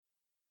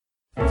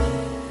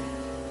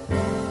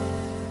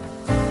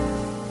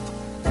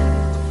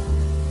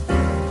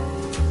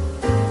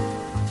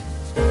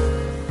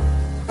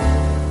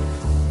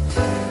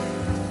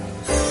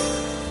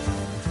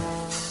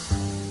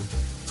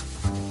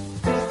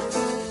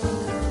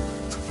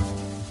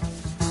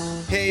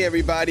Hey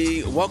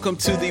everybody, welcome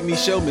to the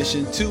Michaud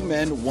Mission, 2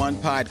 Men, 1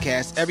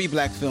 podcast, every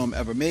black film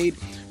ever made.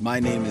 My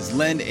name is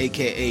Len,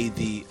 aka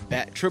the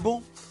Bat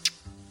Tribble.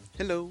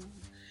 Hello.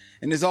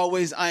 And as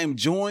always, I am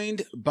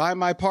joined by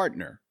my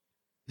partner.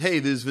 Hey,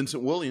 this is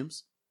Vincent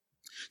Williams.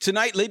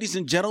 Tonight, ladies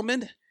and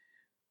gentlemen,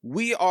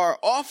 we are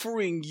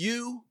offering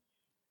you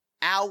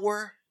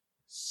our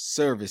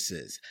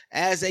services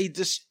as a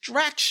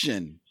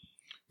distraction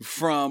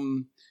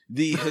from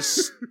the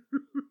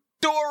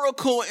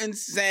historical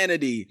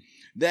insanity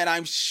that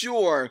I'm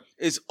sure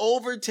is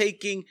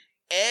overtaking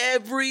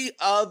every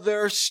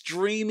other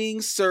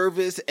streaming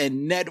service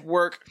and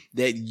network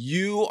that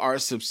you are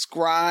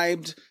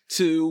subscribed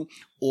to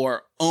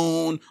or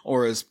own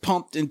or is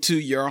pumped into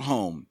your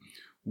home.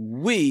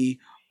 We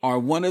are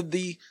one of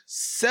the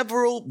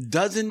several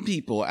dozen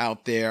people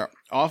out there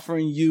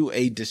offering you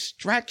a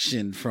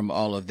distraction from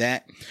all of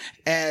that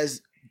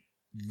as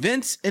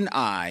Vince and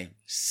I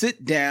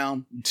sit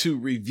down to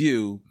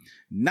review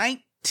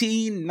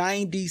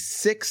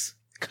 1996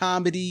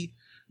 comedy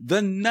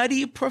The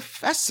Nutty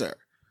Professor,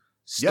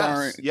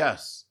 starring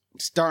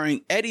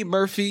Eddie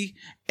Murphy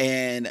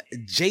and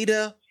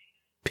Jada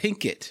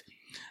Pinkett.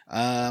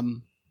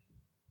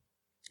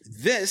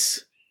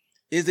 This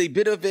is a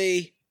bit of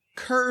a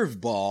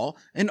curveball,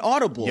 an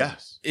audible,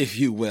 if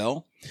you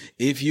will.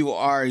 If you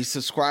are a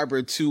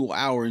subscriber to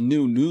our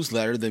new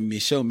newsletter, the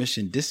Michaud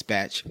Mission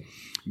Dispatch,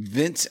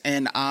 Vince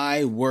and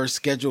I were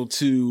scheduled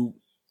to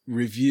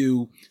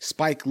review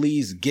Spike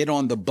Lee's Get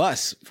on the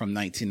Bus from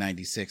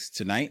 1996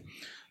 tonight,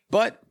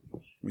 but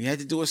we had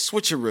to do a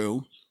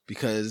switcheroo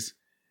because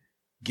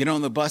Get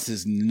on the Bus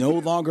is no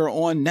longer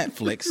on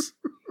Netflix.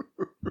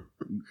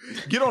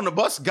 Get on the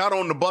Bus got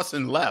on the bus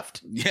and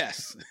left.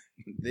 Yes,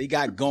 they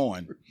got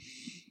going.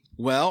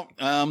 Well,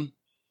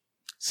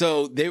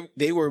 so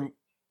they were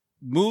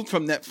moved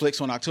from Netflix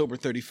on October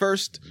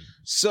 31st.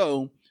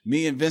 So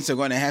me and Vince are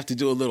going to have to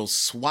do a little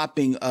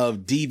swapping of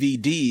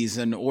DVDs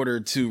in order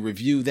to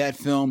review that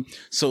film.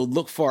 So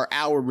look for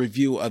our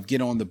review of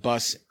Get on the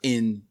Bus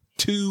in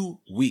 2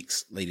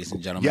 weeks, ladies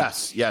and gentlemen.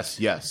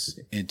 Yes.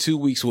 In 2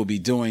 weeks, we'll be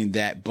doing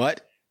that.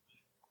 But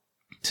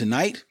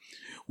tonight,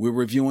 we're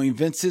reviewing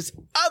Vince's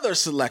other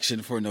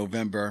selection for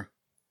November,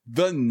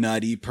 The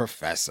Nutty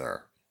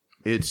Professor.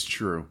 It's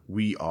true.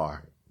 We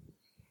are.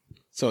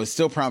 So it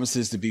still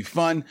promises to be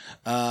fun.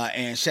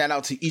 And shout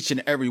out to each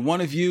and every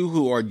one of you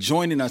who are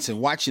joining us and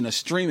watching us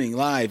streaming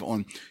live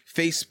on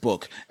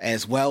Facebook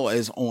as well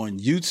as on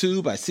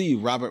YouTube. I see you,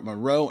 Robert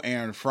Monroe,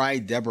 Aaron Fry,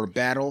 Deborah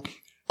Battle.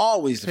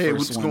 Always the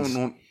first ones. What's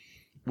going on?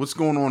 What's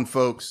going on,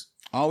 folks?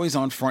 Always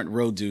on front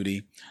row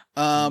duty.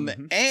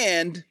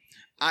 And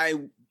I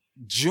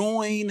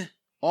join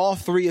all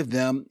three of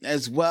them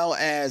as well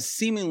as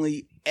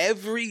seemingly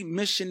every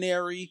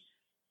missionary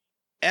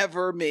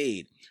ever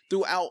made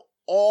throughout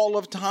all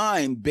of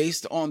time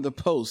based on the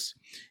post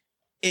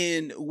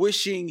in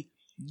wishing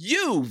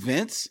you,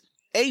 Vince,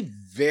 a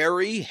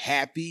very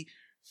happy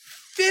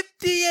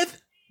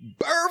 50th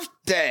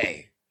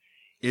birthday.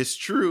 It's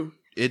true.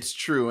 It's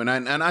true. And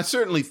I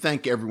certainly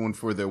thank everyone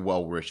for their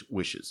well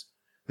wishes.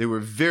 They were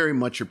very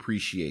much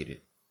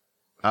appreciated.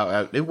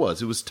 It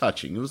was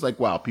touching. It was like,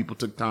 wow, people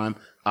took time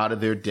out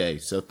of their day.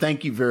 So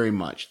thank you very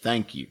much.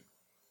 Thank you.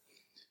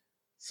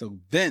 So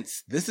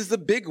Vince, this is a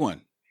big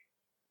one.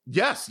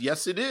 Yes,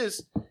 it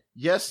is.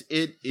 Yes,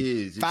 it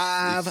is.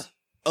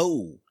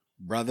 5-0,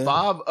 brother.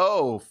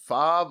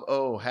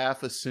 5-0,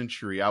 half a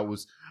century. I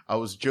was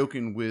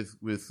joking with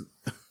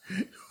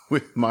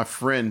my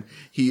friend.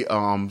 He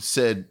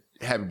said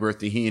happy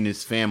birthday, he and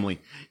his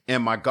family.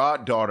 And my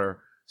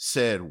goddaughter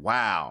said,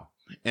 wow.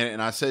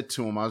 And I said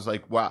to him, I was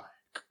like, wow.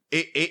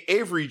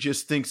 Avery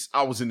just thinks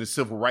I was in the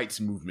civil rights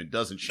movement,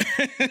 doesn't she?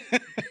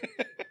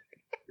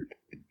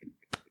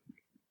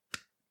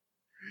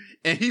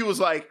 And he was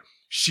like,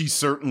 she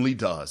certainly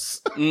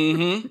does.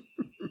 Mm-hmm.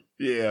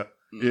 Yeah.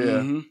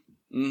 Mm-hmm.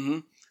 Mm-hmm.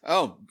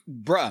 Oh,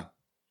 bruh.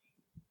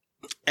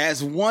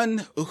 As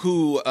one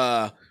who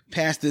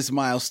passed this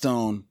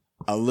milestone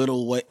a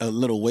little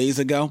ways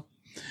ago,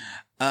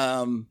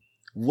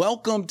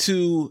 welcome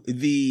to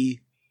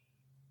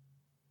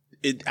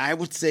I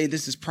would say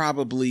this is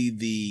probably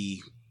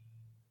the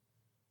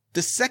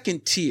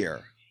second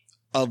tier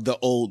of the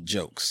old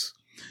jokes.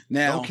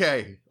 Now,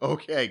 okay,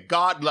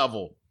 God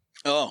level.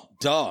 Oh,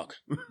 dog.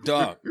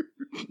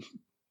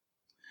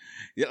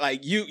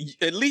 Like you,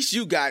 at least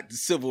you got the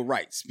civil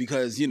rights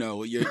because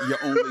you're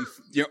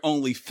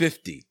only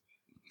 50.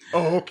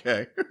 Oh,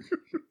 okay.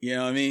 You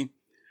know what I mean?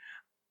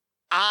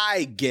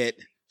 I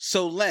get.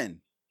 So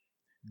Len,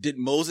 did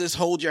Moses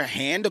hold your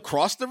hand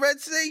across the Red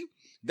Sea?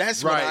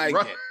 That's what I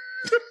get.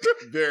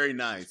 Very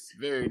nice.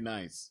 Very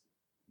nice.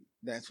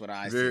 That's what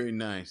I Very see.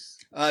 nice.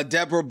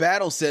 Deborah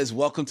Battle says,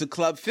 welcome to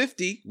Club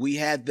 50. We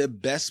had the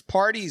best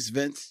parties,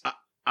 Vince.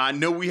 I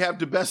know we have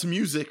the best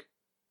music.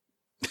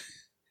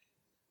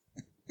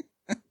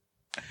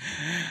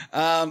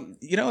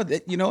 You know what?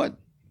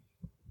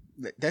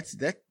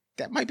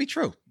 That might be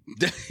true.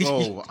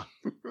 Oh,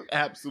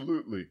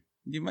 absolutely.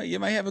 You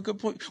might have a good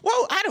point.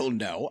 Well, I don't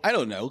know.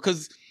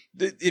 Because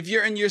If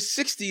you're in your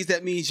 60s,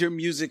 that means your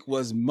music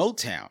was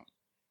Motown.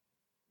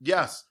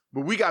 Yes,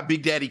 but we got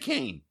Big Daddy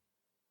Kane.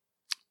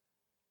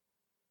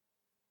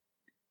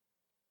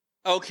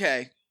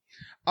 Okay.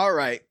 All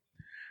right.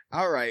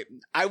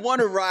 I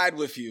want to ride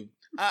with you.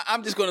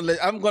 I'm going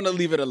to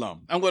leave it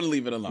alone. I'm going to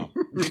leave it alone.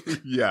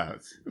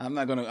 Yes. I'm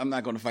not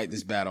going to fight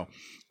this battle.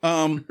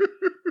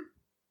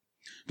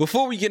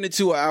 Before we get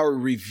into our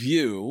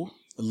review,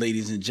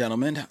 ladies and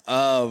gentlemen,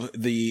 of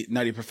the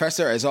Nutty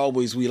Professor, as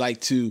always, we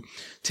like to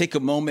take a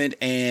moment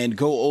and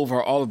go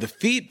over all of the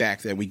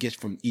feedback that we get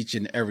from each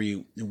and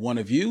every one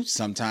of you.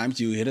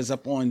 Sometimes you hit us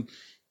up on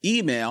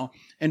email.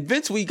 And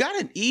Vince, we got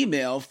an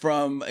email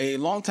from a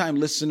longtime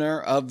listener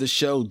of the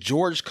show,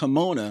 George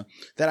Kimona,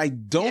 that I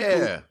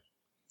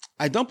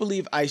don't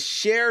believe I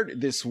shared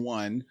this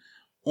one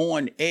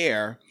on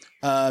air.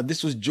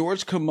 This was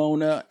George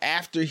Kimona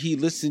after he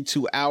listened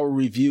to our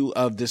review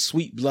of The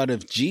Sweet Blood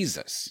of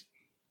Jesus.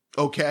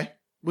 Okay.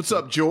 What's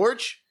up,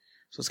 George?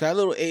 So it's got a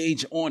little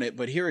age on it,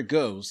 but here it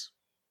goes.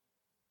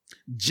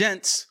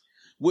 Gents,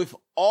 with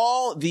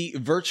all the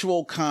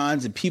virtual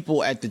cons and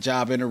people at the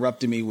job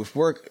interrupting me with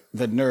work,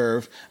 the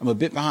nerve. I'm a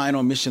bit behind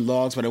on mission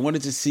logs, but I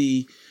wanted to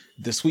see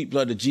The Sweet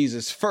Blood of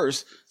Jesus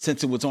first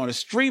since it was on a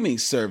streaming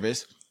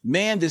service.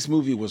 Man, this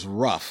movie was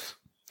rough.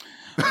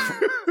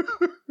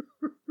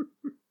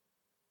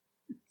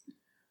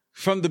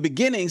 From the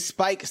beginning,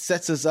 Spike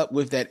sets us up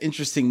with that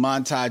interesting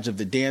montage of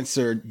the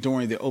dancer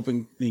during the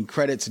opening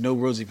credits. No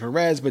Rosie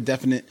Perez, but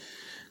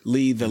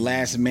definitely the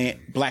last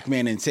black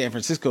man in San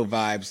Francisco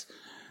vibes.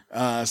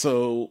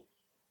 So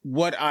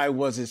what I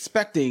was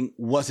expecting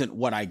wasn't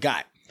what I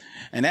got.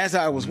 And as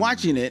I was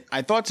watching it,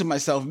 I thought to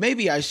myself,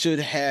 maybe I should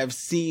have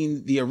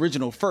seen the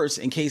original first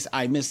in case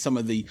I missed some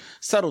of the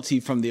subtlety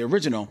from the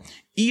original.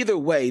 Either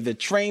way, the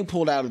train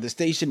pulled out of the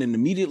station and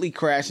immediately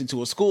crashed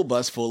into a school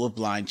bus full of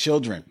blind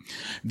children.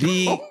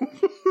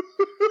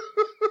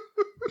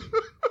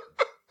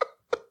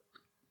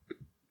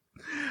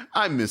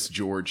 I miss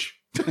George.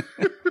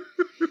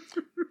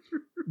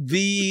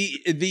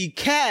 The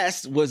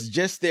cast was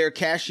just there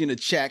cashing a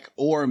check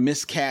or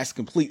miscast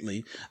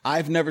completely.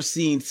 I've never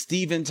seen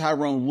Stephen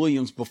Tyrone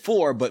Williams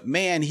before, but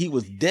man, he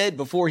was dead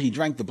before he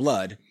drank the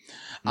blood.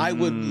 I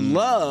would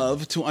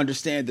love to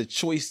understand the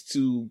choice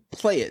to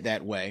play it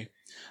that way.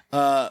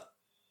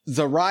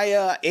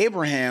 Zariah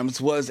Abrahams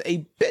was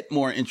a bit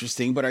more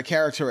interesting, but her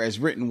character as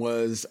written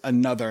was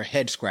another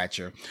head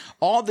scratcher.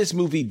 All this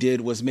movie did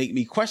was make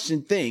me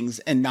question things,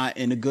 and not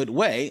in a good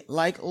way,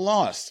 like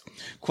Lost.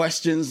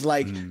 Questions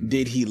like,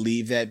 did he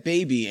leave that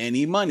baby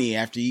any money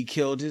after he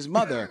killed his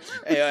mother?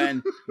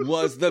 And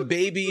was the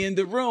baby in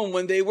the room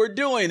when they were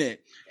doing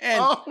it?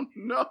 And oh,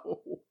 no.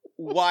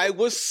 Why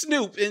was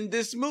Snoop in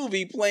this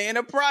movie playing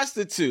a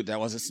prostitute?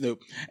 That wasn't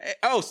Snoop.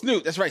 Oh,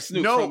 Snoop. That's right.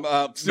 Snoop from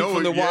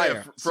The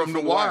Wire. From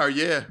The Wire,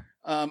 yeah.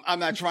 I'm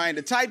not trying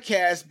to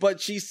typecast, but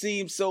she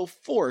seems so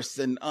forced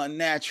and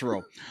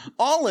unnatural.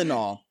 All in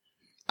all,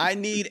 I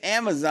need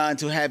Amazon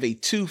to have a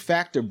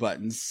 2-factor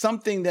button,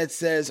 something that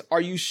says,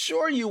 are you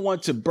sure you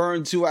want to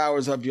burn 2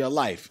 hours of your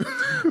life?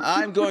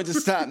 I'm going to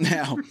stop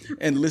now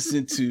and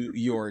listen to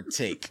your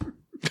take.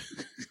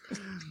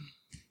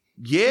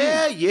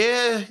 Yeah.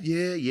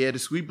 The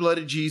Sweet Blood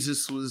of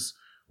Jesus was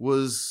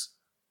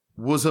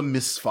a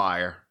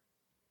misfire.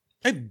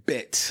 A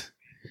bit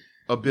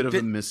of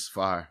a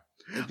misfire.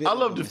 I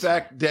love the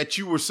fact that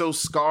you were so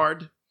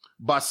scarred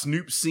by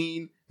Snoop's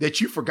scene that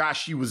you forgot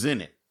she was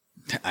in it.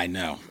 I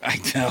know.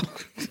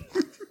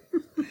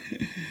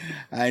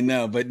 I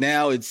know, but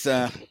now it's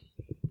that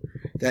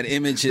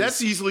image is...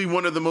 That's easily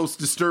one of the most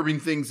disturbing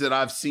things that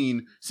I've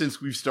seen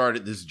since we've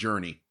started this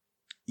journey.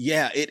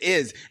 Yeah, it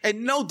is.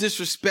 And no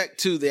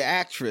disrespect to the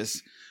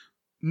actress.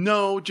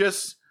 No,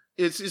 just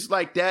it's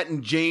like that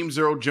and James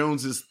Earl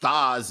Jones's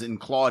Thaz and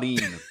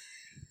Claudine.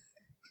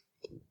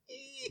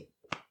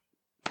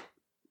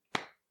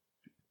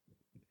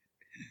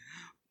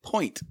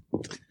 Point.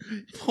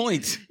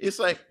 It's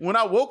like when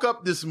I woke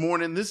up this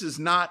morning, this is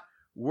not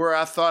where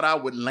I thought I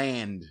would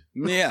land.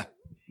 Yeah.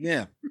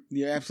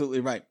 You're absolutely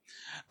right.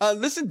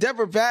 Listen,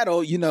 Deborah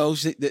Battle,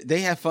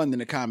 they have fun in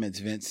the comments,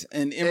 Vince.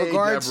 And in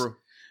regards Deborah,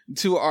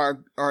 to our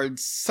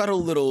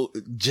subtle little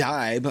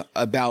jibe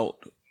about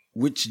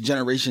which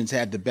generations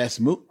had the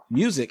best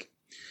music,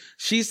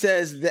 she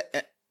says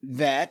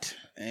that,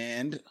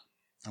 and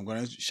I'm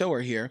going to show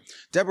her here.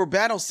 Deborah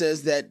Battle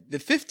says that the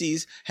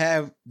 50s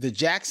have the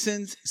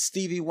Jacksons,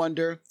 Stevie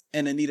Wonder,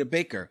 and Anita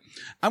Baker.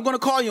 I'm going to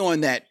call you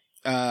on that,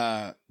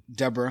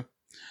 Deborah.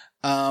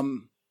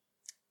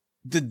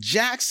 The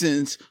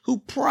Jacksons, who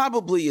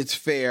probably, it's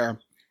fair,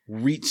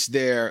 reached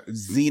their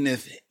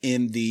zenith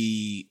in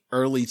the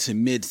early to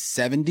mid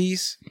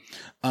 70s.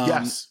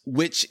 Yes.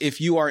 Which,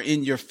 if you are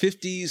in your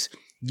 50s,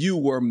 you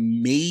were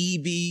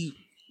maybe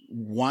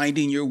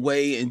winding your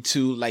way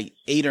into like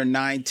 8 or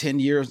 9, 10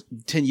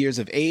 years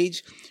of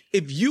age.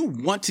 If you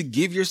want to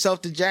give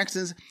yourself to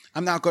Jacksons,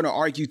 I'm not going to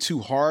argue too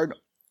hard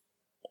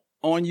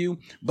on you.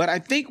 But I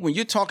think when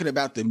you're talking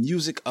about the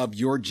music of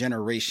your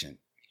generation,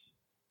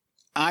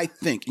 I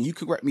think, and you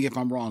correct me if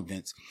I'm wrong,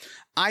 Vince,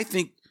 I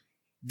think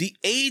the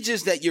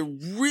ages that you're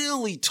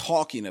really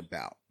talking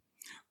about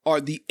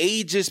are the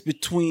ages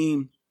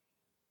between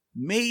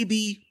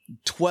maybe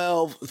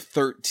 12,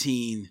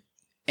 13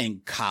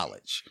 and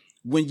college,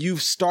 when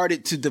you've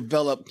started to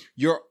develop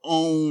your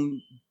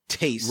own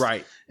taste.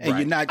 Right. And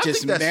you're not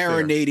just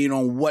marinating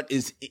on what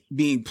is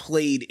being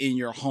played in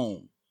your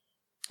home.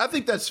 I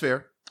think that's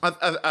fair.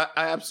 I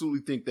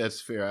absolutely think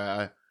that's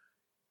fair.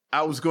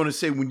 I was going to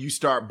say when you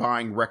start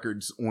buying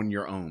records on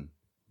your own.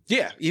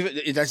 Yeah,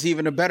 that's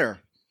even a better.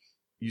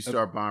 You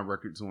start buying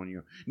records on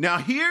your own. Now,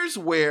 here's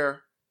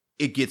where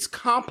it gets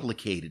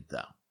complicated,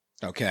 though.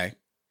 Okay.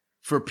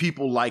 For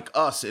people like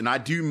us, and I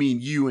do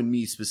mean you and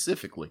me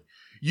specifically.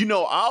 You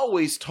know, I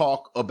always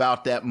talk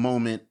about that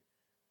moment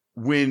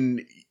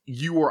when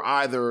you were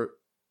either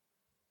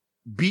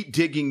beat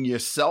digging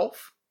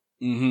yourself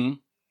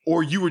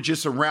or you were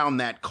just around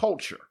that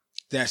culture.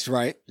 That's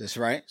right. That's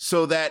right.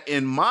 So that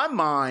in my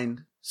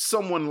mind,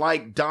 someone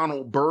like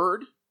Donald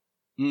Byrd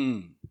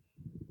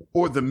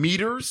or the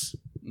Meters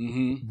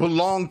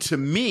belong to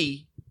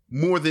me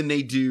more than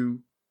they do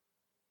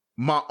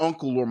my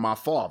uncle or my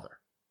father.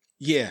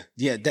 Yeah,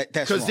 that's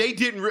because they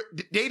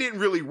didn't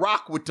really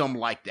rock with them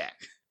like that.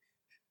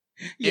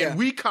 Yeah, and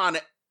we kind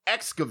of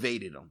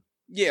excavated them.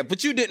 Yeah,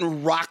 but you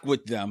didn't rock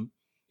with them.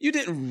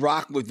 You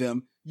rocked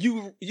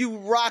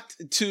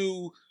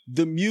to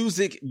the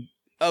music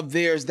of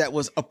theirs that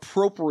was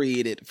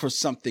appropriated for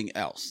something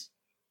else.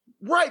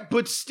 Right,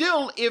 but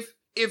still, if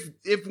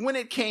when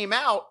it came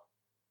out,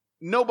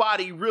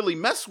 nobody really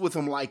messed with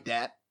them like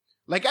that.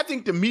 Like, I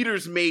think the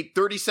Meters made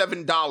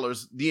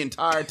 $37 the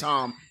entire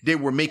time they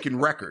were making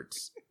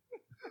records.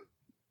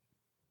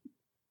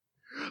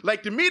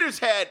 Like, the Meters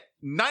had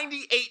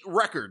 98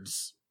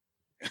 records.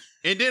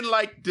 And then,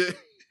 like, the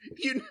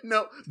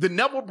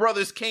Neville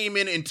Brothers came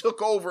in and took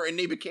over, and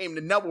they became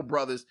the Neville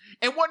Brothers.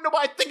 And wasn't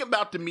nobody thinking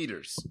about the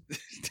Meters.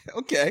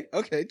 Okay,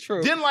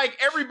 true. Then, like,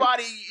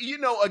 everybody,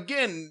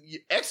 again,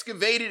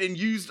 excavated and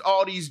used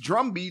all these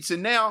drum beats,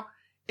 and now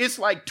it's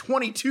like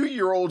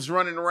 22-year-olds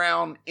running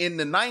around in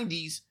the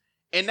 90s,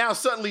 and now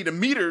suddenly the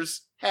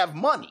Meters have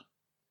money.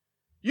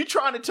 You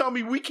trying to tell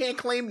me we can't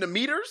claim the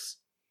Meters?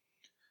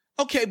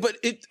 Okay,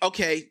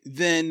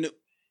 then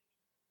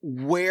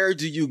where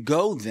do you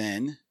go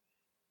then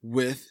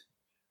with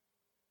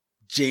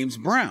James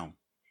Brown?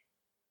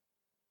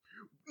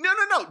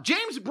 No.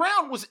 James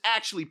Brown was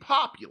actually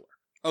popular.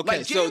 Okay,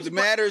 like so it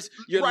matters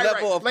your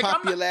level of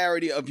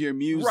popularity of your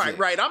music.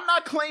 Right. I'm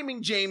not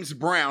claiming James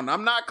Brown.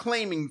 I'm not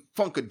claiming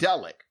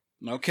Funkadelic.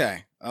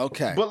 Okay.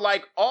 But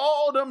like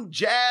all them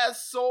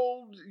jazz,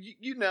 soul,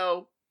 you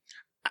know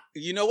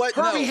what?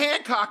 Herbie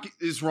Hancock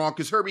is wrong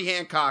because Herbie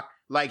Hancock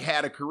like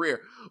had a career.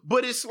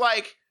 But it's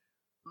like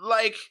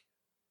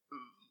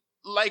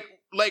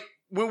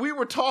when we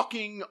were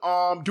talking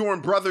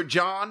during Brother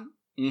John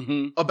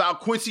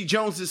about Quincy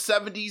Jones's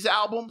 70s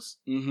albums.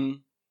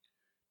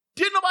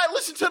 Didn't nobody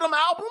listen to them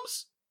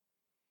albums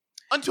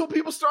until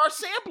people start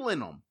sampling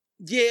them.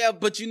 Yeah,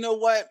 but you know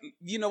what?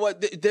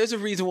 There's a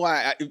reason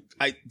why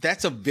I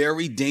that's a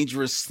very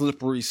dangerous,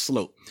 slippery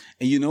slope.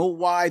 And you know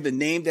why the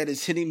name that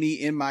is hitting me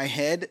in my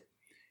head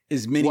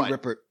is Minnie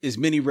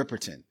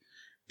Riperton.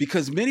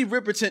 Because Minnie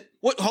Riperton,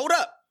 hold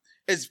up.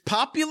 As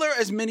popular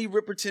as Minnie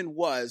Riperton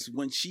was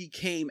when she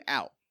came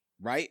out,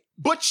 right?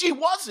 But she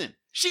wasn't.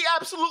 She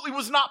absolutely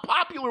was not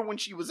popular when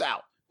she was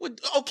out.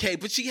 Okay,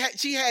 but she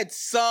had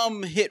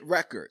some hit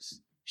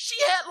records. She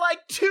had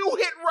like 2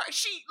 hit records.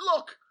 She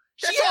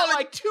had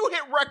like 2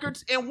 hit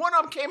records, and one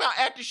of them came out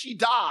after she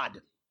died.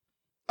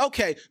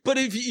 Okay, but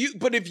if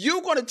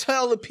you're going to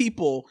tell the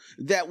people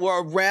that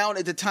were around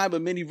at the time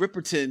of Minnie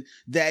Riperton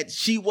that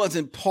she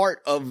wasn't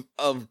part of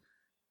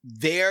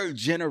their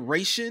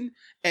generation,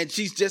 and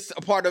she's just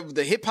a part of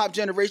the hip hop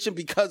generation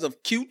because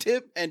of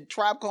Q-Tip and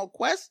Tribe Called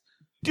Quest,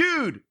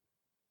 dude.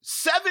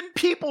 7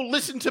 people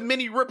listened to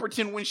Minnie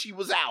Riperton when she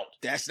was out.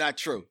 That's not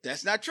true.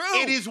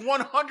 It is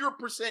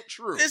 100%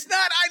 true. It's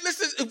not. I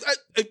listened.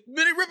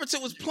 Minnie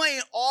Riperton was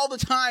playing all the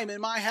time in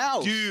my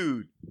house.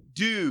 Dude.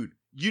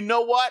 You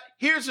know what?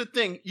 Here's the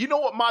thing. You know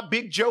what my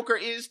big joker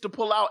is to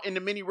pull out in the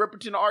Minnie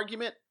Riperton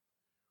argument?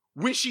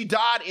 When she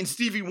died and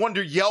Stevie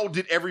Wonder yelled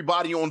at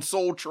everybody on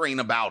Soul Train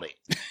about it.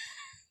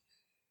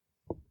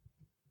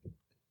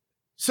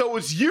 So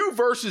it's you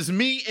versus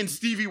me and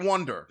Stevie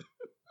Wonder.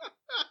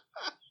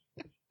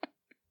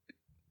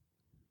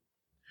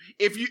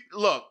 If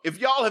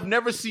y'all have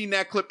never seen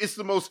that clip, it's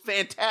the most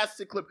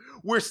fantastic clip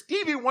where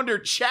Stevie Wonder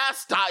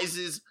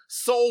chastises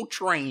Soul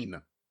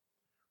Train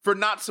for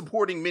not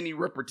supporting Minnie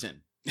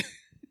Riperton.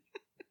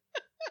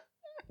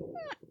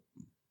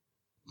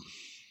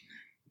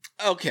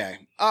 Okay.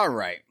 All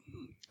right.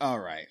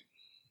 Well,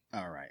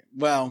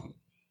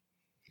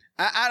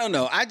 I don't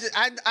know.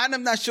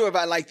 I'm not sure if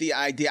I like the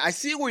idea. I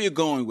see where you're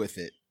going with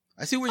it.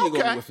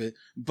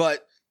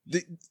 But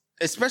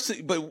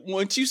but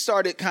once you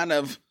started kind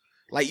of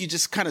like you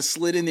just kind of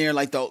slid in there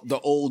like the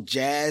old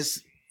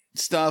jazz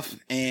stuff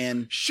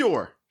and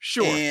Sure.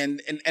 Sure.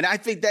 And I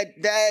think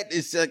that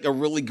is like a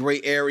really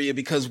great area,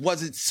 because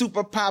was it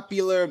super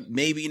popular?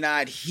 Maybe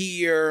not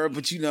here,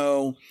 but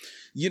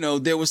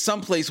there was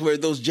some place where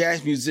those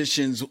jazz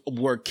musicians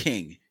were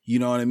king. You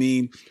know what I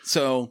mean?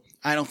 So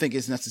I don't think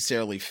it's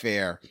necessarily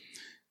fair.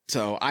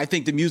 So I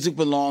think the music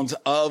belongs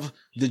of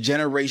the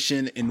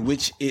generation in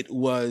which it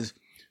was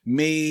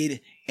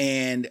made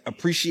and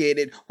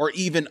appreciated, or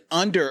even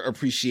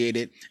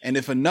underappreciated. And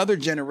if another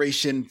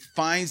generation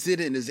finds it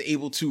and is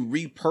able to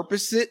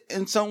repurpose it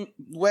in some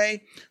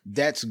way,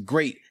 that's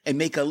great. And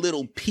make a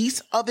little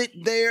piece of it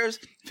theirs,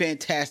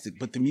 fantastic.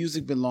 But the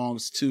music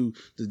belongs to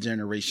the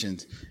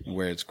generations and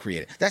where it's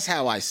created. That's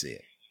how I see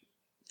it.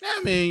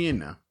 I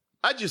mean,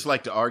 I just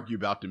like to argue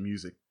about the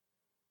music.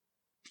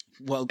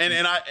 Well,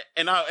 and I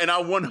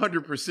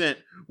 100%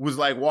 was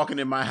like walking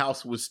in my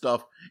house with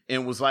stuff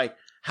and was like,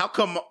 how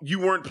come you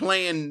weren't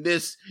playing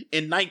this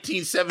in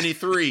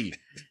 1973?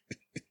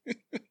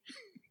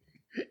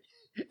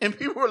 And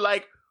people were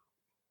like,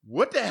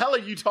 what the hell are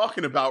you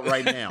talking about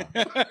right now?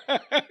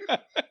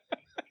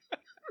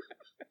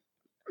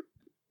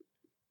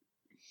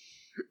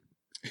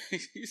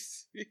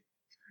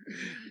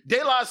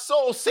 De La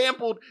Soul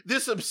sampled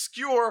this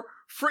obscure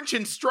French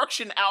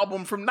Instruction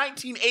album from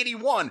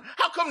 1981.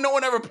 How come no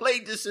one ever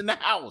played this in the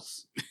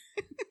house?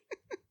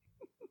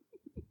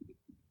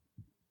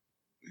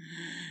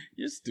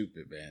 You're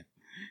stupid, man.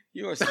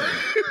 You're silly.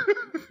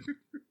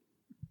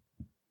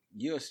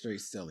 You're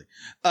straight silly.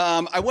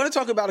 I want to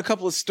talk about a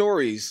couple of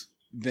stories,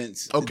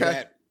 Vince,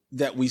 okay,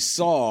 that we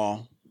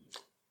saw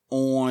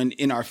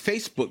in our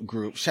Facebook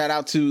group. Shout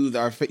out to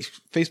our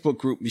Facebook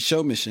group,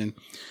 Show Mission,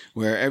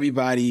 where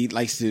everybody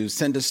likes to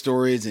send us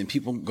stories and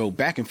people go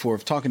back and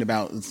forth talking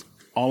about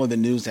all of the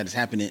news that is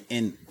happening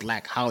in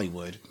Black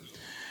Hollywood.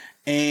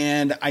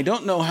 And I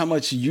don't know how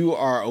much you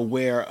are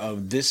aware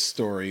of this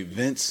story,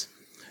 Vince.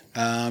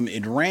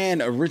 It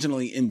ran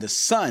originally in The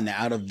Sun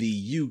out of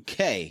the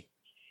UK.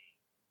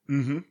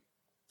 Mm-hmm.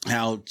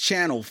 How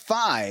Channel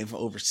 5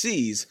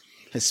 overseas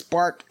has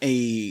sparked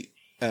a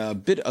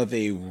bit of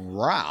a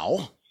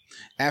row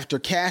after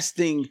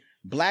casting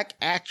Black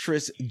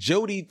actress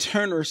Jodie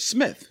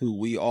Turner-Smith, who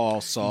we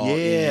all saw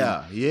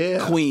in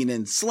Queen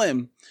and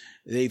Slim.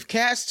 They've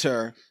cast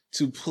her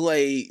to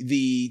play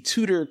the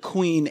Tudor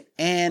Queen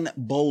Anne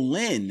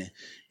Boleyn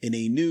in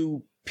a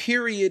new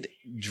period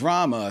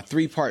drama,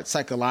 3-part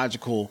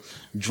psychological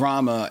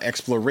drama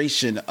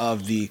exploration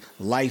of the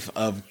life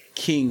of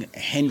King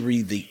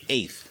Henry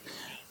VIII.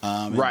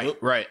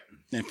 Right.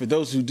 And for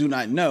those who do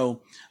not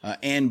know,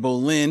 Anne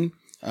Boleyn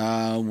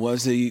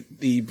was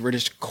the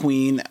British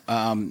queen.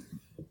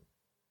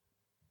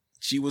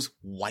 She was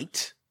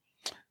white.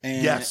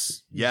 And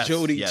yes.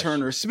 Jodie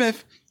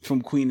Turner-Smith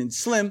from Queen and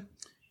Slim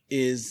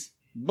is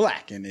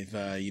black. And if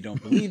you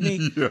don't believe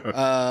me,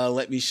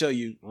 let me show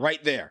you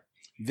right there.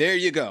 There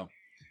you go.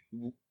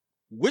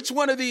 Which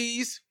one of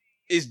these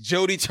is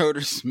Jodie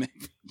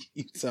Turner-Smith?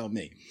 You tell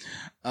me.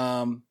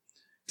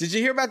 Did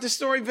you hear about this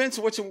story, Vince?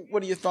 What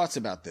are your thoughts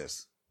about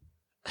this?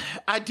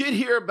 I did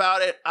hear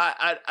about it.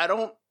 I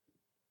don't.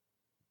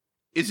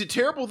 Is it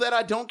terrible that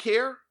I don't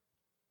care?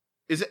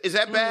 Is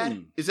that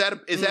bad? Is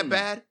that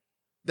bad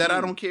that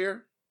I don't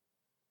care?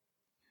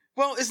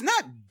 Well, it's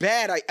not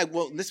bad.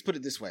 Well, let's put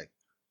it this way.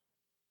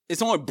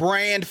 It's on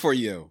brand for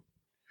you.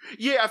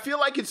 Yeah, I feel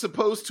like it's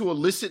supposed to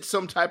elicit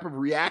some type of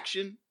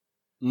reaction.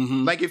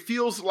 Mm-hmm. Like it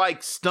feels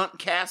like stunt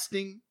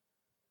casting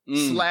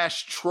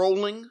 /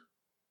 trolling.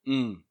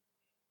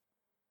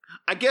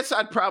 I guess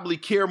I'd probably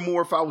care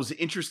more if I was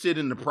interested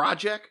in the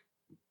project.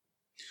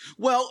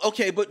 Well,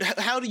 okay, but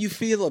how do you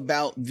feel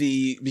about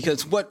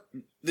because what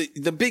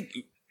the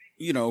big,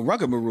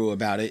 ruggamaroo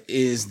about it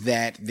is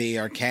that they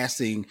are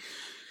casting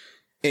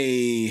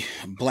a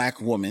black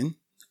woman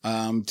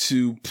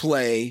to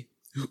play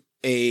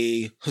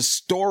a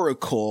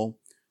historical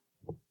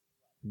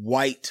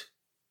white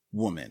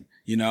woman,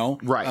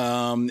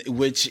 right?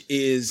 Which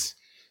is,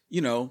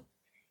 not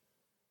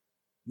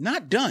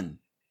done.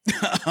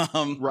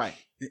 Right.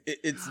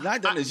 It's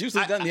not done. It's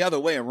usually done the other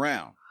way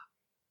around.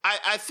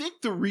 I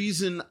think the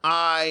reason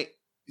I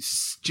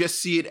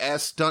just see it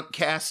as stunt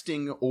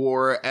casting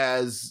or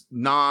as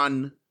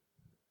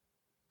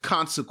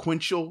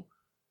non-consequential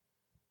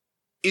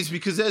is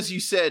because, as you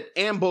said,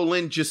 Anne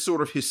Boleyn just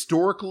sort of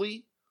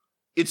historically,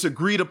 it's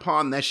agreed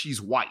upon that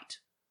she's white.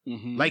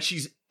 Mm-hmm. Like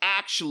she's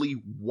actually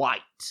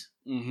white.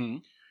 Mm-hmm.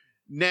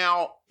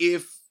 Now,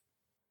 if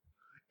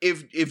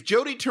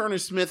Jodie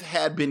Turner-Smith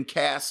had been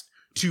cast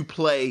to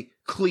play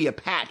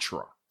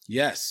Cleopatra.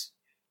 Yes.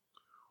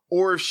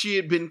 Or if she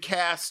had been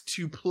cast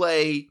to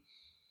play,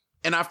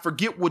 and I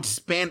forget what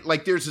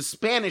there's a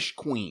Spanish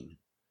queen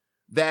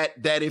that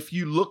if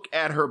you look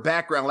at her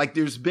background, like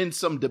there's been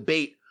some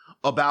debate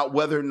about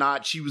whether or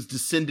not she was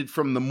descended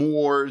from the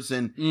Moors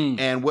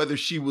and whether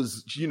she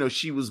was,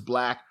 she was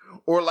black,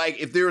 or like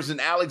if there was an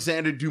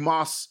Alexander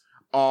Dumas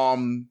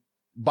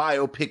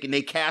biopic and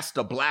they cast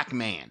a black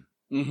man.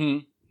 Mm-hmm.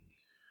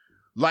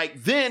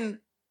 Like then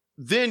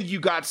you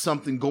got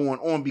something going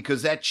on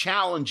because that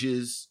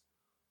challenges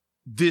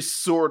this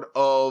sort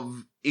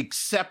of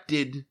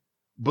accepted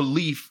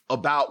belief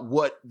about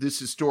what this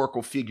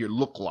historical figure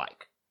looked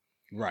like.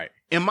 Right.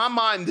 In my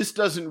mind, this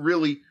doesn't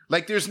really,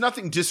 like, there's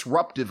nothing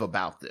disruptive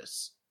about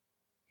this.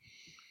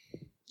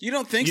 You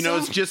don't think so? You know,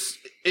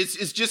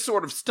 it's just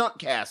sort of stunt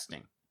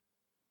casting.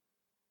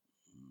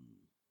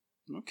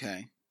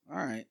 Okay. All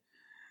right.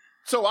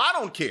 So I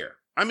don't care.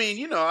 I mean,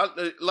 you know,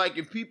 like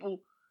if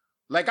people,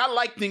 like I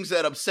like things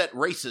that upset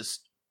racists.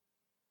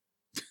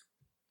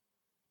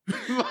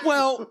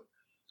 Well,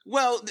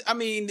 I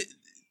mean,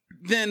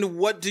 then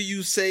what do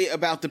you say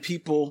about the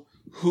people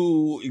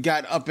who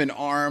got up in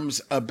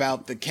arms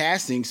about the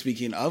casting,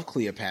 speaking of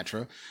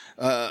Cleopatra,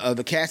 of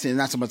the casting,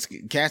 not so much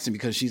casting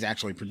because she's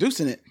actually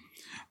producing it,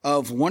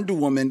 of Wonder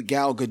Woman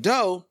Gal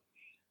Gadot,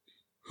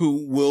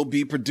 who will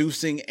be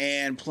producing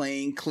and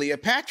playing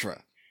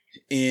Cleopatra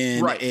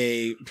in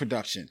a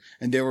production.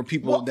 And there were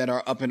people that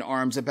are up in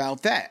arms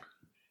about that.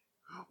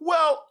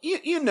 Well,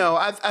 you know,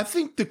 I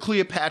think the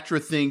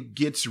Cleopatra thing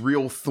gets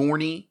real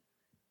thorny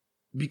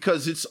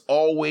because it's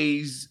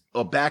always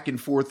a back and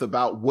forth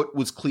about what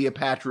was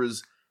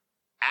Cleopatra's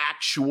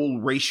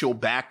actual racial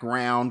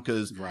background.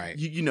 Because,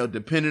 you know,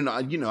 depending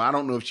on, you know, I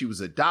don't know if she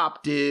was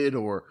adopted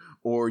or,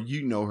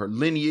 you know, her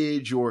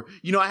lineage or,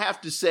 you know, I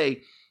have to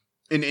say,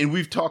 and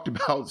we've talked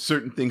about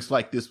certain things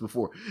like this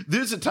before.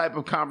 There's a type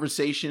of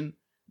conversation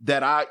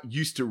that I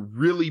used to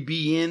really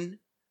be in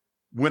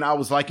when I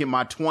was like in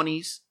my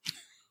 20s.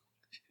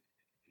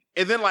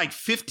 And then like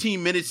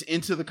 15 minutes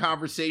into the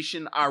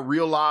conversation, I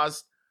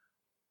realized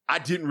I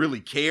didn't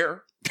really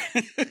care.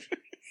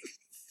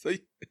 So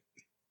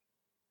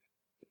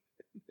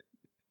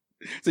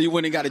you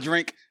went and got a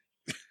drink?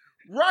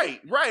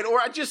 Right. Or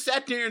I just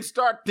sat there and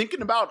started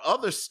thinking about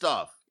other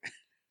stuff.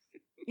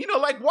 You know,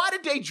 like, why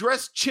did they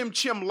dress Chim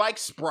Chim like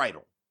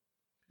Spritle?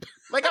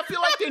 Like, I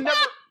feel like they never...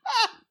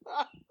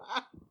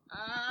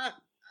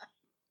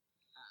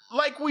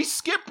 Like, we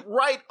skip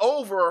right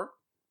over,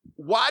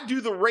 why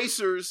do the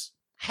racers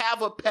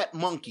have a pet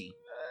monkey?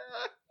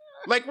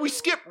 Like, we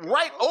skip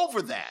right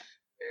over that.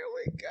 Here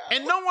we go.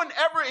 And no one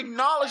ever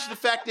acknowledged the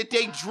fact that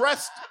they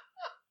dressed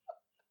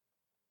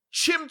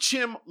Chim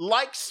Chim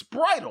like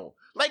Spritle.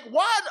 Like,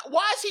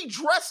 why is he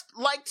dressed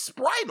like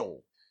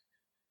Spritle?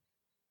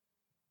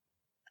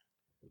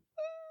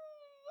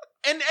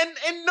 And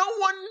no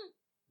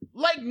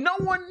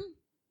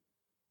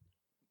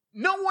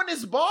one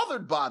is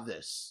bothered by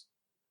this.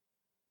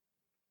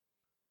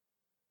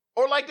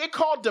 Or like they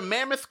called the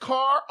mammoth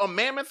car a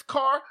mammoth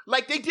car,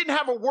 like they didn't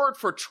have a word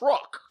for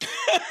truck.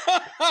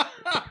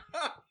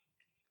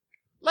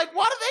 Like,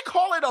 why do they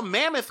call it a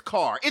mammoth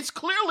car? It's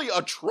clearly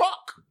a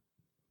truck.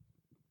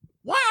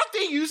 Why aren't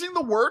they using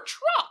the word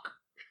truck?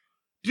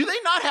 Do they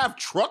not have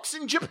trucks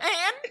in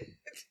Japan?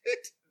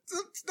 It's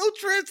no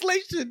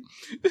translation.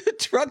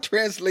 Truck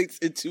translates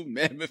into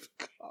mammoth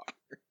car.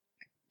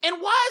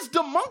 And why is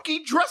the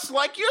monkey dressed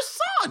like your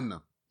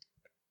son?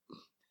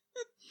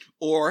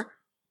 Or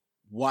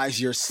why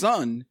is your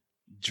son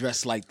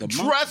dressed like the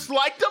monkey? Dressed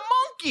like the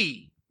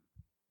monkey.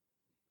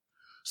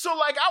 So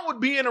like I would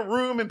be in a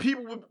room and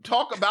people would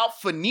talk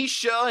about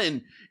Phoenicia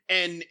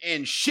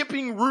and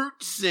shipping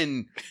routes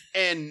and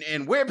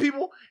where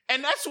people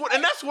and that's what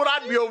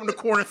I'd be over in the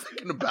corner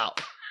thinking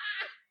about.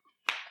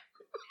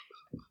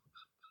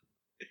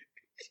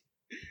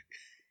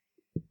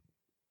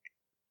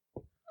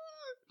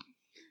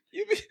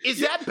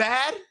 Is that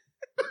bad?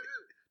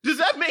 Does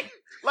that make,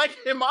 like,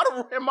 am I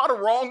the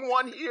wrong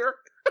one here?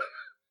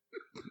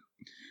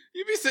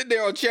 You be sitting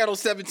there on channel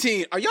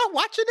 17. Are y'all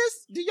watching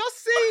this? Do y'all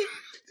see?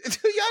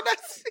 Do y'all not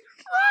see?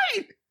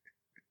 Right.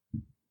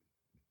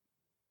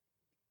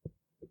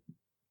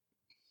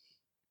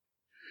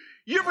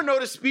 You ever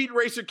notice Speed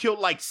Racer killed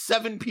like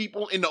 7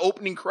 people in the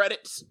opening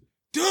credits?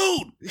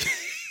 Dude!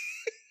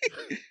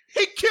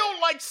 He killed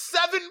like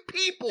 7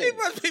 people. He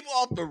runs people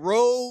off the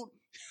road.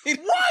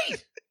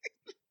 Right.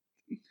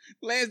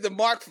 Lands the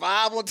Mark V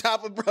on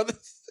top of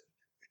brothers.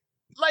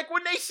 Like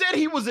when they said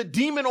he was a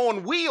demon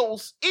on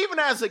wheels, even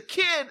as a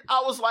kid,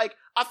 I was like,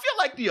 I feel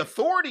like the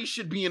authorities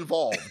should be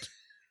involved.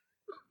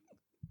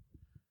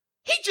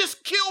 He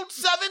just killed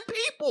 7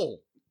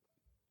 people.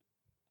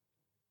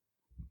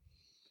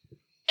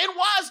 And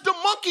why is the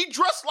monkey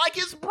dressed like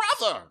his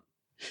brother?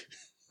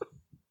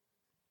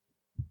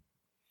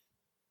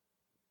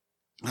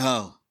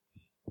 Oh,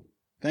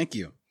 thank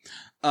you.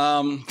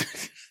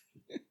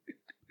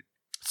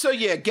 So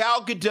yeah,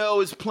 Gal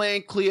Gadot is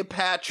playing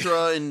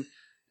Cleopatra and,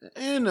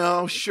 you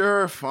know,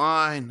 sure,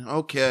 fine.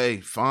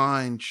 Okay,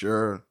 fine,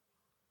 sure.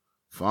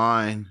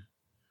 Fine.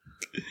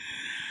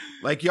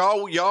 Like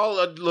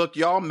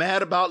y'all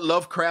mad about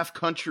Lovecraft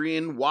Country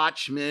and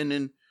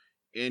Watchmen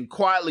and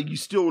quietly you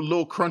still a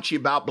little crunchy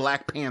about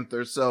Black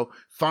Panther, so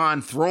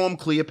fine, throw him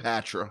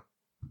Cleopatra.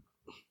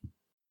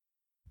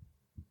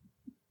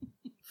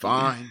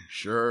 Fine,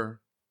 sure.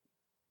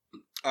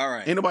 All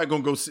right. Ain't nobody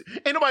gonna go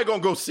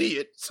see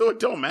it, so it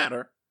don't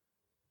matter.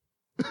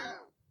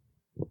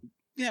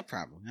 Yeah,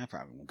 probably. I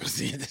probably won't go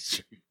see it. That's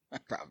true.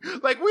 Probably.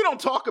 Like, we don't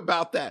talk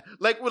about that.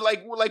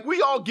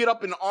 We all get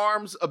up in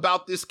arms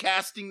about this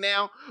casting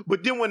now,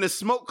 but then when the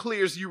smoke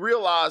clears, you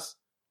realize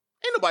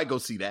ain't nobody go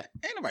see that.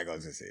 Ain't nobody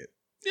going to see it.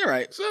 You're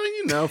right.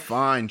 So,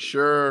 fine,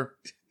 sure.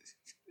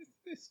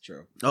 It's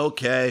true.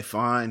 Okay,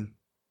 fine.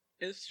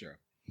 It's true.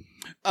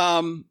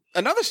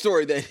 Another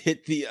story that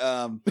hit the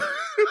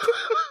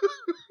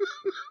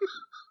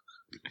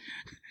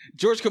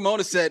George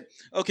Kimona said,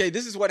 okay,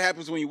 this is what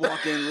happens when you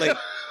walk in late.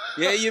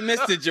 Yeah, you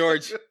missed it,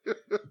 George.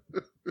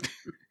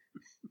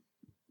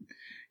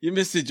 You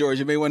missed it, George.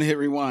 You may want to hit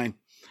rewind.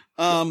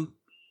 Another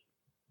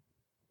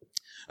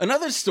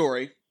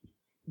story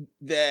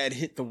that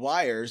hit the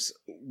wires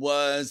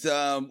was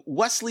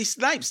Wesley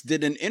Snipes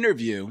did an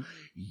interview.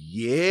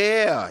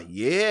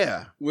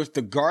 Yeah. With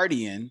The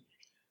Guardian,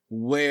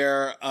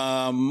 where,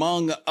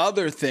 among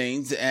other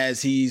things,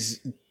 as he's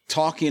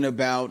talking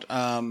about,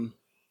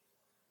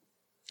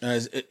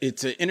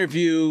 it's an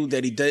interview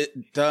that he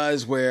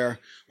does where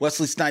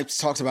Wesley Snipes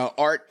talks about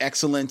art,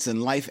 excellence,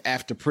 and life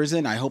after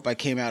prison. I hope I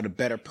came out a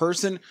better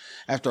person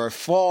after a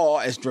fall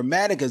as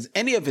dramatic as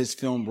any of his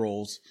film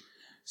roles.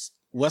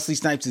 Wesley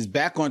Snipes is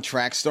back on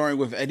track, starring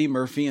with Eddie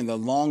Murphy in the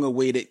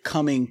long-awaited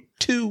Coming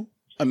to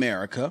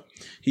America.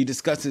 He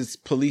discusses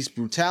police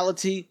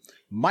brutality,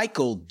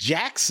 Michael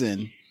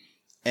Jackson,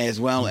 as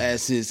well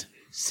as his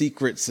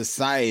secret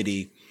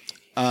society.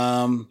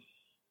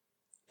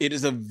 It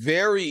is a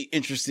very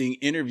interesting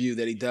interview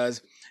that he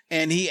does.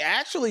 And he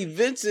actually,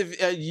 Vince,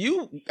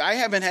 I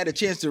haven't had a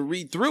chance to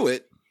read through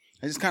it.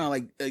 I just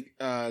kind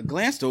of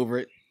glanced over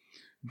it.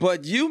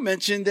 But you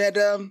mentioned that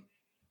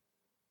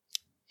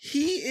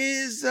he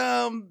is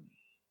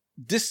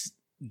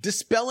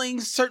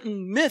dispelling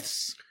certain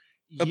myths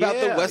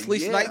about the Wesley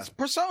Snipes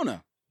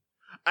persona.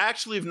 I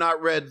actually have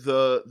not read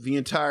the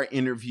entire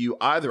interview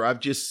either.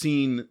 I've just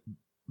seen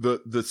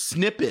the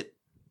snippet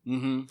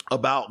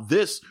about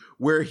this,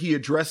 where he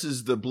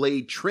addresses the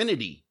Blade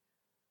Trinity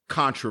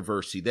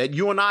controversy that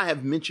you and I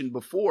have mentioned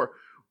before,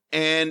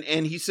 and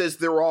he says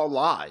they're all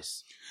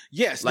lies.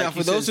 Yes. Like, now,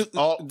 for those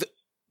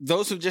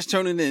who've just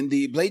tuned in,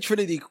 the Blade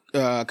Trinity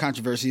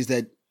controversy is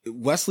that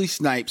Wesley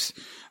Snipes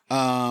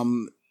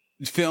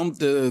filmed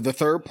the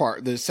third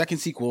part, the second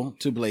sequel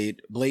to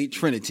Blade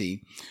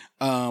Trinity,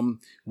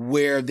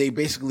 where they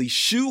basically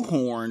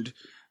shoehorned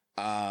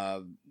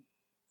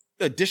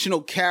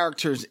additional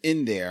characters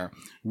in there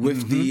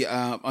with the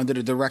under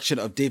the direction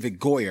of David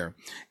Goyer,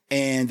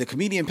 and the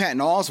comedian Patton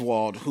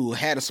Oswalt, who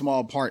had a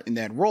small part in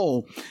that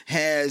role,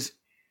 and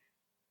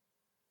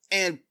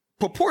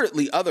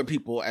purportedly other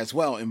people as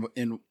well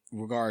in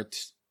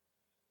regards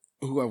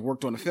who have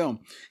worked on the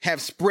film,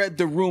 have spread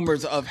the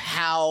rumors of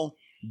how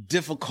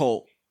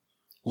difficult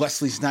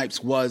Wesley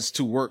Snipes was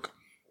to work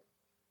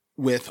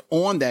with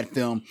on that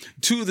film,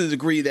 to the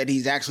degree that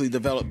he's actually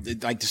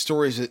developed, like the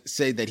stories that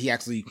say that he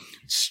actually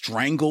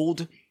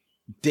strangled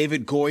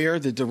David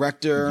Goyer, the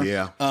director.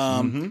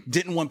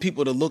 Didn't want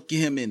people to look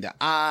him in the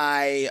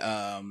eye.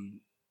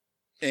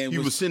 And he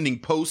was sending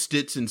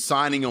Post-its and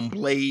signing on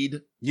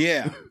Blade.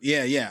 Yeah.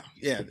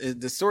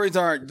 The stories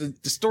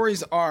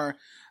are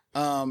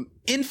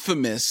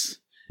infamous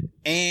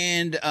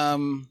and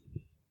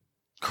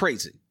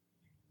crazy.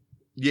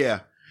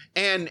 Yeah.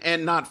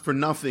 And not for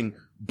nothing,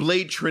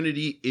 Blade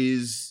Trinity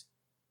is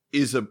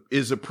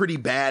a pretty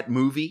bad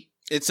movie.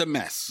 It's a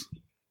mess.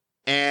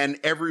 And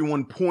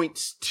everyone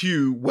points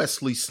to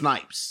Wesley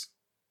Snipes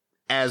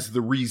as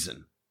the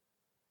reason.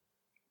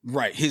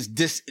 Right. His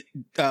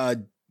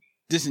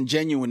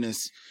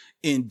disingenuousness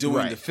in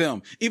doing the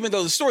film. Even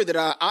though the story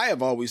that I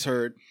have always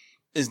heard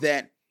is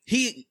that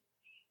he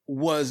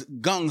was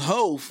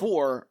gung-ho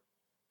for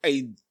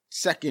a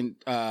second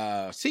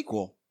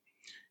sequel.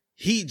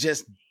 He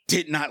just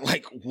did not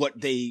like what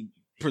they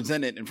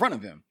presented in front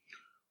of him.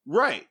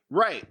 Right.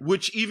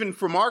 Which, even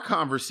from our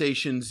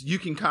conversations, you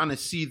can kind of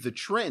see the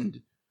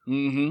trend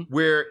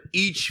where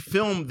each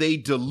film they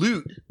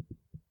dilute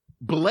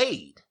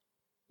Blade.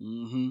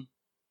 And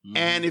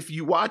if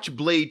you watch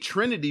Blade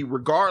Trinity,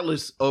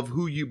 regardless of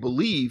who you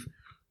believe,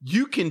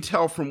 you can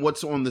tell from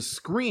what's on the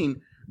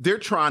screen, they're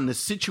trying to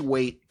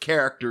situate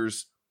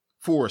characters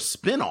for a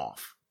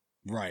spinoff.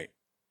 Right.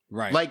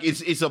 Like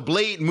it's a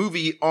Blade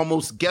movie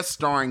almost guest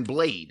starring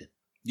Blade.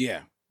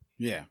 Yeah.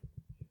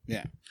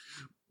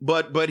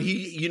 But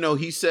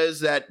he says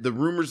that the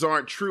rumors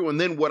aren't true.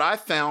 And then what I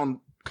found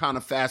kind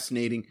of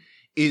fascinating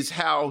is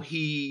how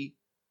he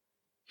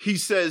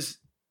says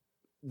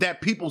that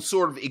people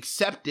sort of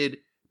accepted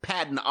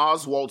Patton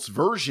Oswalt's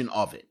version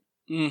of it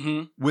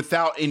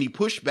without any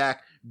pushback,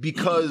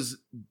 because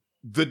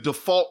the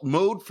default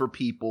mode for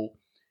people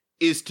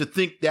is to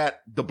think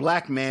that the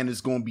black man is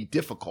going to be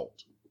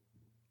difficult.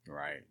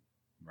 Right.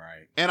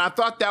 And I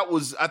thought that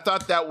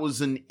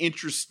was an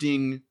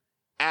interesting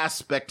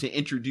aspect to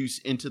introduce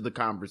into the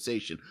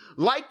conversation.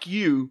 Like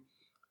you,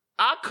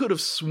 I could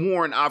have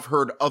sworn I've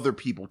heard other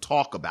people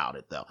talk about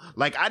it, though.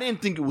 Like, I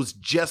didn't think it was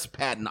just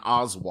Patton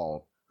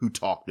Oswalt who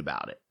talked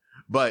about it.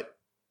 But,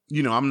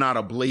 I'm not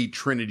a Blade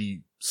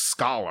Trinity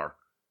scholar.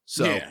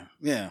 So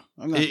yeah.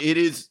 It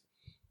is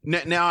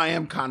now I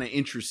am kind of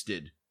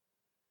interested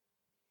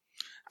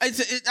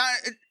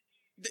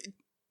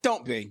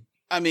Don't be.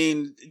 I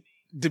mean,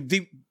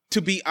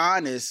 to be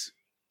honest,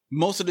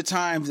 most of the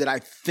times that I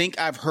think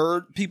I've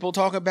heard people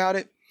talk about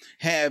it,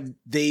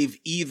 they've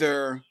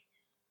either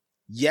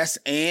yes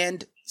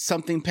and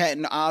something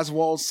Patton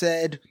Oswalt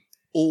said,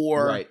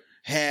 or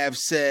have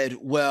said,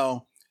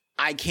 well,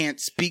 I can't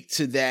speak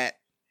to that,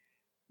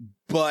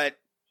 but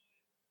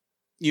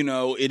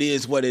it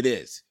is what it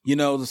is.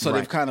 So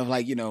they've kind of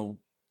like,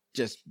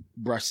 just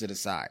brushed it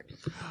aside.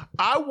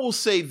 I will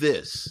say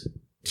this.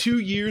 2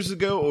 years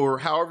ago, or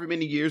however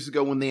many years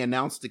ago, when they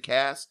announced the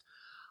cast,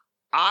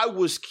 I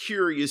was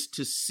curious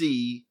to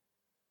see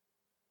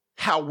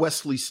how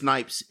Wesley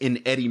Snipes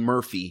and Eddie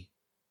Murphy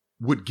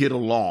would get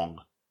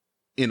along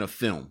in a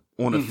film,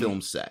 on a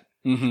film set.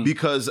 Mm-hmm.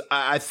 Because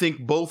I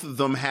think both of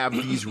them have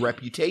these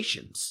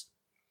reputations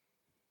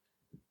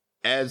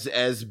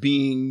as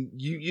being,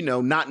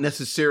 not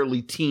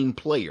necessarily team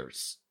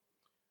players.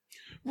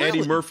 Really?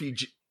 Eddie Murphy,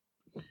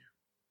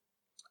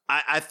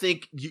 I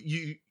think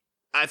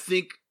I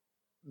think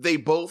they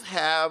both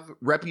have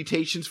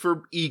reputations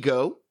for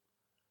ego.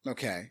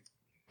 Okay.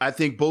 I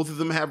think both of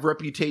them have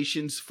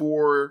reputations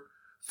for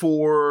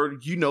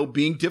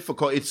being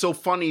difficult. It's so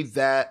funny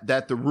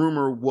that the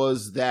rumor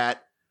was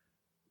that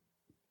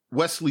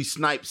Wesley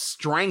Snipes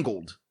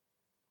strangled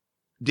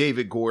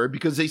David Goyer,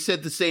 because they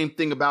said the same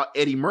thing about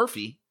Eddie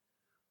Murphy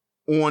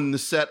on the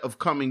set of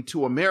Coming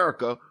to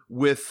America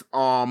with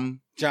John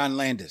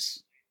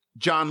Landis.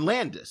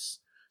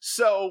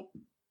 So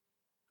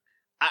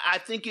I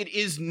think it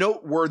is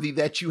noteworthy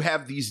that you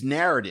have these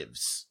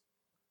narratives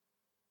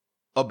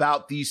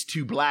about these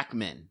two black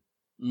men.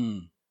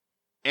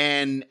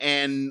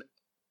 And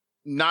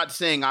not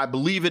saying I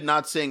believe it,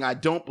 not saying I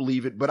don't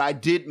believe it, but I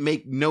did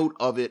make note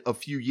of it a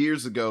few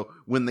years ago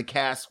when the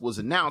cast was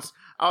announced.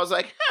 I was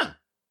like,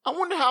 I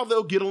wonder how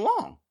they'll get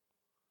along.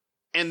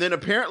 And then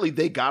apparently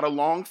they got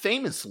along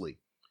famously.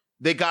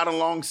 They got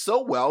along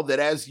so well that,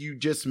 as you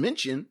just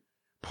mentioned,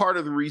 part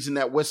of the reason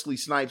that Wesley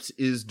Snipes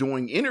is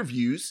doing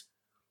interviews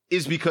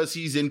is because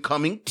he's in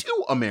Coming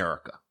to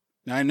America.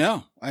 I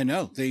know.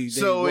 They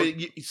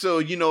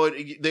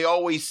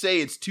always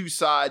say it's two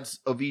sides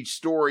of each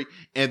story,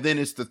 and then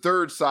it's the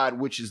third side,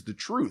 which is the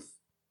truth.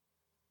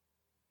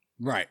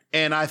 Right.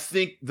 And I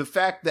think the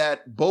fact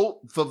that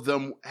both of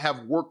them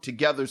have worked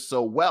together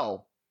so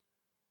well,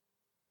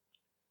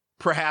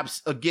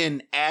 perhaps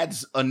again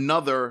adds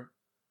another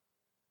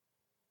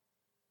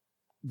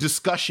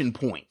discussion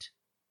point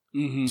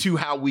to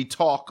how we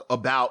talk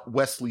about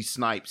Wesley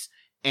Snipes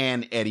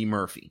and Eddie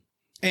Murphy.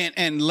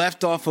 And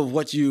left off of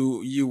what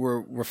you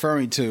were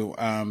referring to,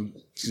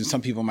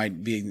 some people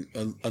might be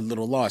a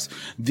little lost.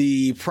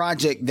 The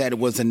project that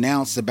was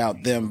announced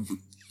about them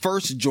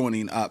first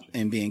joining up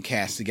and being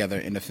cast together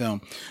in the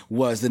film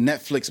was the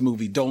Netflix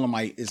movie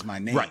Dolomite Is My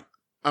Name. Right.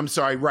 I'm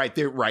sorry. Right.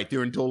 They're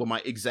in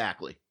Dolomite.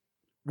 Exactly.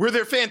 Where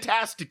they're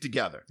fantastic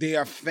together. They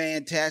are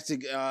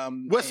fantastic.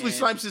 Wesley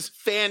Snipes is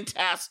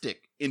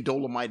fantastic in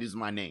Dolomite Is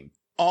My Name.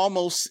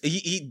 Almost.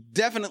 He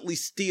definitely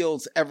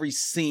steals every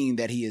scene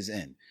that he is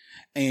in.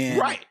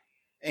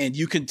 And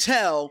you can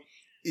tell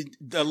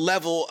the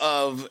level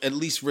of at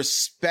least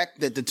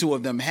respect that the two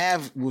of them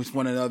have with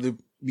one another,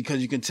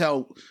 because you can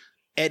tell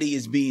Eddie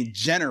is being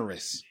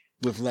generous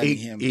with letting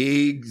him.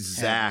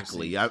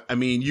 Exactly. I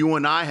mean, you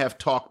and I have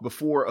talked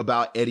before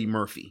about Eddie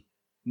Murphy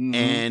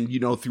and,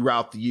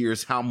 throughout the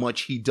years, how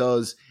much he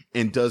does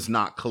and does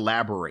not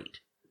collaborate.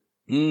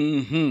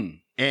 And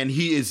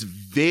he is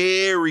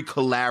very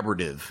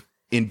collaborative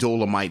in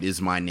Dolomite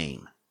Is My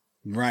Name.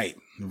 Right.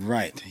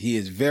 He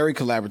is very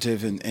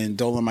collaborative in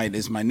Dolomite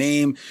Is My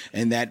Name,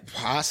 and that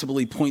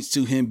possibly points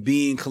to him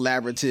being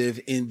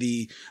collaborative in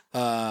the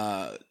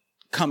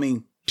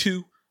Coming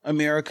to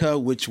America,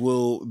 which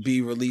will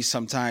be released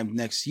sometime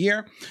next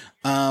year.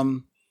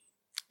 And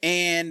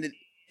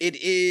it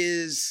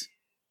is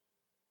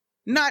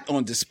not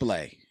on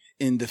display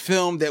in the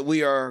film that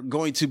we are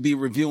going to be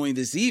reviewing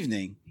this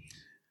evening,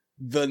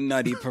 The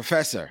Nutty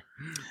Professor.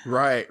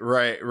 Right.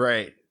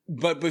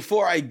 But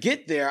before I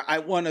get there, I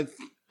want to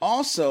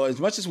also, as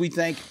much as we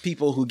thank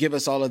people who give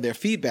us all of their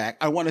feedback,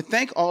 I want to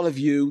thank all of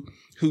you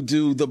who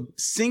do the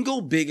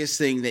single biggest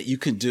thing that you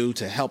can do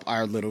to help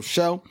our little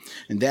show.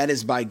 And that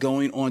is by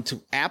going on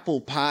to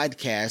Apple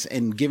Podcasts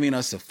and giving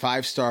us a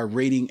 5-star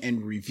rating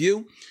and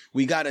review.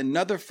 We got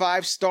another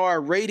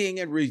 5-star rating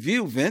and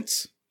review,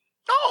 Vince.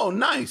 Oh,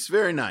 nice.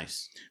 Very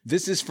nice.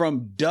 This is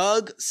from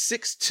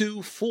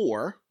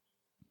Doug624.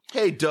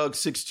 Hey,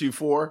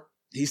 Doug624.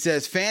 He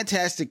says,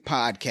 fantastic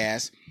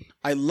podcast.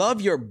 I love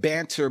your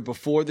banter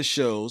before the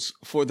shows.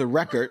 For the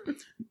record,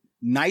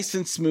 Nice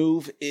and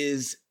Smooth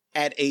is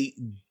at a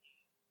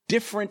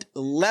different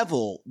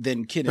level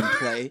than Kid and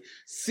Play.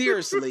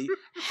 Seriously,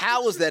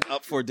 how is that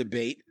up for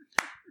debate?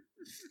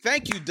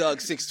 Thank you,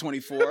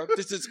 Doug624.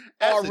 This is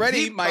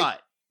already my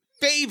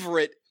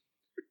favorite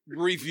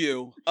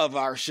review of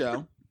our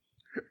show.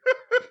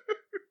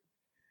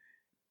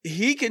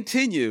 He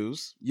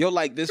continues, you'll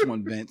like this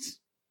one, Vince.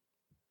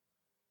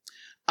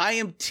 I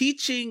am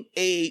teaching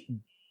a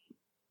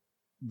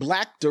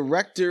Black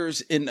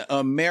Directors in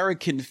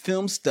American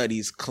Film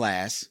Studies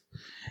class.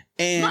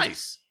 And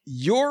Nice.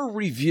 Your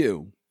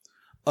review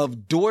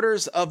of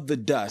Daughters of the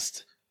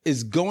Dust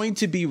is going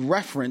to be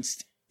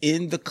referenced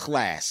in the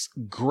class.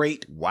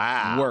 Great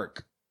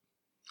work.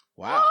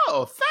 Wow.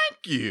 Oh,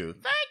 thank you.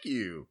 Thank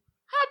you.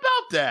 How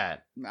about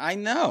that? I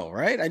know,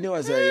 right? I know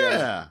as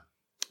a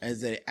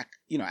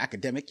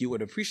academic, you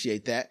would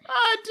appreciate that.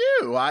 I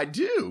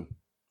do.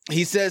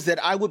 He says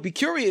that I would be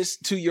curious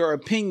to your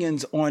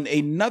opinions on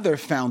another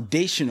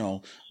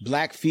foundational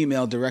Black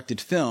female directed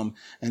film,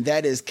 and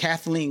that is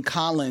Kathleen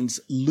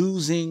Collins'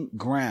 Losing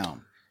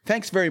Ground.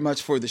 Thanks very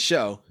much for the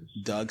show,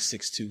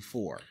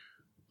 Doug624.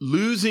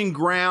 Losing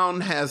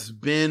Ground has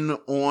been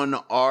on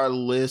our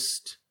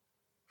list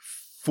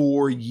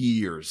for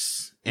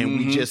years, and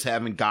we just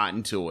haven't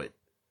gotten to it.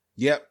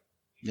 Yep.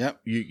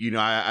 You know,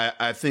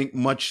 I think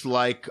much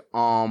like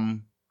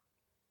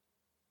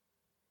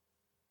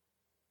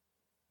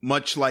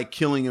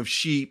Killing of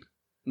Sheep,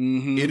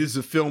 it is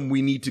a film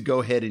we need to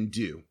go ahead and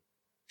do.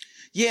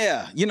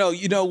 Yeah, you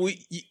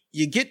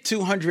get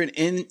 200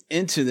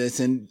 into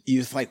this, and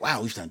you're like,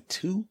 wow, we've done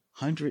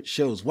 200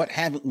 shows. What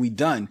haven't we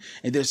done?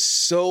 And there's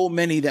so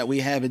many that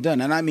we haven't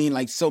done, and I mean,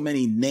 like, so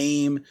many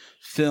name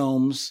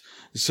films,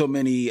 so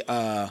many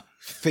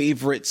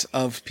favorites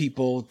of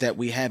people that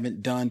we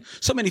haven't done,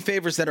 so many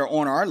favorites that are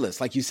on our list.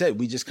 Like you said,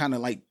 we just kind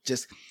of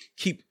just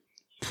keep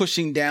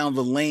pushing down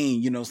the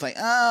lane. It's like,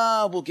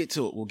 we'll get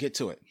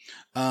to it.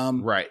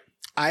 Right.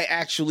 I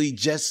actually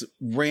just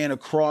ran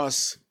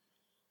across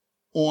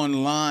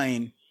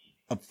online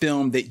a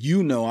film that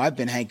I've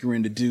been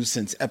hankering to do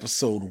since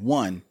episode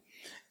 1,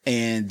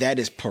 and that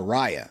is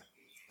Pariah.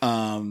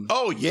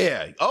 Oh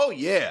yeah,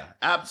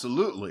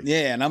 absolutely.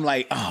 Yeah, and I'm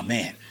like, oh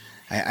man,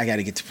 I got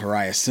to get to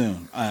Pariah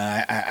soon.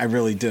 I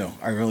really do.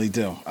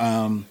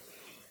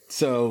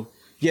 So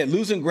yeah,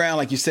 Losing Ground,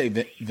 like you say,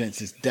 Vince,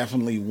 is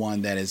definitely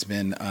one that has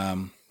been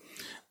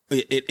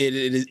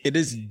it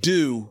is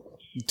due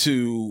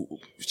to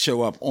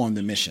show up on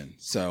the mission.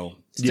 So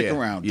stick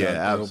around. Yeah,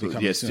 Doug.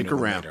 absolutely. Yeah, stick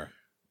around.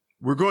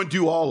 We're going to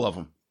do all of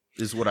them,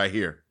 is what I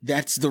hear.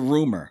 That's the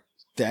rumor.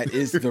 That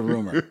is the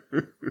rumor.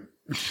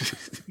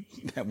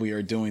 That we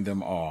are doing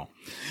them all.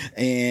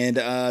 And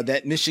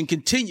that mission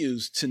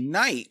continues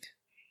tonight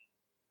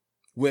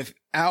with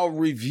our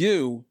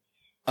review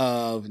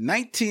of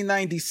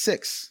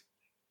 1996,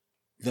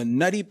 The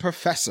Nutty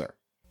Professor.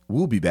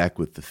 We'll be back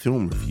with the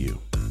film review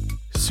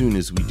as soon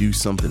as we do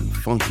something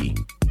funky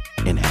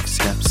and have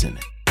steps in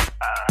it.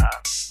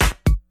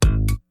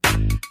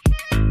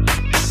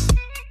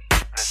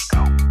 Let's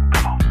go.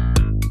 Come on.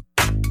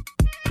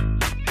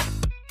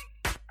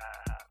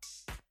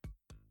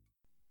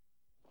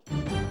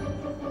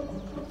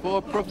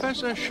 For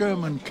Professor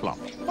Sherman Klump,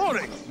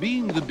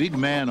 being the big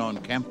man on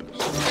campus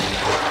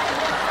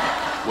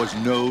was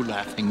no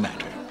laughing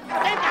matter.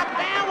 They got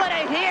down where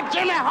they hit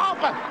Jimmy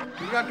Hoffa.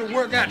 You got to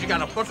work out. You got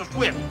to push a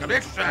swift. You got to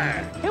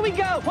exercise. Here we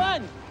go.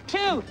 1,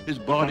 2. His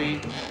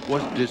body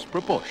was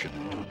disproportionate.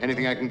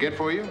 Anything I can get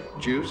for you?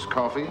 Juice,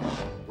 coffee,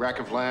 rack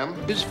of lamb?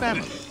 His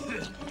family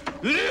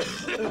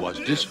was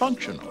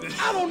dysfunctional.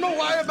 I don't know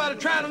why everybody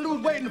trying to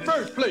lose weight in the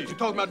first place. You're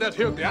talking about that's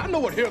healthy. I know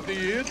what healthy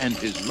is. And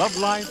his love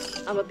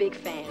life, I'm a big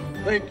fan.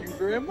 Thank you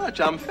very much.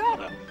 I'm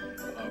flattered.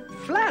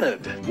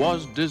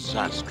 was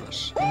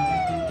disastrous.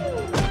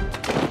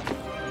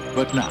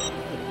 But now,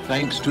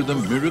 thanks to the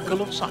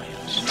miracle of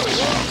science,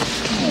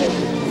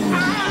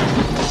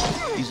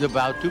 he's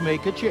about to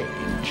make a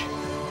change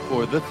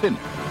for the thinner.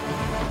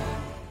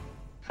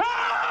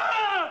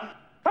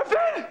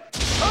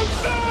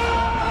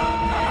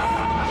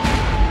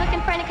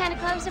 Looking for any kind of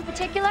clothes in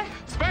particular?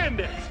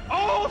 Spandex.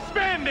 All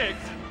spandex.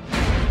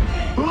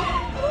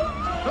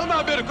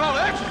 Somebody better call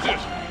an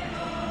exorcist.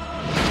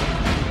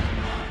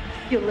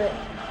 Your lip.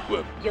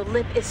 What? Your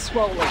lip is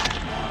swollen. Now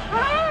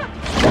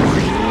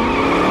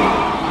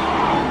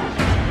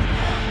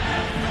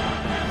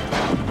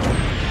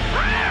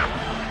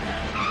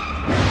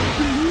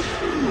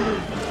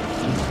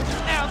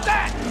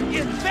that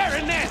is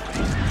very nasty.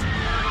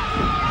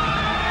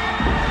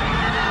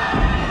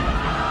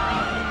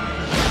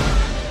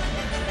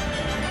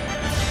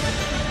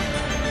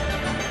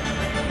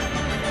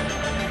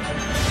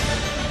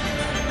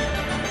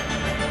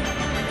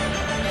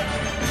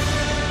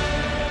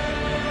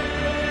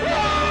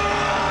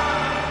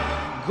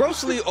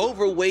 Grossly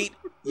overweight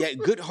yet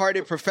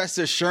good-hearted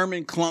Professor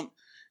Sherman Klump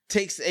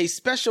takes a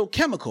special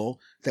chemical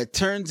that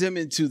turns him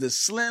into the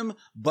slim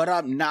but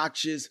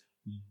obnoxious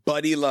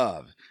Buddy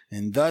Love.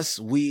 And thus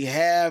we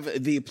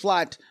have the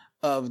plot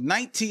of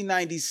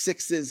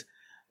 1996's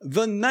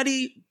The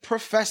Nutty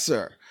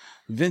Professor.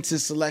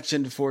 Vince's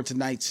selection for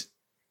tonight's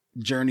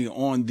journey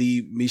on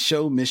the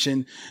Michaud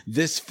mission.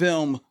 This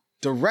film,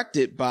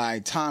 directed by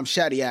Tom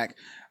Shadyac,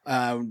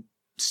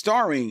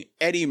 starring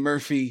Eddie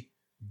Murphy,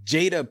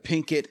 Jada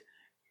Pinkett,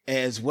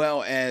 as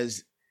well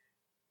as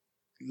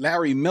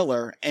Larry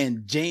Miller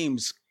and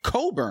James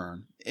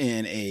Coburn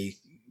in a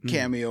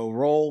cameo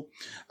role.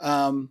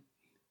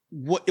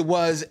 it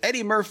was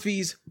Eddie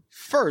Murphy's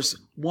first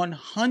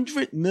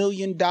 $100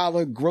 million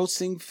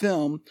grossing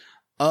film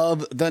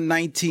of the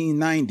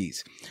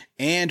 1990s.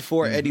 And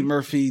for Eddie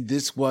Murphy,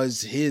 this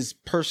was his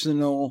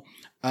personal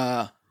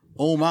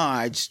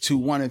homage to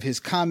one of his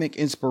comic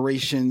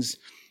inspirations,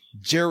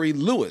 Jerry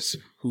Lewis,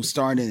 who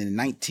starred in the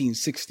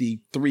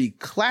 1963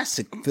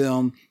 classic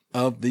film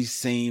of the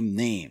same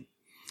name.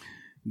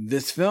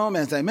 This film,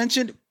 as I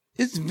mentioned,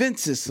 is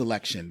Vince's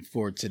selection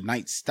for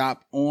tonight's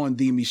stop on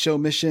the Michaud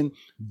Mission.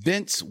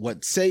 Vince,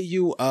 what say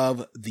you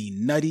of The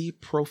Nutty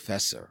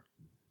Professor?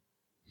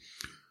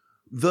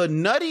 The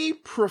Nutty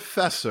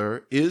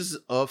Professor is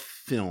a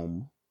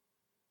film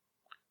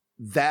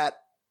that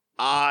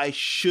I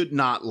should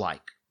not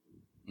like.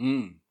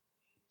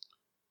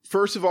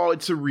 First of all,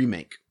 it's a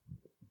remake.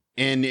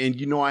 And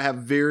you know, I have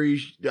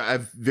very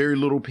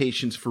little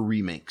patience for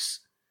remakes.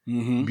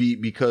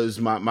 Because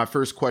my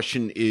first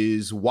question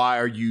is, why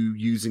are you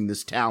using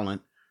this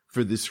talent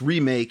for this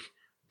remake,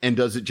 and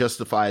does it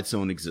justify its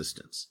own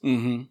existence?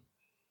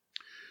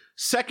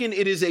 Second,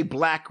 it is a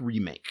black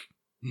remake,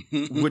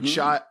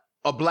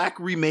 a black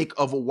remake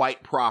of a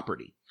white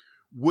property,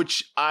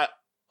 which I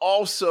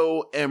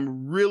also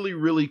am really,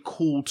 really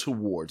cool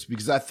towards,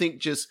 because I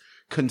think just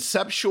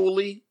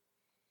conceptually,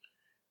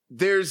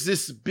 there's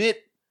this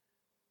bit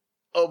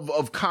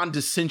of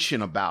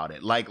condescension about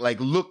it. Like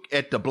look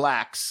at the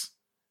blacks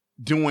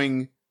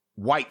doing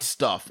white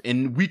stuff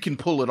and we can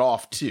pull it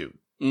off too.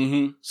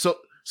 So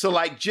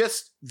like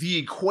just the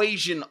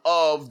equation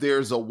of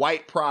there's a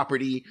white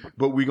property,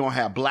 but we're going to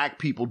have black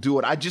people do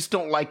it. I just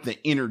don't like the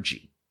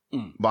energy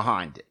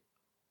behind it.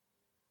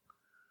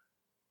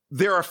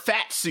 There are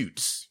fat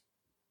suits.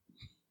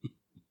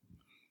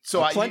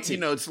 So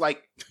it's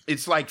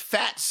like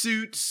fat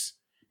suits.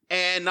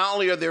 And not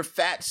only are there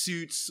fat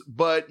suits,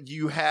 but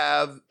you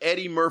have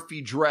Eddie Murphy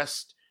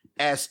dressed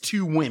as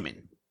two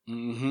women.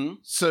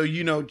 So,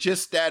 you know,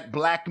 just that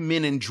black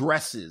men in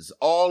dresses,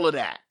 all of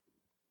that.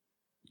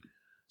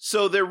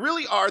 So there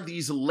really are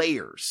these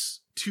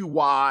layers to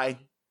why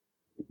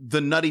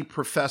The Nutty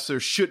Professor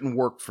shouldn't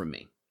work for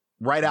me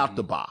right out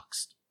the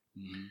box.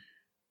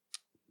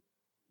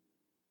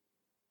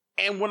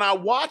 And when I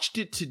watched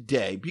it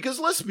today, because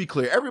let's be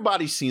clear,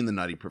 everybody's seen The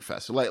Nutty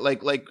Professor.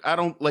 Like I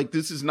don't like,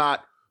 this is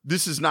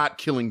not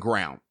killing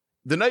ground.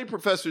 The Nutty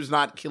Professor is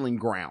not killing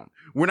ground.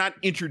 We're not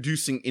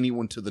introducing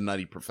anyone to The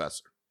Nutty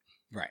Professor.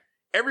 Right.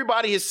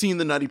 Everybody has seen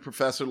The Nutty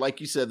Professor.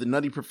 Like you said, The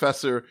Nutty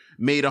Professor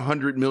made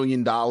 $100 million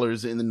in the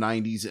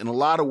 90s. In a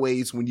lot of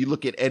ways, when you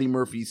look at Eddie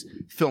Murphy's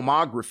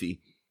filmography,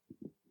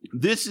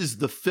 this is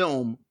the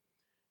film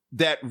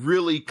that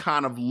really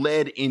kind of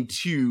led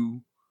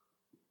into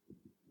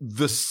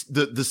the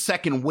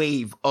second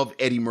wave of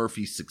Eddie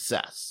Murphy's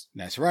success.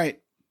 That's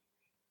right.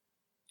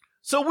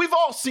 So we've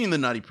all seen The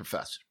Nutty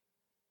Professor.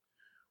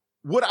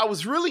 What I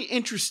was really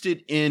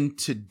interested in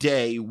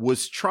today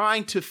was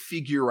trying to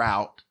figure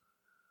out,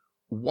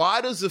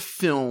 why does a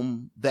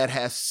film that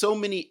has so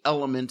many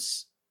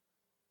elements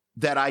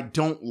that I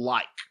don't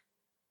like,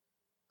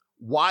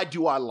 why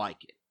do I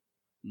like it?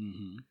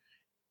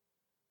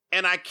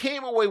 And I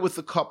came away with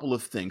a couple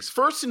of things.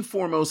 First and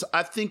foremost,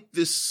 I think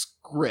this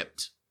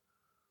script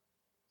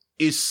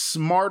is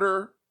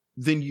smarter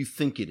than you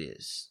think it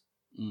is.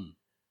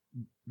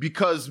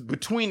 Because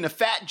between the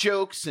fat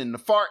jokes and the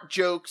fart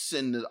jokes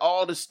and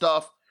all the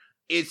stuff,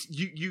 it's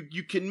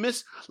you can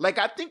miss. Like,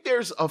 I think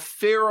there's a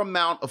fair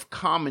amount of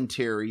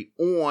commentary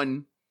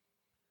on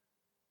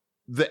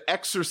the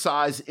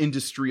exercise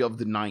industry of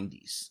the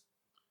 90s.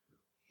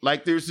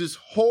 Like, there's this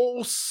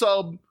whole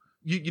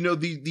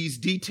these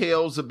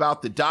details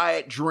about the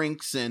diet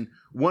drinks, and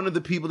one of the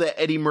people that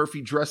Eddie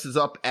Murphy dresses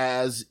up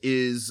as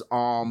is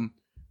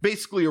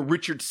basically a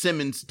Richard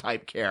Simmons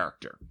type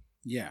character.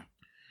 Yeah.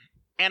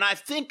 And I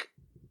think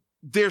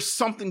there's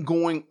something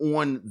going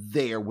on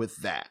there with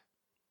that.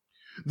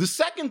 The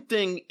second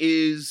thing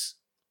is,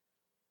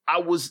 I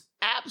was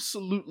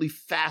absolutely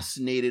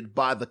fascinated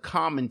by the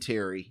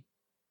commentary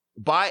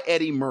by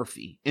Eddie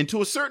Murphy, and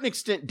to a certain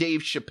extent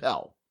Dave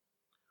Chappelle,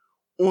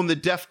 on the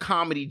Def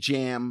Comedy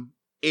Jam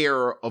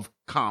era of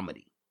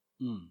comedy.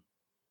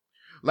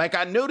 Like,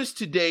 I noticed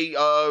today,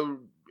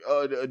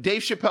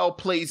 Dave Chappelle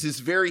plays this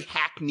very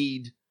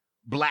hackneyed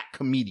black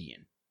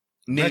comedian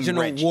named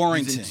Reginald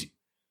Warrington.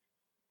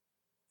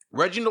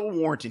 Reginald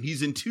Warrington.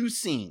 He's in 2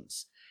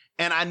 scenes.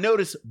 And I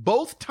noticed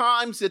both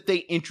times that they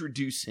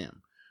introduce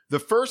him. The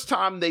first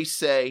time they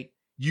say,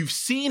 you've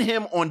seen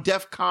him on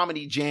Def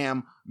Comedy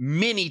Jam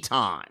many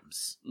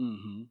times.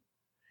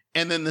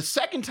 And then the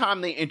second time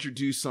they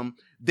introduce him,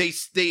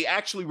 they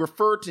actually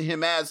refer to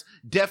him as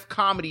Def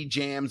Comedy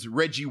Jam's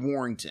Reggie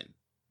Warrington.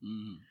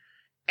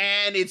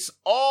 And it's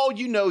all,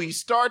 he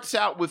starts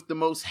out with the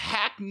most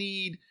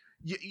hackneyed,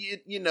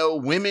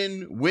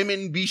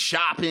 women be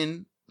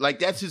shopping. Like,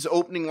 that's his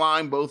opening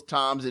line both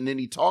times. And then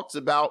he talks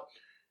about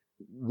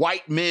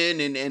white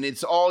men and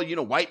it's all,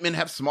 white men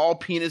have small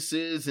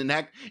penises and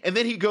that. And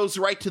then he goes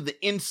right to the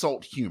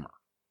insult humor.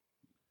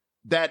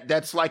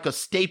 That's like a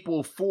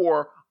staple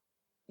for,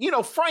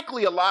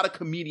 frankly, a lot of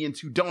comedians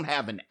who don't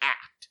have an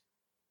act.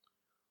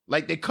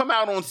 Like they come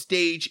out on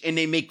stage and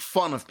they make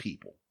fun of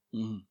people.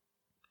 Mm-hmm.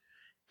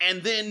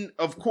 And then,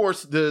 of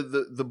course,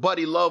 the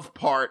Buddy Love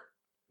part,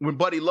 when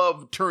Buddy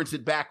Love turns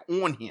it back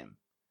on him.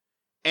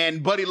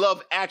 And Buddy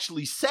Love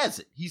actually says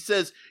it. He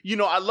says, you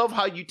know, I love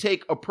how you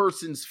take a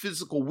person's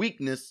physical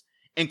weakness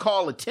and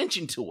call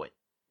attention to it.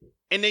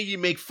 And then you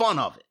make fun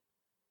of it.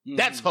 Mm-hmm.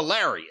 That's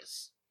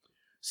hilarious.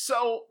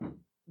 So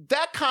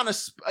that kind of,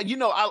 you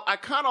know, I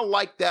kind of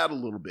like that a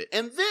little bit.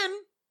 And then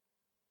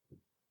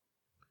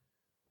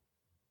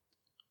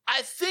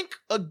I think,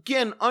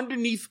 again,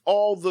 underneath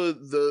all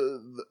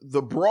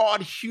the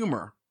broad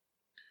humor,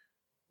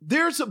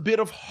 there's a bit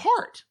of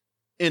heart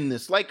in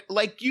this. Like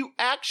you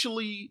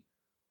actually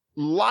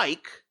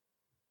like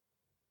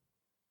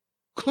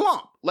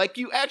Klump. Like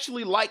you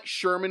actually like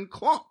Sherman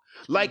Klump.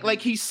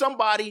 Like he's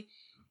somebody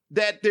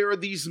that there are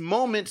these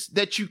moments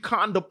that you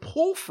kind of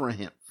pull for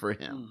him.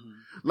 Mm-hmm.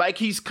 Like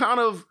he's kind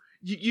of,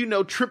 you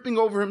know, tripping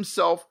over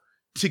himself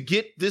to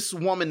get this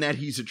woman that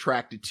he's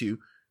attracted to,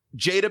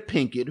 Jada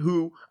Pinkett,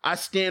 who I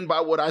stand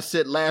by what I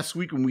said last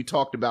week when we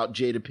talked about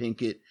Jada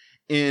Pinkett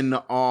in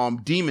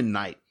Demon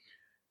Knight.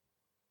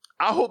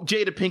 I hope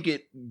Jada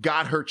Pinkett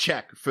got her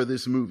check for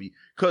this movie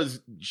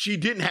because she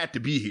didn't have to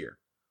be here.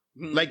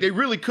 Mm-hmm. Like they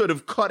really could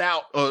have cut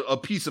out a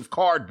piece of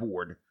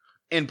cardboard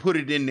and put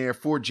it in there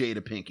for Jada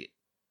Pinkett.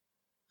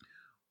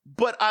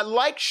 But I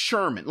like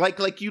Sherman.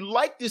 Like you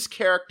like this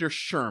character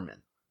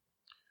Sherman.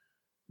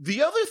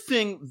 The other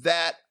thing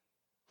that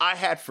I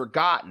had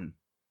forgotten,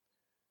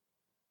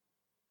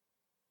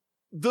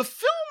 the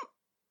film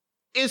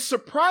is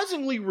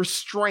surprisingly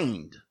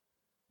restrained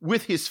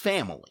with his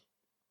family.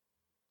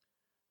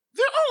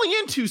 They're only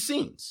in 2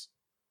 scenes.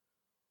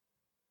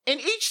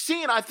 And each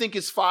scene, I think,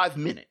 is 5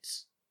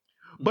 minutes.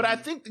 But I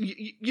think,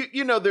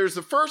 you know, there's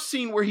the first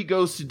scene where he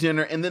goes to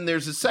dinner, and then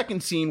there's a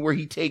second scene where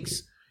he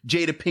takes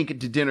Jada Pinkett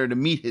to dinner to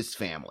meet his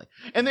family.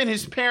 And then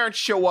his parents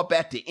show up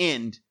at the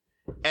end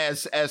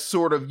as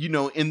sort of, you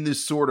know, in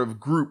this sort of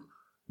group,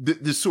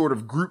 this sort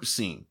of group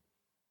scene.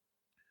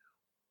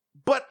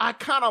 But I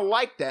kind of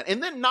like that.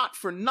 And then not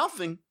for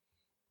nothing,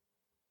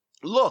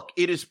 look,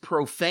 it is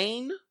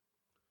profane.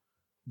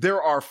 There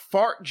are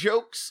fart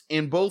jokes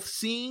in both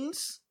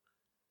scenes.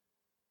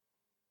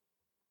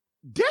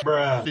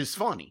 That is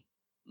funny.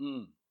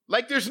 Mm.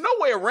 Like, there's no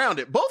way around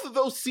it. Both of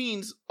those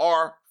scenes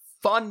are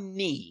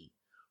funny.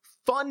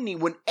 Funny.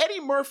 When Eddie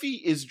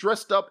Murphy is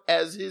dressed up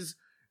as his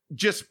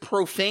just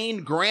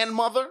profane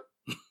grandmother,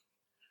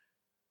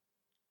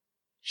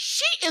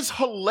 she is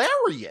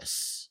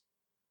hilarious.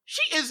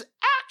 She is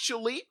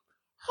actually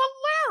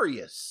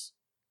hilarious.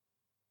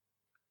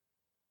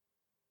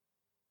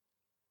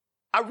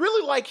 I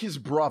really like his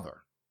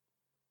brother.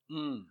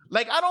 Mm.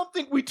 Like, I don't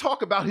think we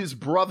talk about his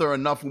brother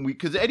enough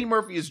because Eddie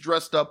Murphy is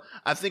dressed up.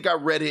 I think I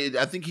read it.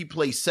 I think he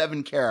plays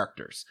 7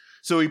 characters.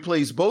 So he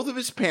plays both of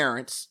his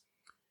parents.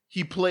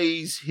 He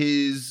plays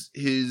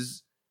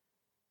his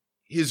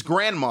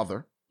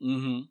grandmother.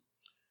 Mm-hmm.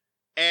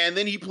 And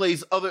then he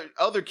plays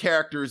other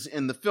characters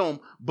in the film.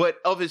 But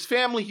of his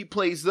family, he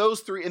plays those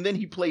 3. And then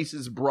he plays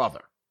his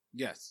brother.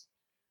 Yes.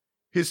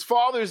 His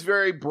father is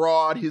very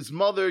broad. His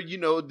mother, you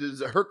know, there's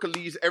a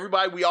Hercules.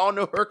 Everybody, we all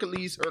know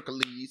Hercules.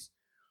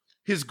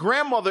 His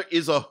grandmother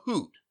is a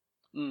hoot.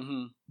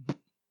 Mm-hmm.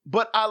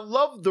 But I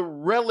love the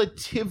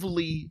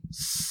relatively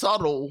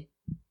subtle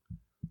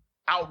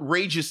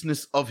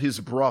outrageousness of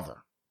his brother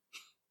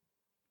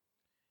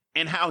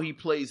and how he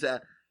plays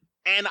that.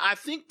 And I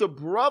think the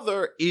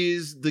brother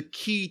is the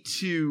key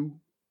to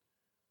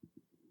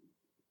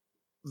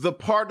the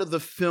part of the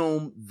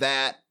film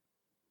that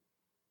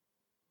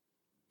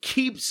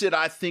keeps it,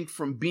 I think,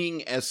 from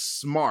being as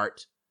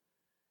smart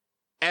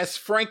as,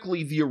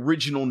 frankly, the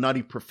original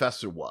Nutty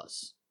Professor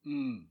was.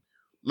 Mm.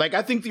 Like,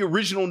 I think the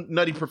original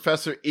Nutty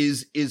Professor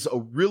is a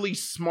really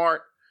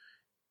smart,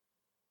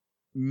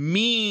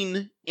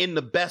 mean in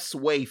the best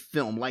way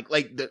film. Like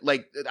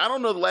I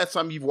don't know the last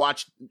time you've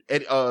watched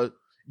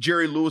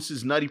Jerry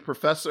Lewis's Nutty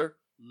Professor,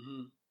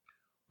 mm-hmm.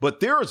 but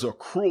there is a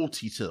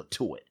cruelty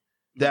to it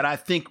that I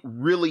think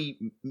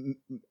really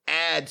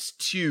adds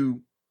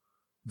to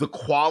the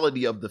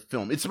quality of the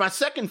film. It's my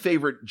second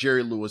favorite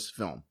Jerry Lewis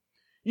film.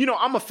 You know,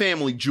 I'm a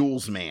Family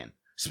Jewels man.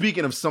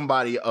 Speaking of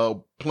somebody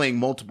playing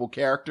multiple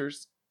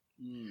characters,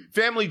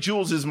 Family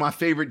Jewels is my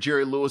favorite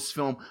Jerry Lewis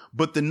film,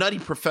 but The Nutty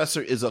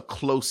Professor is a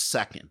close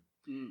second.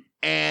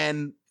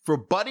 And for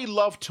Buddy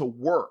Love to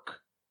work,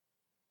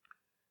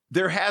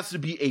 there has to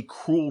be a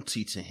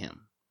cruelty to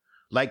him.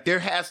 Like, there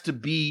has to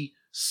be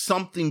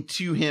something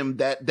to him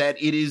that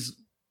it is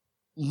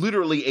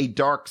literally a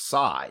dark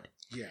side.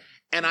 Yeah.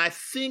 And I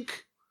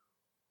think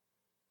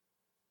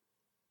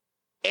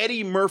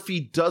Eddie Murphy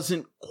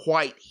doesn't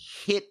quite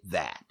hit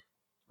that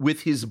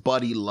with his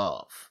Buddy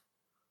Love.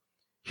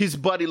 His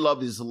Buddy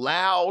Love is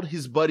loud.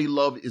 His Buddy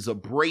Love is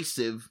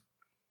abrasive.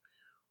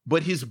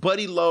 But his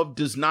Buddy Love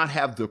does not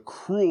have the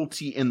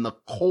cruelty and the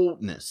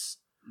coldness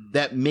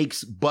that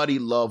makes Buddy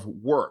Love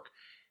work.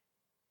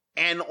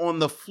 And on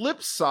the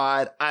flip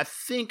side, I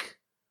think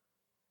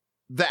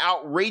the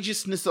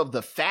outrageousness of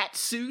the fat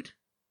suit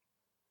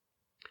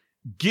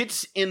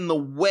gets in the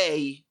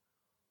way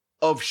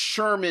of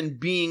Sherman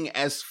being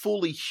as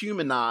fully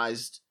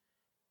humanized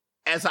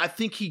as I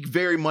think he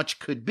very much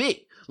could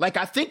be. Like,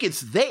 I think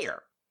it's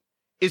there.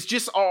 It's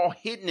just all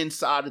hidden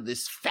inside of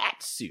this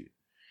fat suit.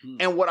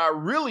 And what I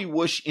really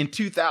wish in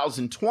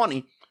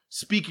 2020,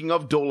 speaking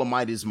of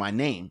Dolomite Is My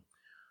Name,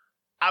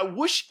 I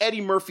wish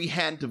Eddie Murphy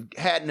hadn't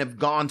have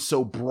gone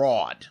so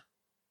broad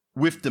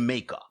with the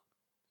makeup.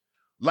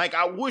 Like,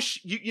 I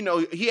wish, you know,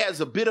 he has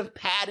a bit of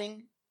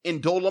padding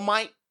in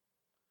Dolomite.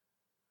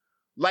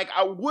 Like,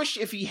 I wish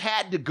if he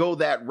had to go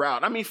that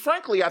route. I mean,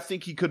 frankly, I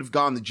think he could have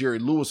gone the Jerry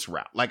Lewis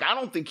route. Like, I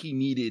don't think he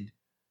needed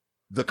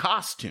the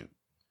costume.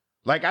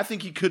 Like, I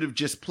think he could have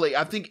just played.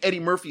 I think Eddie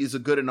Murphy is a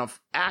good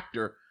enough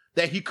actor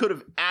that he could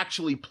have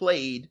actually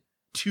played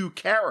two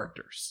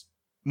characters,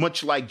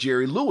 much like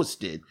Jerry Lewis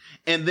did,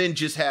 and then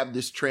just have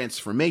this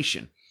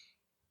transformation.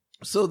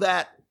 So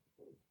that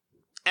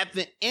at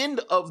the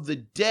end of the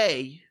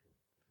day,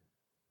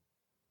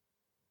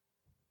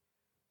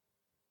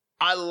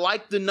 I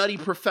like the Nutty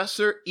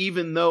Professor,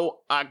 even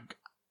though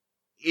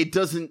it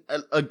doesn't,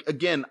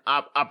 again,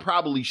 I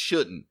probably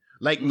shouldn't.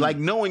 Like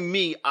knowing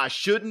me, I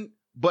shouldn't,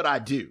 but I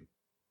do.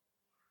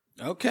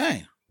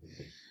 Okay.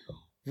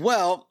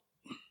 Well,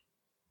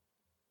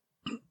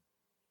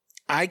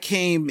 I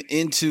came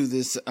into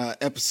this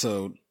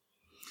episode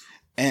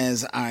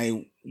as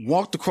I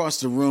walked across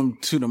the room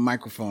to the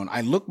microphone.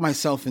 I looked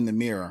myself in the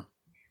mirror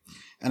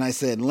and I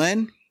said,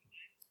 Len,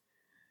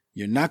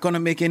 you're not going to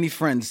make any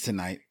friends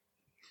tonight.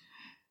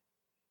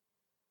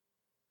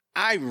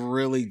 I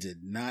really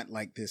did not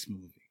like this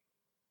movie.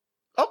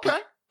 Okay.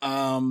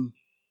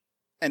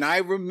 And I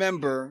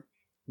remember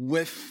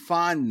with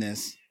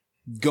fondness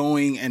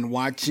going and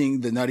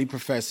watching the Nutty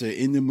Professor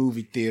in the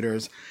movie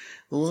theaters,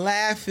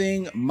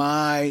 laughing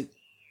my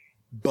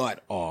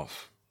butt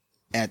off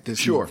at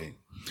this movie,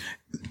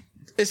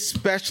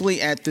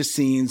 especially at the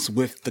scenes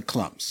with the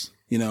clumps,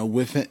 you know,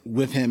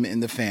 with him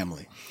and the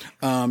family.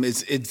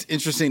 It's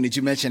interesting that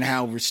you mentioned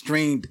how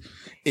restrained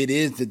it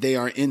is that they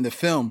are in the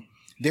film.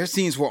 Their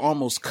scenes were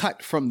almost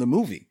cut from the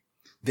movie.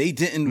 They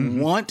didn't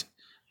want,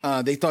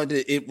 they thought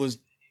that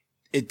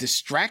it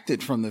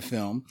distracted from the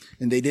film,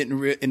 and it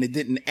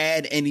didn't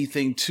add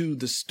anything to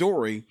the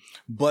story.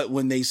 But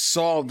when they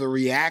saw the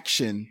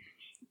reaction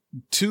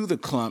to the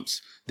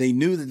clumps, they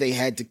knew that they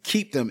had to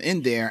keep them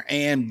in there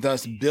and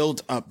thus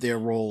build up their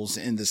roles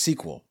in the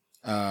sequel,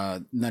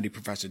 Nutty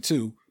Professor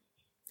 2,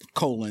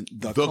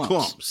 the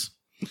clumps.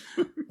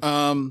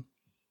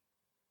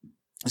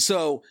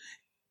 So,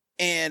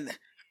 and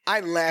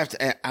I laughed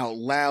out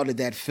loud at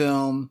that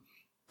film.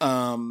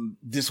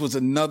 This was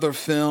another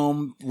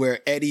film where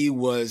Eddie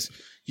was,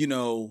 you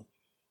know,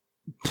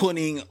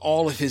 putting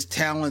all of his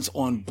talents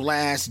on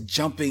blast,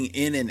 jumping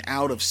in and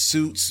out of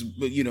suits,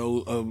 but, you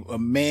know, a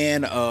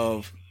man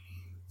of,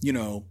 you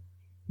know,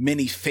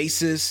 many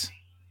faces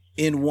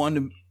in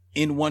one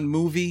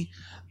movie.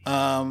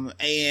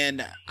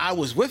 And I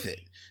was with it.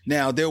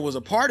 Now, there was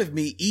a part of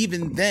me,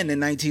 even then in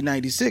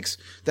 1996,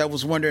 that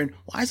was wondering,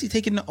 why is he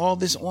taking all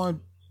this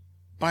on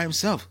by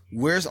himself?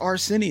 Where's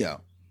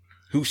Arsenio,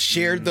 who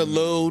shared the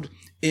load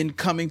in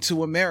Coming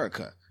to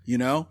America, you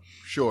know?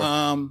 Sure.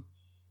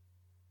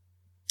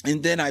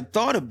 And then I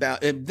thought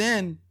about it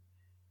then,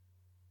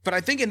 but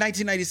I think in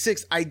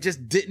 1996, I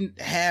just didn't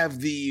have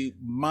the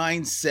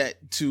mindset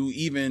to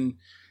even,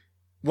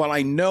 while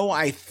I know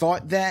I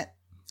thought that,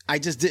 I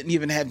just didn't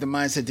even have the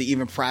mindset to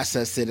even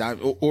process it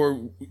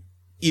or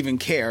even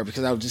care,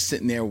 because I was just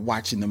sitting there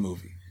watching the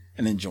movie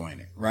and enjoying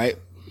it, right?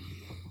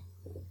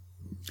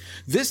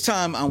 This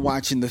time I'm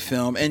watching the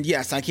film, and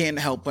yes, I can't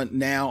help but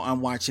now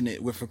I'm watching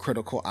it with a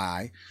critical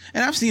eye.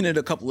 And I've seen it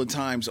a couple of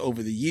times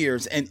over the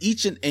years, and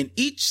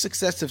each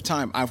successive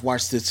time I've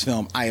watched this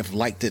film, I have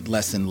liked it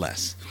less and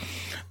less.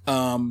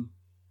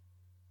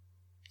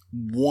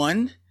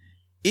 One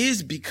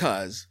is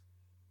because,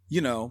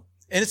 you know,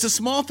 and it's a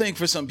small thing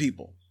for some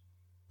people,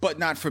 but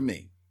not for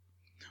me.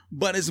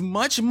 But as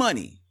much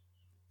money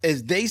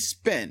as they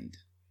spend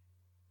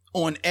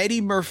on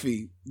Eddie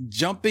Murphy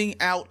jumping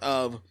out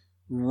of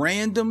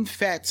random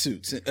fat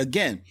suits.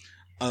 Again,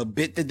 a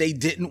bit that they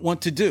didn't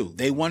want to do.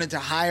 They wanted to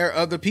hire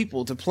other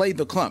people to play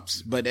the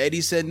clumps, but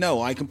Eddie said,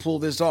 no, I can pull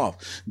this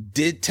off.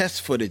 Did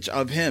test footage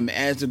of him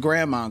as the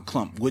grandma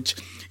clump, which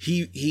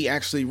he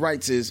actually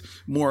writes is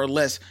more or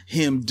less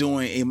him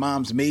doing a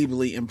Mom's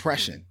Mabley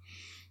impression.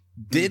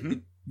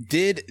 Did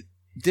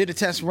a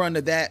test run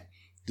of that.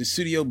 The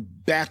studio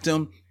backed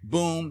him.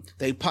 Boom.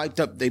 They pumped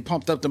up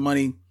the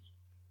money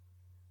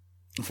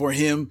for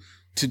him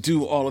to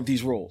do all of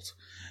these roles.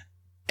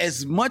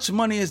 As much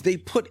money as they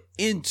put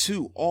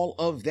into all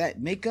of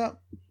that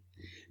makeup,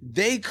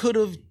 they could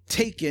have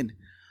taken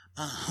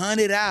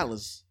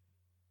 $100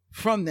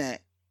 from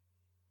that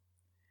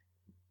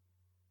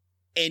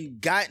and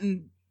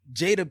gotten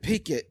Jada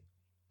Pinkett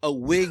a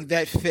wig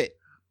that fit.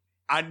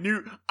 I knew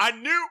you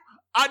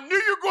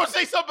were going to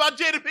say something about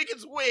Jada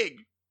Pinkett's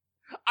wig.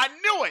 I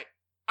knew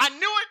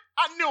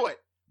it.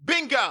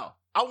 Bingo.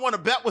 I want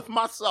to bet with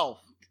myself.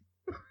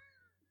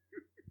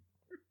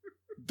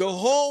 The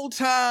whole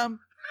time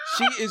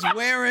She is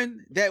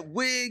wearing that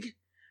wig.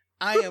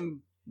 I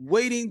am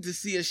waiting to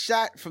see a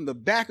shot from the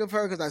back of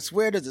her because I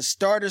swear there's a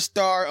starter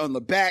star on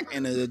the back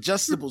and an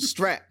adjustable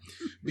strap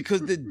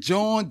because the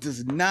John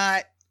does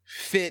not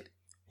fit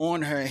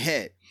on her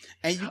head.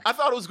 And I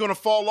thought it was going to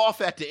fall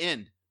off at the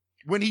end.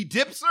 When he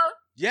dips her?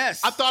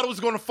 Yes. I thought it was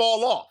going to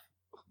fall off.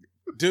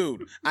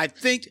 Dude, I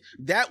think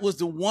that was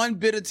the one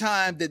bit of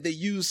time that they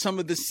used some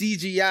of the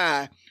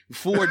CGI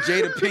for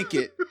Jada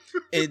Pinkett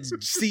and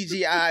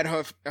CGI'd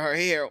her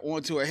hair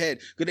onto her head.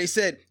 Because they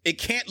said, it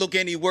can't look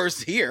any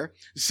worse here,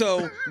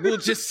 so we'll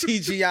just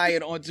CGI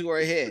it onto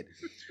her head.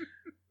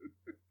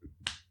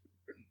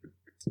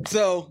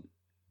 So...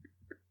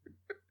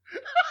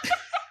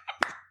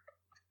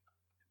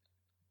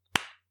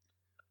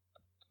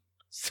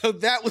 So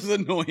that was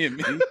annoying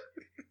me.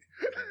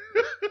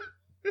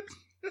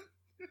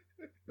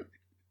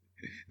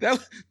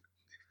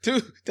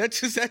 That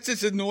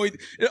just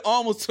annoyed. It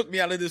almost took me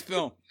out of this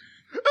film.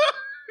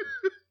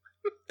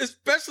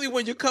 Especially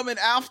when you're coming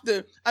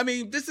after. I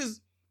mean, this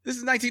is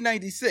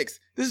 1996.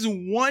 This is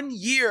 1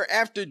 year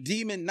after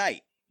Demon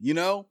Knight. You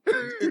know,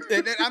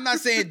 and I'm not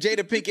saying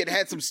Jada Pinkett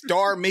had some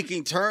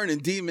star-making turn in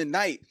Demon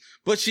Knight,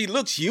 but she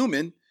looks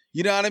human.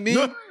 You know what I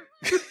mean?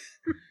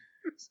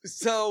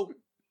 So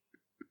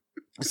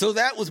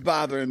that was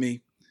bothering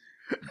me.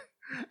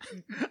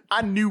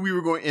 I knew we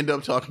were going to end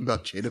up talking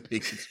about Jada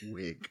Pinkett's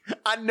wig.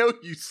 I know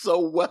you so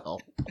well.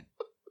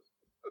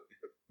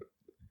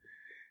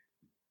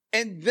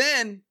 And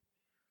then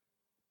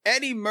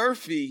Eddie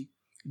Murphy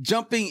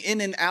jumping in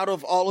and out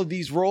of all of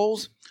these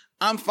roles.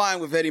 I'm fine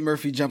with Eddie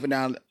Murphy jumping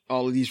out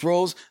all of these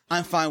roles.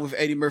 I'm fine with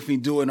Eddie Murphy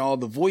doing all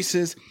the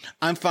voices.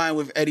 I'm fine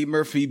with Eddie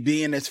Murphy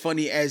being as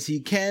funny as he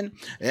can.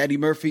 Eddie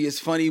Murphy is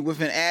funny with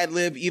an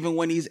ad-lib, even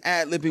when he's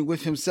ad-libbing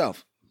with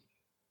himself.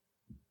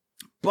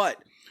 But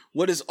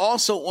what is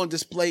also on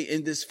display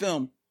in this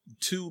film,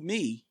 to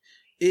me,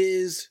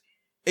 is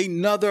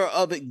another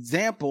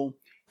example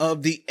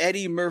of the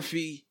Eddie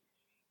Murphy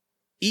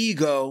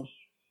ego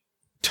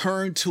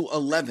turned to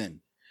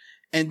 11.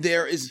 And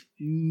there is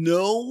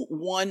no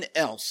one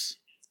else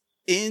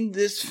in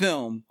this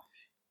film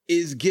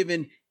is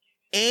given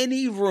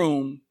any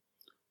room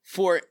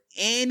for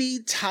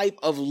any type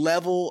of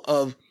level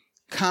of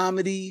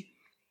comedy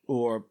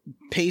or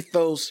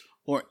pathos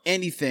or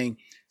anything,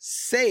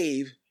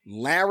 save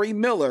Larry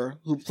Miller,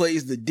 who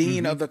plays the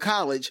dean of the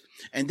college.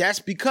 And that's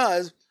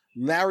because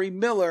Larry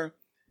Miller,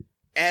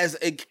 as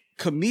a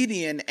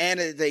comedian and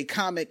as a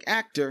comic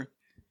actor,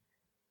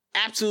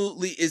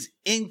 absolutely is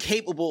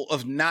incapable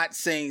of not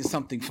saying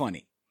something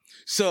funny.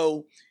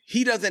 So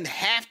he doesn't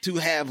have to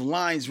have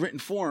lines written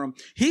for him.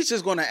 He's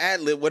just going to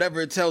ad-lib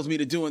whatever it tells me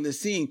to do in this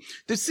scene.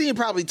 The scene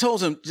probably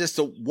told him just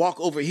to walk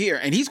over here,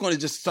 and he's going to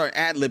just start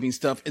ad-libbing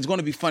stuff. It's going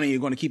to be funny. You're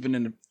going to keep it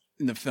in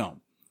the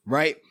film,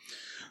 right?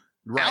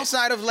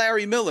 Outside of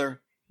Larry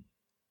Miller,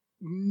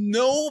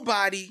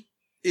 nobody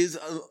is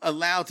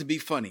allowed to be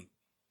funny.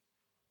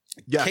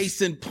 Yes.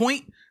 Case in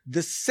point,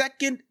 the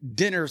second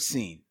dinner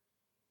scene.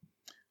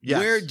 Yes.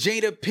 Where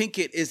Jada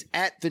Pinkett is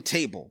at the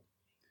table.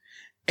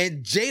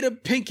 And Jada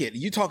Pinkett,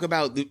 you talk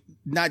about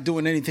not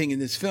doing anything in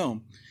this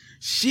film.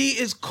 She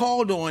is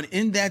called on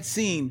in that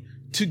scene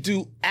to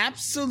do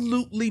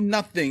absolutely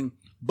nothing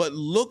but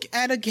look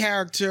at a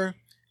character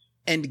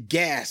and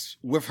gasp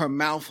with her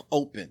mouth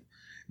open.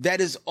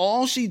 That is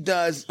all she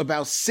does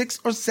about 6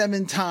 or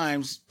 7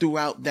 times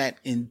throughout that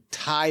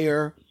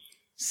entire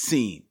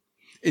scene.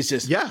 It's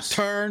just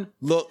turn,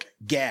 look,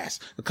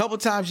 gas. A couple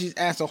times she's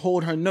asked to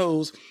hold her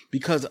nose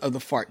because of the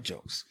fart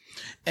jokes.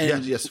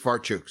 And yes,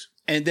 fart jokes.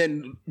 And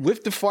then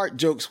with the fart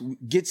jokes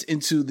gets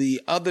into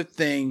the other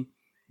thing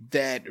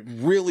that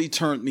really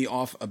turned me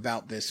off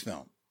about this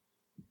film.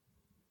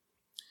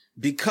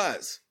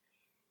 Because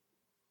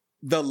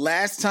the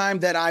last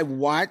time that I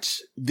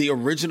watched the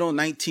original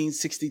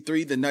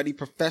 1963, The Nutty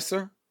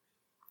Professor,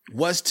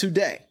 was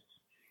today.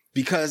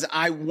 Because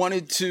I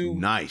wanted to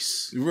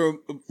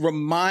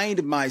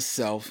remind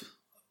myself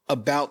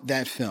about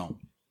that film.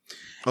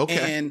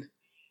 Okay. And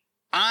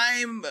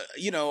I'm,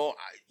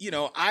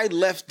 I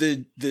left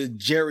the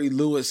Jerry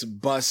Lewis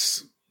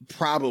bus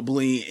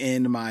probably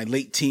in my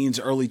late teens,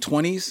 early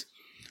 20s.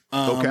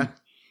 Okay.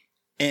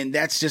 And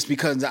that's just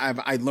because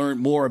I learned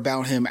more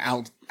about him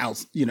out,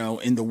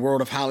 in the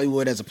world of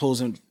Hollywood as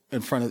opposed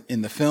to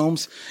in the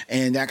films.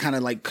 And that kind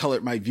of like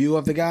colored my view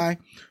of the guy.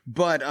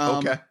 But,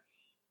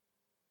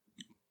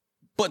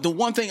 But the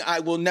one thing I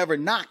will never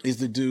knock is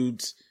the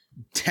dude's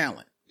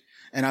talent.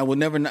 And I will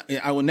never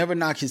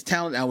knock his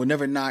talent. I will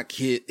never knock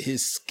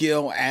his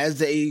skill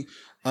as a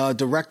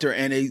director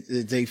and a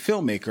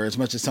filmmaker, as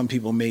much as some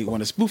people may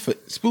want to spoof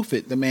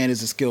it. The man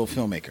is a skilled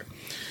filmmaker.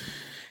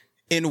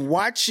 In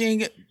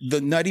watching The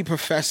Nutty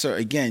Professor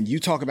again, you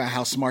talk about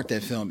how smart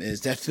that film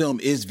is. That film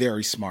is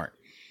very smart.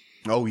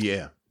 Oh,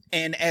 yeah.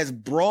 And as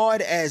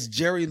broad as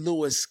Jerry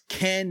Lewis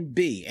can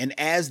be, and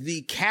as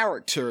the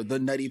character the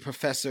Nutty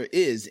Professor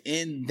is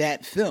in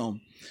that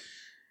film,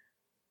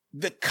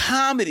 the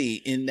comedy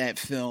in that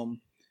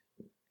film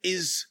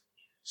is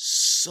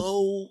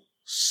so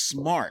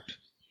smart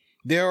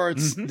There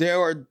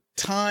are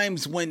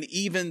times when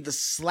even the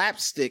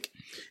slapstick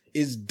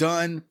is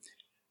done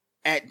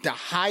at the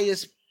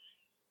highest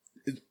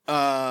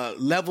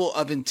level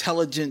of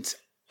intelligence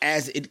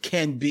as it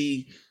can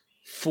be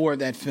for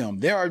that film.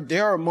 There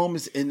are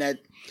moments in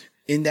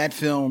that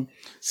film,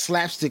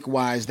 slapstick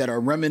wise, that are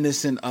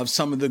reminiscent of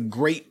some of the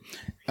great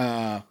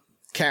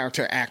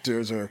character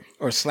actors or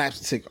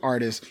slapstick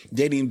artists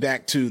dating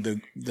back to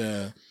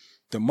the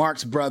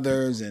Marx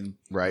Brothers and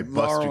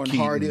Laurel and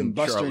Hardy and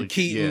Buster and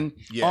Keaton,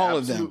 all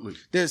of them.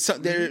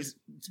 There's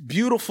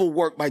beautiful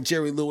work by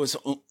Jerry Lewis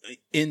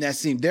in that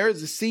scene. There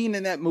is a scene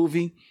in that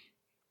movie,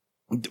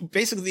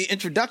 basically the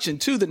introduction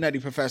to the Nutty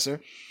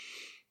Professor,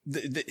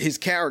 his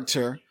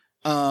character,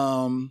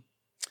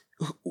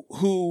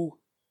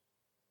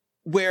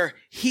 where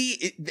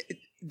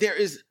there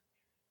is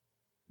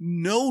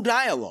no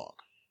dialogue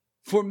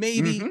for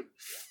maybe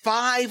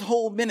 5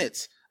 whole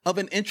minutes of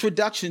an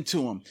introduction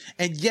to him.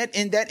 And yet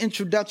in that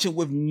introduction,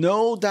 with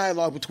no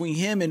dialogue between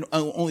him and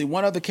only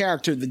one other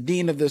character, the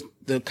dean of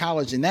the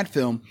college in that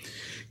film,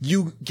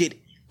 you get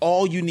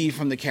all you need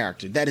from the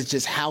character. That is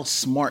just how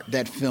smart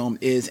that film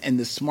is. And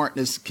the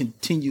smartness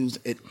continues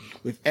it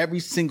with every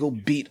single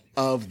beat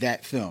of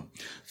that film.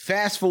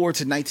 Fast forward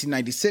to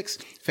 1996,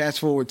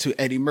 fast forward to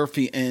Eddie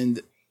Murphy and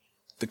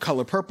The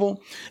Color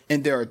Purple.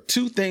 And there are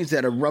 2 things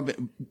that are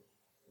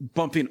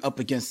bumping up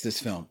against this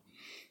film.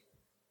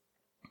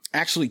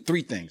 Actually,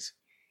 3 things.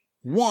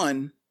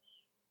 1,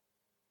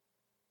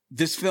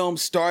 this film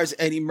stars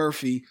Eddie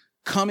Murphy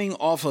coming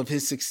off of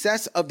his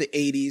success of the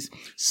 80s,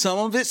 some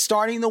of it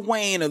starting to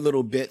wane a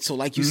little bit. So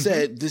like you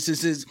said, this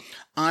is his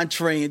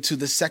entree into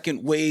the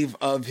second wave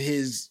of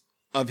his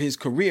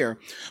career.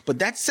 But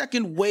that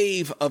second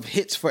wave of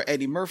hits for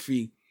Eddie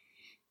Murphy,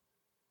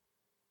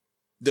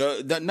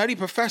 the Nutty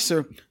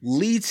Professor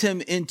leads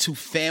him into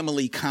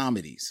family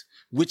comedies,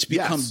 which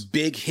become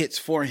big hits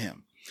for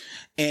him.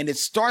 And it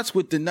starts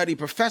with the Nutty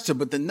Professor,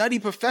 but the Nutty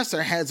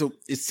Professor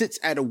sits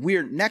at a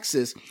weird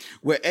nexus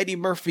where Eddie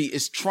Murphy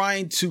is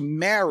trying to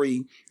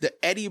marry the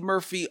Eddie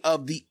Murphy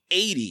of the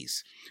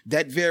 80s,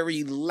 that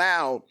very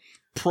loud,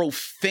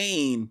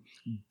 profane,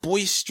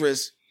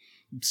 boisterous,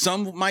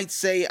 some might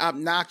say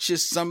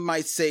obnoxious, some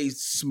might say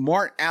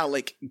smart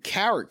aleck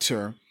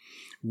character,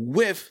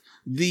 with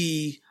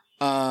the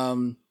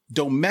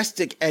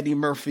domestic Eddie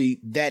Murphy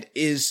that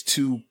is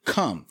to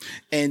come.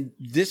 And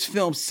this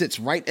film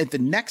sits right at the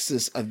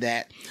nexus of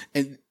that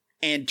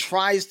and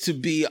tries to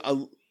be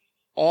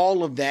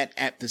all of that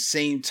at the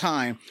same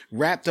time,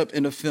 wrapped up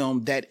in a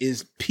film that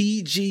is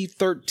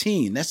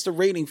PG-13. That's the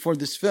rating for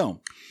this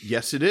film.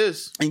 Yes, it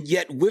is. And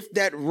yet with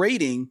that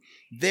rating,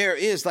 there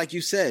is, like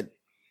you said,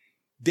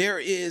 there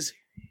is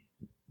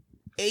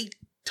a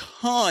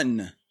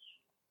ton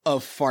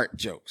of fart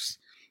jokes.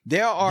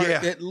 There are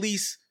at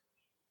least,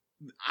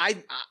 I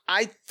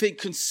think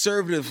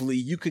conservatively,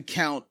 you could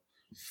count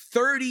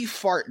 30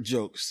 fart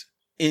jokes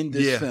in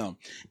this film.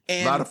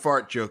 And a lot of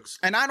fart jokes.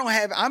 And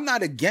I'm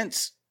not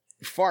against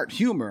fart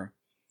humor,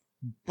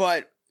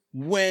 but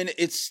when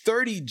it's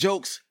 30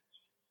 jokes,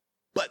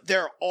 but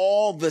they're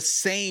all the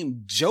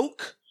same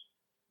joke,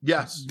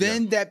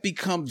 then that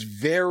becomes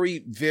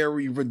very,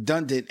 very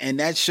redundant. And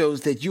that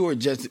shows that you are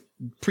just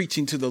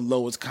preaching to the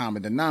lowest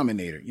common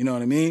denominator. You know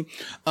what I mean?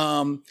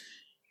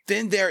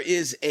 Then there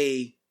is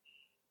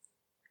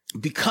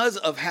because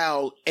of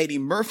how Eddie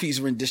Murphy's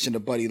rendition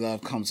of Buddy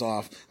Love comes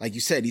off, like you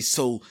said, he's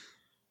so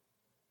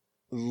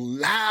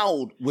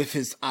loud with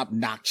his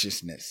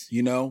obnoxiousness,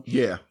 you know?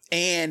 Yeah.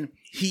 And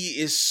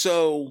he is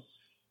so,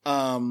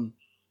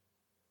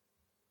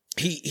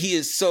 he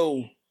is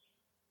so,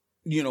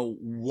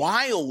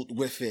 wild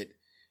with it.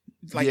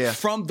 Like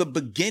from the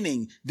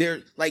beginning,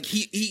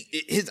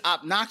 his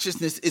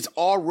obnoxiousness is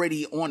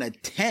already on a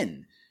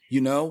 10,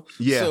 So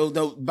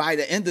by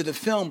the end of the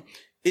film,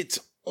 it's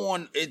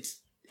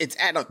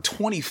at a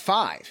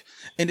 25,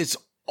 and it's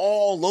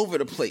all over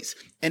the place,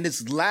 and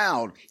it's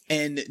loud,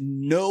 and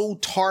no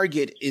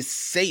target is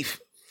safe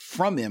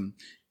from him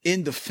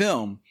in the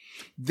film.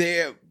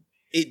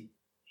 It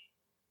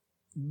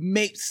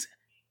makes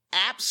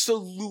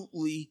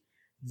absolutely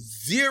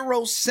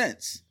 0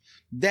 sense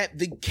that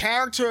the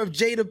character of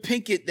Jada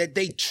Pinkett that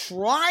they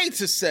tried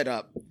to set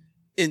up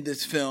in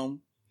this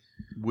film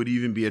would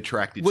even be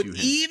attracted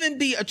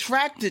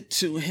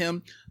to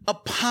him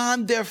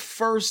upon their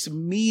first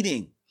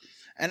meeting.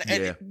 And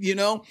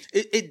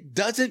it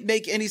doesn't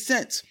make any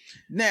sense.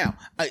 Now,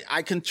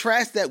 I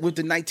contrast that with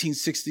the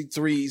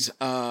 1963's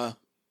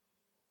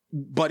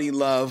Buddy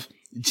Love,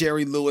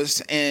 Jerry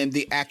Lewis, and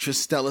the actress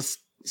Stella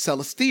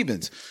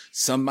Stevens.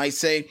 Some might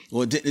say,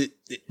 well,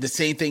 the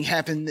same thing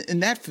happened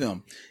in that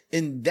film.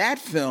 In that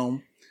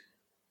film,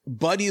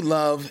 Buddy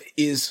Love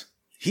he's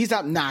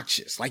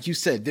obnoxious. Like you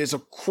said, there's a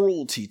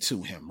cruelty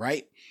to him,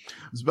 right?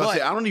 I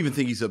don't even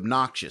think he's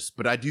obnoxious,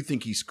 but I do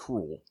think he's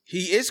cruel.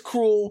 He is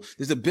cruel.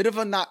 There's a bit of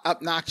an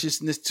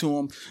obnoxiousness to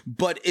him,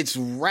 but it's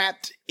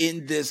wrapped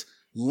in this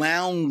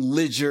lounge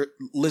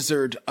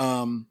lizard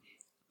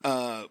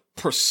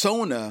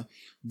persona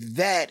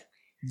that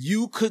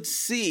you could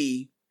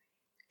see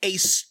a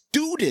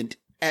student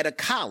at a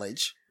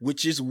college,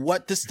 which is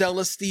what the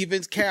Stella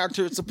Stevens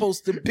character is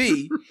supposed to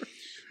be.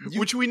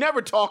 Which we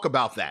never talk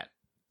about that.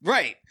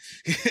 Right.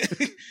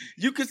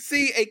 You could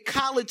see a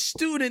college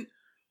student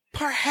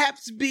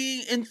perhaps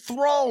being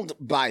enthralled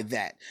by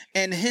that,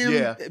 and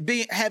him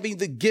having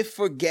the gift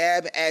for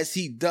gab, as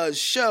he does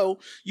show,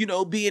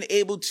 being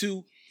able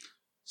to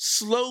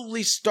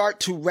slowly start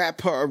to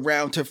wrap her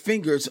around her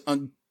fingers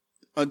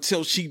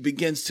until she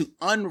begins to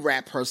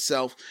unwrap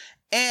herself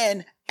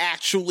and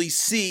actually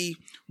see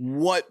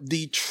what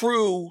the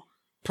true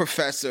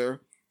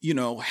professor,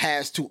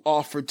 has to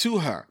offer to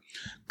her.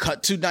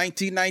 Cut to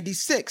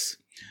 1996.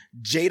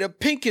 Jada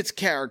Pinkett's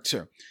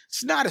character.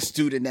 It's not a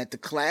student at the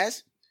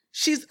class.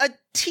 She's a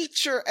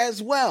teacher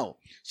as well.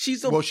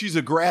 She's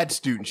a grad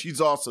student. She's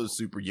also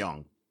super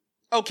young.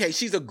 Okay,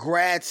 she's a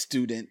grad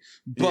student,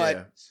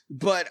 but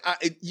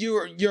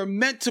you're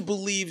meant to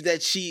believe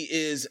that she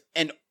is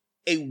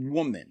a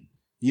woman,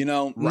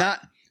 right.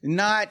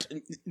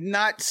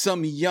 not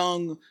some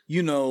young,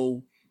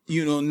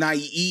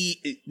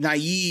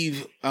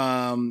 naive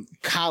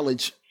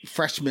college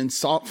freshman,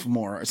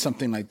 sophomore, or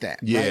something like that.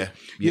 Yeah, right?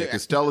 yeah.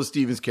 Because Stella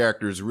Stevens'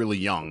 character is really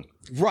young,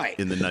 right?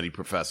 In the Nutty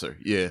Professor,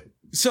 yeah.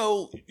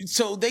 So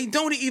they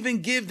don't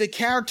even give the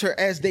character,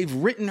 as they've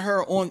written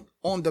her on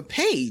the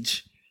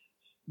page,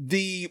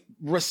 the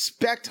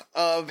respect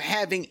of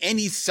having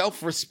any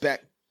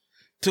self-respect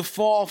to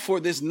fall for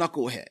this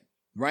knucklehead,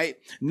 right?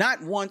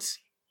 Not once,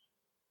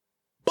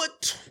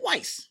 but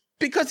twice,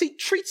 because he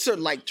treats her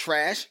like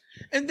trash,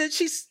 and then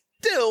she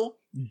still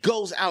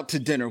goes out to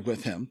dinner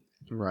with him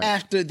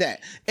after that.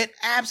 It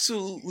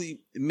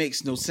absolutely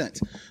makes no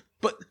sense.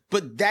 But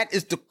that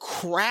is the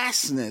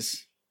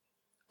crassness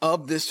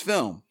of this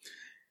film.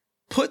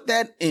 Put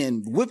that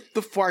in with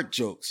the fart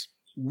jokes,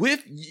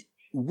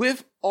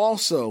 with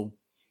also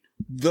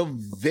the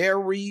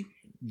very,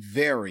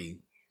 very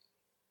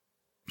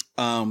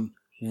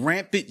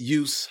rampant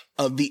use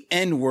of the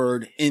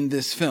N-word in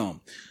this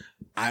film.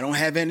 I don't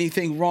have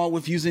anything wrong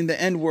with using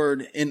the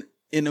N-word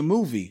in a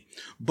movie,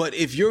 but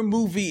if your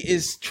movie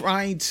is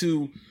trying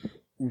to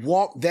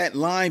walk that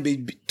line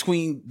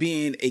between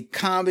being a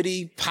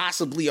comedy,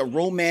 possibly a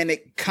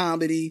romantic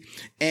comedy,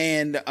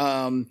 and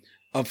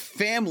a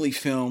family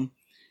film,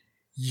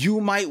 you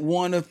might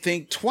want to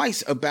think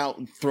twice about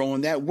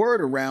throwing that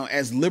word around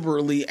as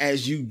liberally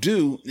as you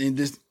do in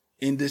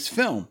this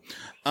film.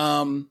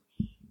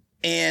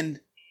 And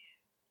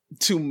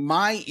to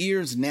my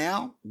ears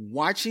now,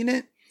 watching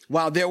it,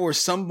 while there were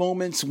some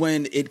moments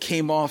when it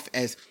came off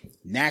as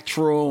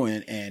natural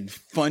and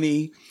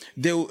funny,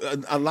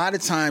 a lot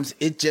of times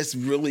it just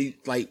really,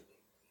 like,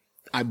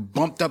 I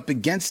bumped up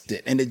against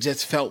it and it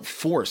just felt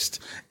forced,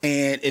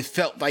 and it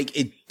felt like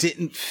it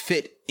didn't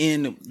fit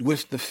in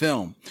with the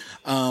film.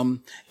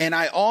 And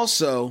I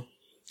also,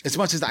 as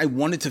much as I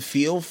wanted to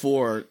feel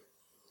for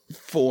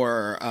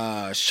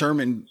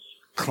Sherman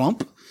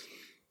Klump,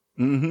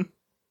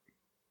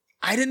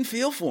 I didn't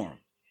feel for him.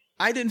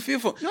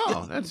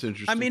 No, that's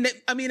interesting. I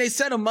mean, they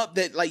set him up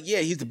that, like, yeah,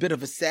 he's a bit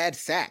of a sad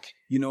sack.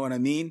 You know what I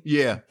mean?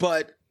 Yeah.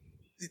 But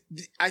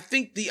I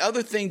think the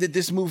other thing that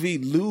this movie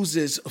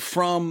loses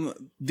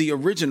from the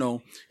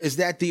original is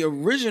that the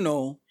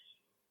original,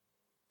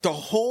 the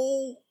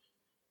whole,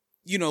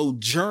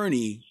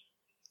 journey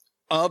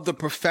of the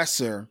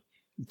professor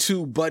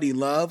to Buddy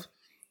Love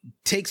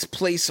takes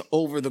place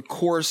over the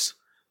course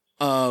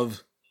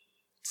of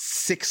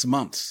 6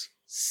 months.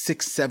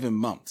 6-7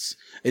 months.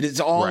 It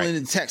is all in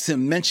the text,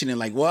 him mentioning,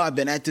 like, well, I've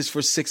been at this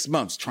for 6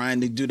 months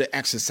trying to do the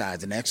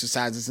exercise, and the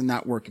exercises are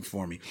not working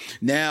for me.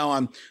 Now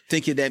I'm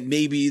thinking that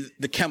maybe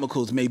the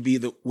chemicals may be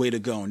the way to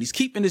go. And he's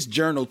keeping this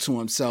journal to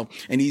himself,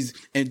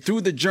 and through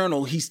the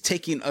journal, he's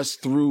taking us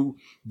through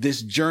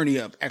this journey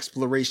of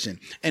exploration.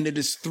 And it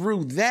is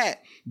through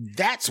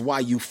that's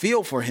why you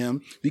feel for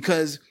him,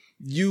 because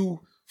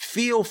you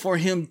feel for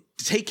him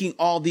making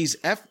all these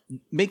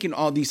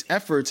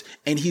efforts,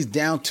 and he's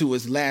down to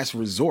his last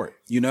resort.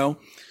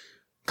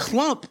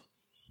 Klump,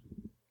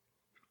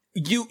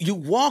 you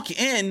walk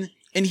in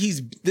and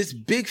he's this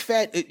big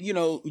fat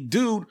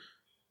dude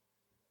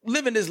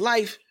living his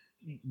life,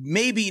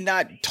 maybe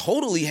not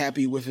totally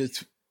happy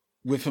with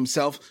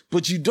himself,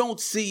 but you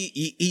don't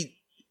see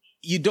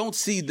you don't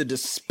see the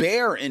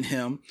despair in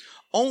him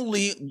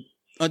only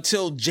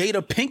until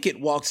Jada Pinkett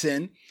walks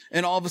in,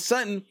 and all of a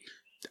sudden,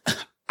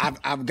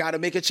 I've got to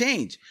make a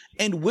change.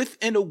 And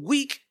within a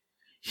week,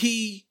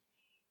 it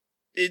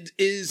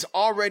is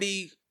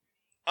already,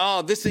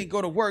 this ain't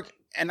going to work,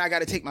 and I got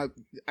to take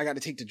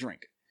the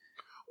drink.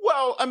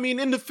 Well, I mean,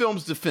 in the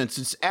film's defense,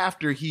 it's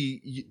after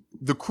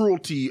the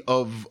cruelty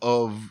of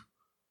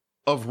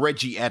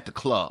Reggie at the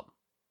club.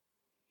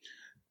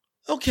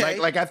 Okay.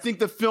 Like I think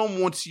the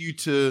film wants you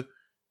to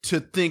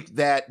think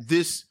that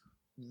this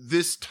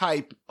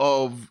type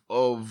of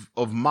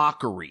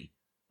mockery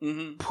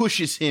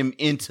pushes him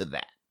into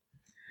that.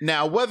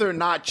 Now, whether or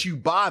not you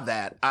buy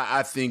that,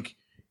 I think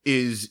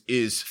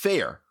is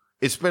fair,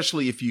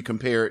 especially if you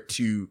compare it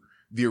to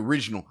the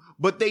original.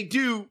 But they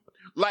do,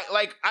 like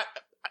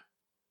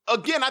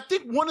again, I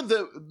think one of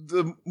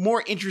the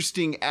more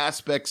interesting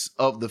aspects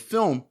of the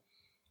film,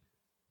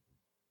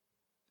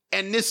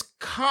 and this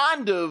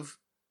kind of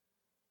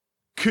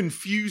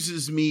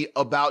confuses me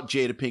about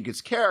Jada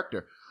Pinkett's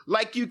character.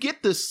 Like, you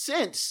get the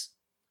sense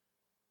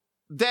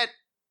that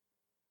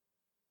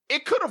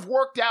it could have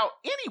worked out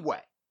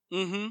anyway.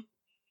 Mm-hmm.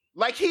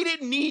 Like, he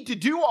didn't need to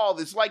do all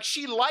this. Like,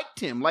 she liked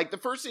him. Like, the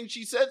first thing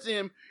she said to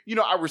him, you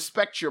know, I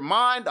respect your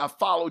mind. I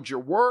followed your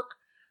work.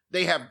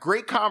 They have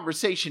great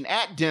conversation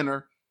at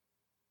dinner.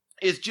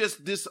 It's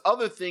just this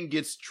other thing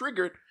gets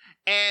triggered.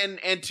 And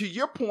to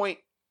your point,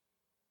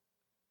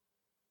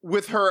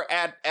 with her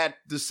at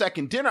the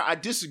second dinner, I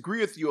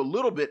disagree with you a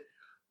little bit.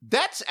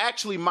 That's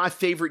actually my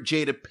favorite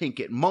Jada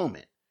Pinkett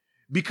moment,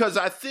 because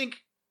I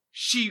think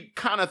she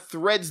kind of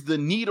threads the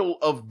needle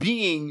of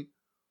being,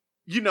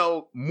 you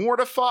know,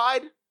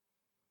 mortified,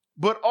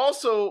 but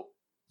also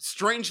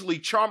strangely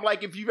charmed.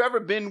 Like, if you've ever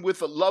been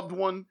with a loved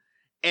one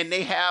and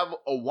they have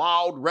a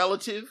wild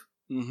relative,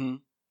 Mm-hmm.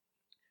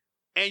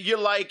 and you're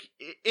like,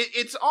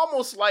 it's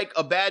almost like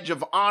a badge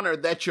of honor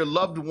that your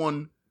loved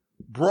one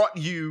brought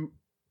you,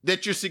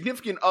 that your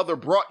significant other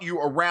brought you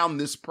around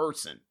this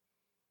person.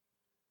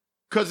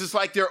 Because it's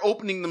like they're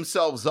opening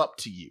themselves up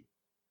to you.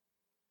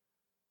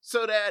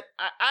 So that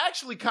I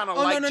actually kind of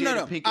like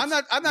Jada Pinkett's I'm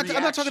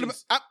not talking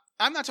about.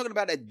 I'm not talking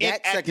about at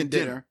that second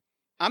dinner.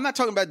 I'm not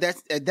talking about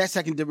that at that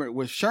second dinner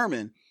with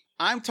Sherman.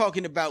 I'm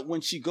talking about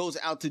when she goes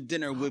out to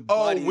dinner with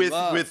Buddy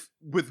Love.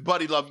 with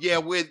Buddy Love.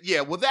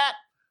 Well,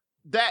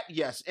 that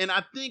yes, and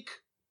I think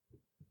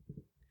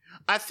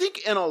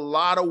in a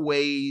lot of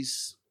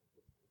ways,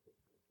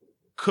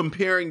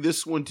 comparing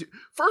this one to,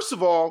 first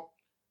of all,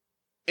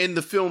 in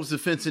the film's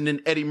defense and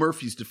in Eddie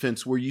Murphy's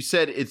defense, where you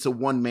said it's a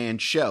one-man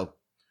show,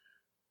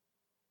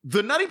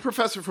 The Nutty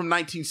Professor from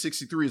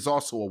 1963 is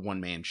also a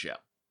one-man show.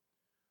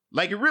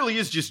 Like, it really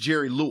is just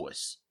Jerry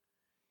Lewis.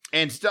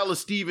 And Stella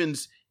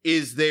Stevens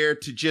is there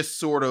to just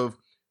sort of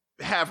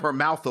have her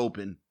mouth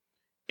open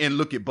and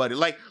look at Buddy.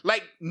 Like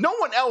no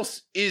one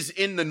else is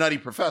in The Nutty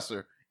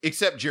Professor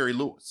except Jerry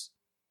Lewis.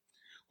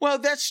 Well,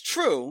 that's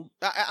true.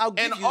 I'll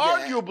give you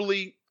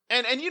arguably,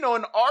 that. And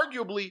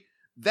arguably,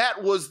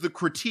 that was the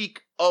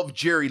critique of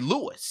Jerry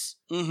Lewis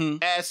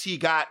as he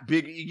got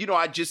big. You know,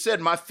 I just said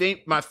my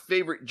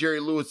favorite Jerry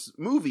Lewis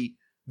movie,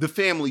 The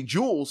Family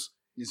Jewels,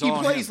 he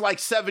plays like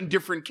 7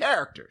 different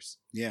characters.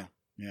 Yeah.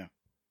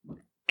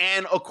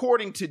 And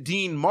according to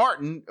Dean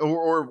Martin,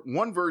 or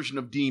one version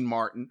of Dean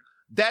Martin,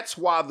 that's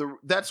why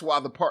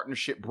the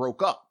partnership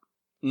broke up.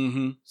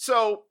 Mm-hmm.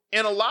 So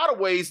in a lot of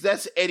ways,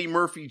 that's Eddie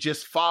Murphy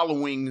just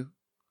following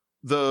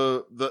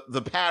the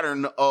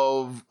pattern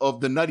of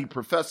the Nutty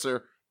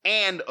Professor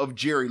and of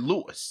Jerry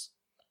Lewis.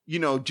 You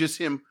know, just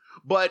him.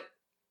 But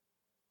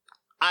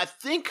I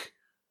think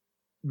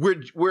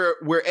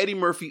where Eddie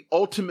Murphy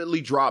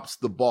ultimately drops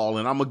the ball,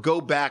 and I'm gonna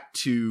go back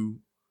to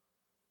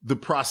the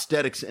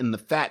prosthetics and the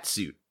fat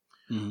suit.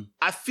 Mm-hmm.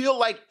 I feel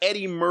like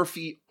Eddie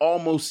Murphy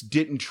almost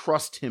didn't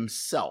trust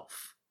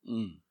himself.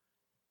 Mm.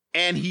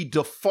 And he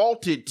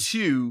defaulted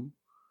to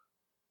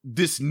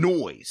this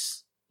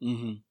noise.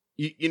 Mm-hmm.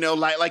 You know,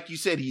 like you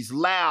said, he's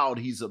loud,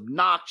 he's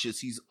obnoxious,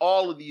 he's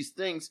all of these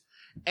things.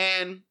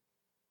 And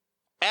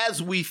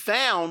as we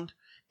found,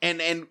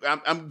 and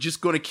I'm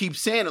just going to keep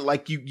saying it,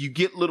 like you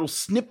get little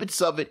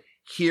snippets of it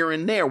here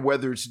and there,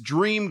 whether it's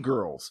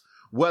Dreamgirls,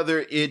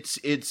 whether it's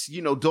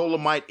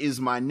Dolomite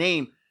Is My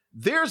Name.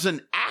 There's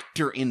an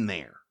actor in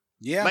there.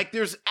 Yeah. Like,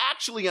 there's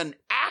actually an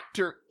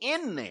actor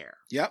in there.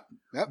 Yep.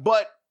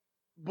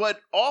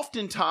 But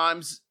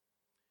oftentimes,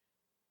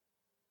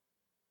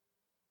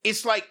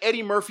 it's like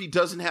Eddie Murphy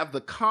doesn't have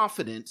the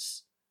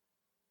confidence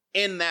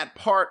in that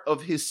part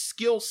of his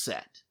skill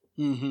set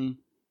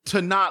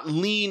to not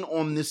lean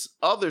on this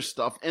other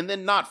stuff. And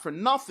then, not for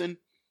nothing,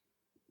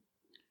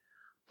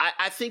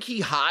 I think he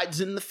hides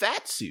in the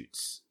fat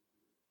suits.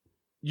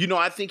 You know,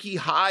 I think he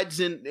hides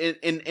in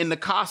the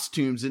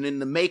costumes and in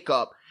the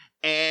makeup,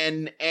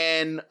 and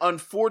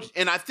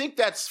unfortunately, and I think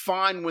that's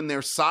fine when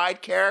they're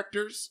side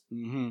characters.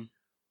 Mm-hmm.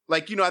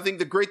 Like, you know, I think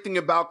the great thing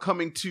about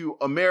Coming to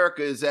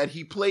America is that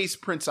he plays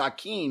Prince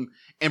Akeem,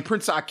 and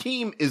Prince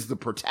Akeem is the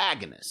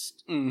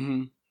protagonist.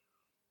 Mm-hmm.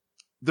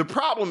 The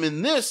problem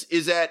in this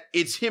is that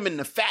it's him in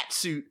the fat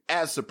suit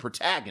as the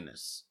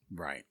protagonist.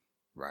 Right.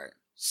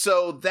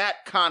 So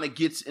that kind of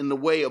gets in the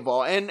way of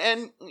all, and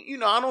you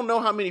know, I don't know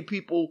how many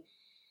people.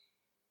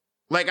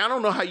 Like, I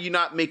don't know how you're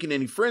not making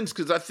any friends,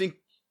 because I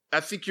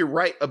think you're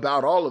right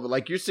about all of it.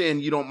 Like, you're saying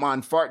you don't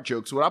mind fart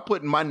jokes. What I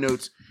put in my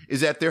notes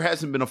is that there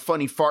hasn't been a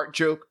funny fart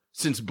joke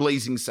since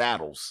Blazing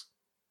Saddles.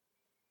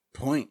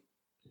 Point.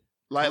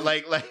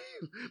 Like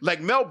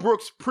Mel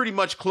Brooks pretty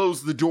much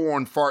closed the door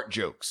on fart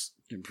jokes.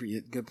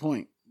 Good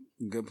point.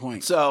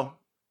 So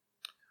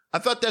I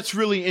thought that's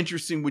really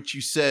interesting what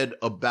you said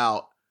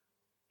about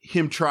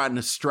him trying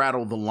to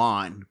straddle the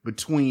line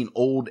between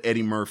old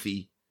Eddie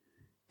Murphy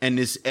and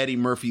this Eddie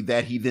Murphy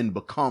that he then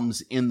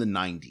becomes in the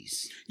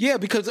 90s. Yeah,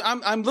 because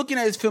I'm looking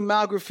at his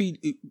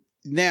filmography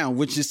now,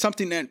 which is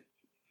something that,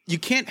 you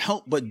can't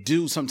help but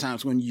do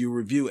sometimes when you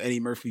review Eddie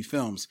Murphy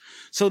films.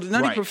 So the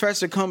Nutty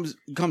Professor comes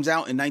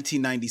out in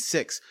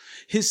 1996.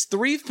 His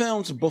 3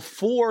 films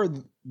before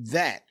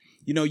that,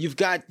 you know, you've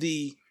got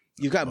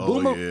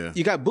Boomerang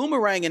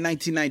in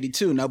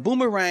 1992. Now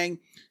Boomerang,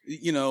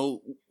 you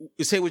know,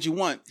 say what you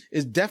want,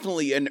 is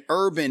definitely an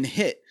urban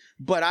hit,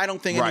 but I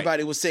don't think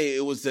anybody would say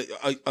it was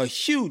a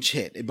huge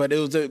hit, but it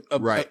was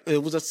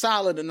it was a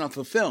solid enough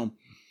a film.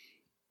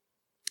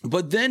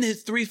 But then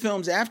his 3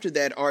 films after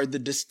that are The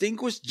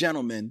Distinguished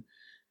Gentleman,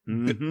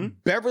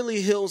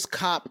 Beverly Hills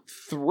Cop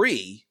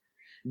 3.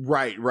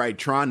 Right.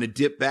 Trying to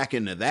dip back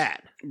into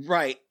that.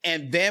 Right.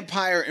 And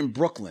Vampire in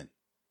Brooklyn.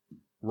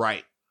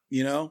 Right.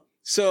 You know?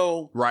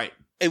 So right.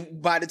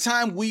 By the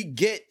time we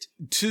get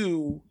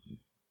to,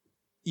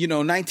 you know,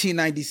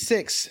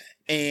 1996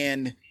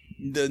 and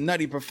the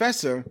Nutty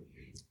Professor,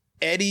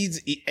 Eddie,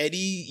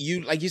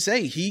 you like you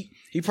say, he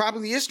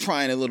probably is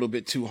trying a little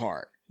bit too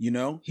hard. You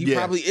know, he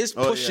probably is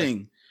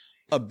pushing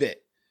a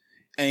bit.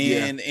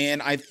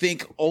 And I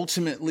think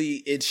ultimately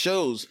it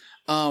shows.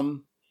 I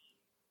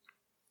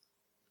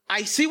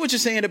see what you're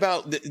saying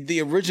about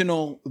the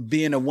original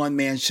being a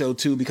one-man show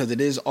too, because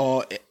it is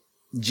all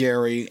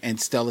Jerry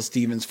and Stella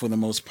Stevens for the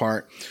most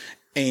part.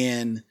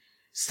 And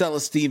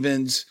Stella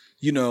Stevens,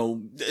 you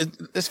know,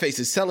 let's face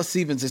it, Stella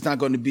Stevens is not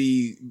going to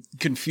be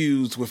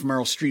confused with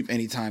Meryl Streep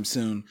anytime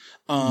soon.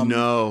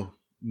 No.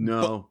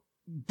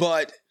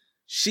 But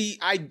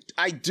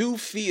I do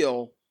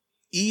feel,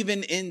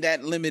 even in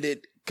that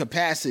limited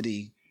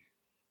capacity,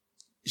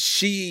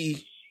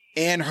 she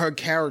and her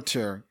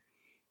character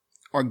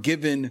are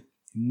given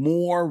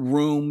more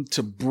room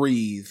to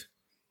breathe,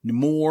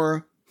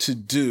 more to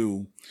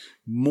do,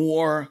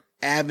 more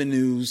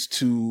avenues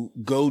to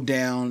go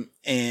down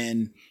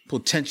and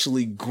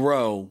potentially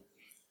grow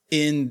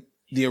in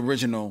the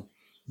original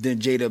than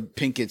Jada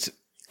Pinkett's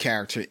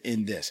character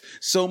in this.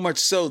 So much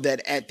so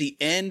that at the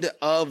end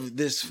of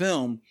this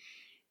film,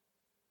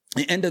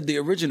 the end of the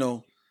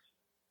original,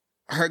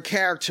 her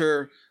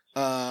character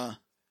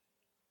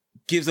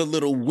gives a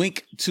little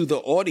wink to the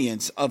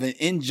audience of an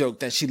in joke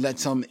that she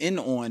lets them in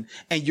on,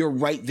 and you're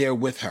right there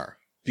with her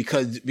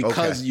because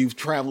you've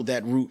traveled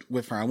that route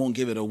with her. I won't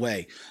give it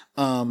away.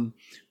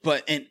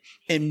 But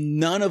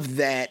none of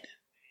that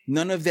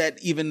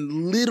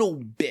even little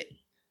bit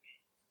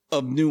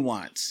of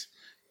nuance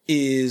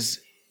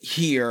is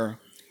here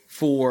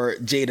for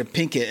Jada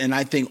Pinkett, and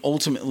I think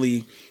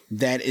ultimately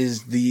that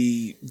is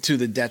to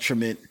the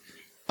detriment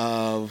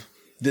of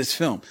this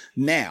film.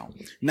 Now,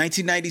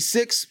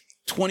 1996,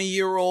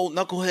 20-year-old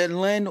knucklehead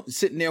Len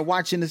sitting there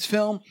watching this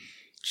film.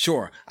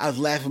 Sure, I was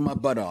laughing my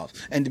butt off.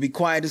 And to be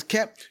quiet as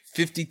kept,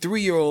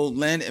 53-year-old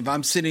Len, if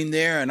I'm sitting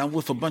there and I'm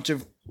with a bunch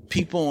of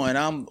people and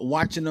I'm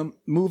watching a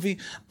movie,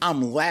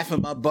 I'm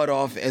laughing my butt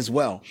off as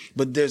well.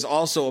 But there's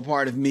also a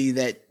part of me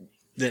that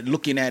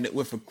looking at it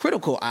with a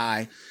critical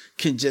eye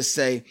can just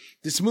say,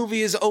 this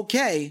movie is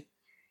okay,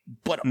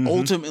 but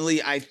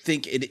ultimately I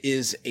think it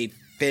is a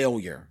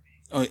failure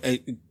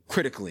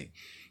critically.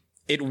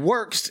 It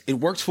works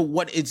for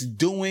what it's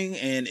doing,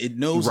 and it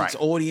knows its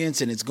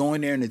audience, and it's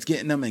going there and it's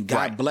getting them, and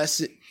God bless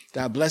it.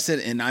 God bless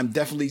it. And I'm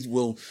definitely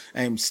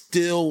I'm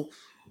still,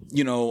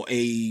 you know,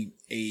 a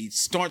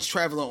staunch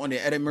traveler on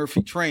the Eddie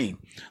Murphy train.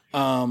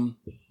 But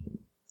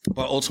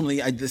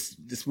ultimately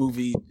this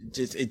movie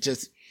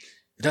it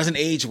doesn't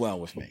age well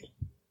with me.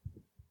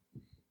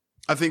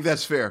 I think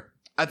that's fair.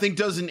 I think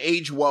doesn't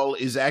age well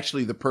is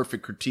actually the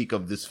perfect critique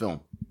of this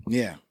film.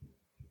 Yeah.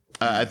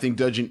 I think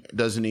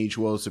doesn't age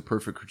well is the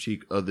perfect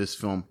critique of this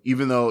film.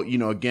 Even though, you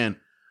know, again,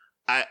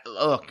 I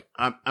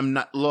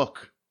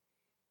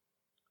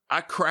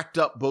cracked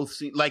up both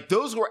scenes. Like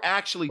those are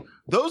actually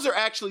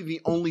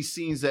the only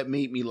scenes that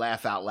made me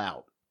laugh out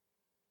loud.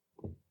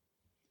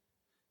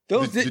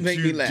 Those didn't make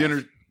me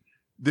laugh.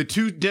 The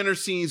 2 dinner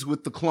scenes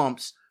with the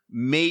clumps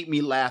made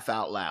me laugh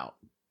out loud.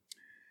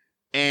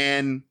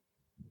 And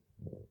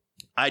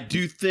I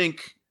do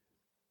think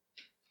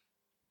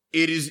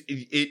it is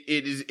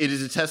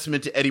a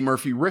testament to Eddie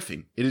Murphy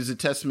riffing. It is a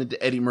testament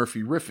to Eddie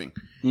Murphy riffing.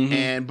 Mm-hmm.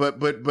 And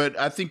but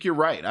I think you're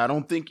right. I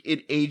don't think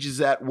it ages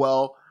that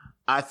well.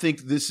 I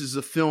think this is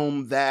a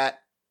film that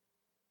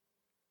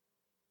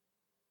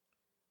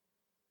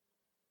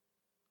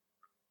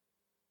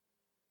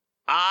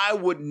I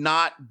would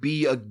not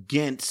be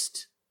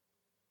against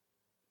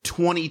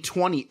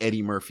 2020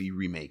 Eddie Murphy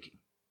remaking.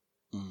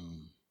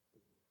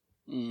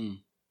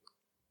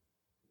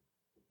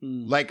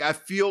 Like, I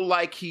feel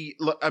like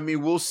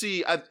we'll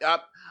see.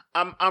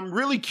 I'm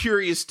really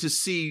curious to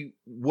see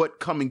what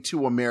Coming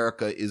to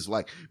America is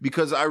like,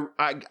 because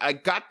I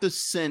got the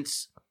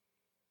sense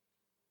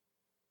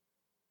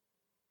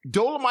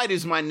Dolomite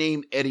Is My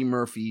Name Eddie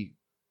Murphy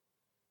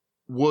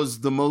was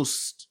the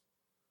most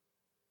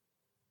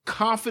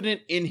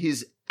confident in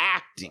his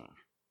acting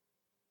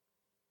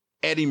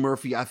Eddie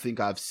Murphy I think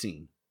I've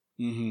seen.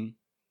 Mm-hmm.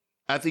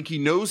 I think he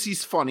knows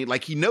he's funny.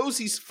 Like, he knows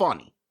he's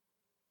funny.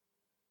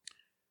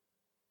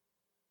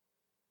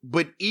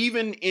 But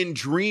even in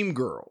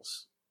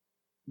Dreamgirls,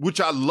 which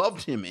I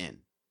loved him in,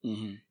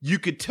 Mm-hmm. You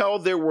could tell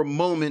there were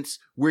moments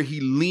where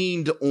he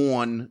leaned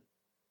on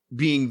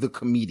being the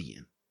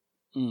comedian.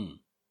 Mm.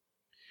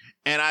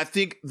 And I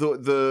think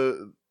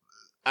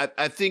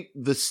I think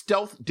the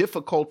stealth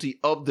difficulty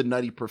of the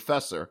Nutty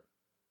Professor,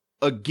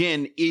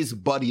 again, is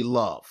Buddy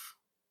Love.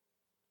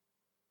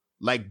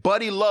 Like,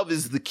 Buddy Love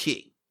is the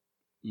key.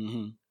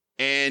 Mm-hmm.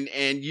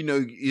 And you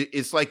know,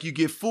 it's like you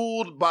get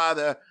fooled by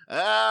the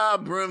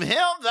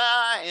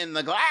Broomhilda in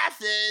the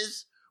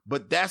glasses,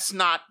 but that's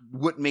not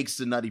what makes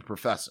the Nutty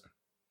Professor.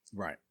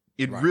 Right.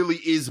 It really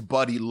is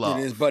Buddy Love.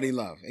 It is Buddy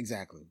Love.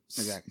 Exactly.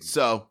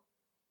 So,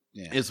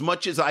 as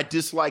much as I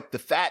dislike the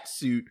fat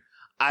suit,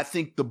 I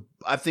think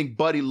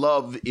Buddy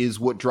Love is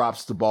what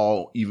drops the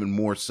ball even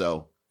more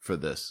so for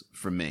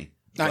me.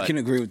 I can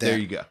agree with that. There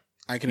you go.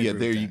 I can agree with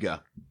that. There you go.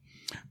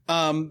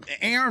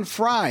 Aaron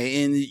Fry,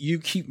 and you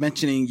keep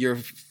mentioning your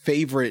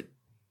favorite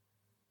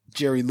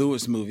Jerry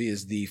Lewis movie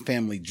is The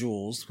Family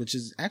Jewels, which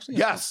is actually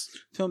a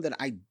film that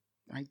I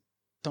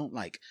don't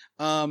like.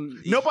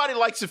 Nobody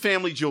likes The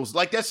Family Jewels.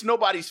 Like, that's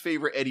nobody's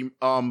favorite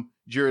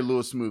Jerry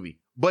Lewis movie,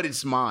 but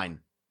it's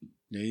mine.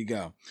 There you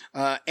go.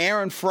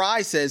 Aaron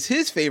Fry says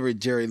his favorite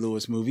Jerry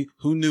Lewis movie,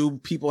 who knew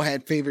people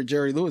had favorite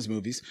Jerry Lewis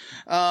movies,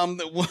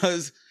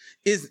 is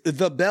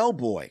The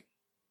Bellboy.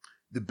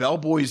 The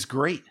Bellboy is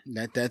great.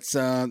 That's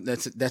a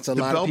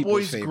lot of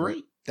people's favorite.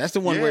 Great. That's the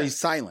one where he's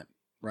silent,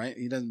 right?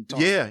 He doesn't talk.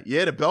 Yeah.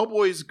 The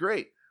Bellboy is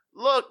great.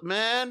 Look,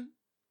 man.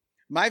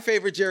 My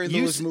favorite Jerry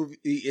Lewis movie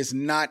is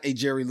not a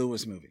Jerry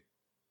Lewis movie.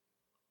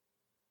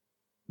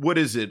 What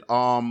is it?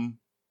 You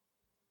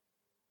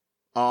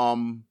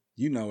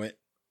know it.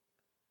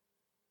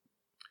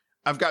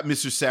 I've got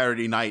Mr.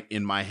 Saturday Night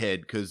in my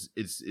head because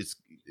you're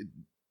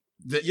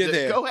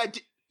there. Go ahead.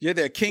 You're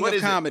there. King of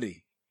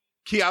Comedy.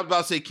 I was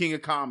about to say King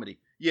of Comedy.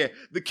 Yeah,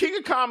 the King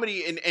of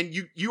Comedy, and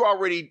you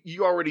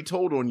already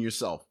told on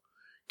yourself.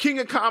 King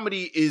of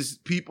Comedy is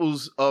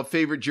people's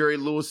favorite Jerry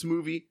Lewis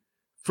movie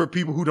for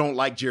people who don't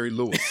like Jerry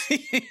Lewis.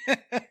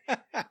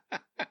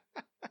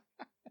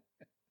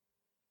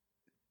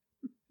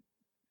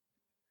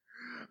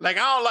 Like,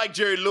 I don't like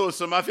Jerry Lewis,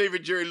 so my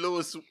favorite Jerry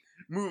Lewis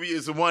movie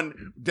is the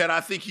one that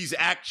I think he's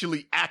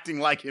actually acting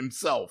like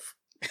himself.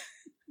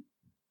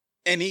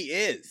 And he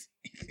is.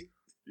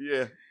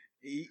 Yeah.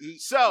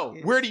 So,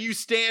 where do you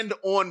stand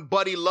on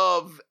Buddy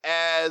Love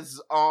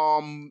as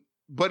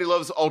Buddy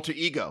Love's alter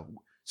ego?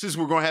 Since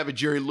we're going to have a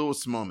Jerry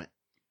Lewis moment.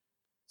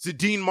 Is it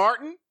Dean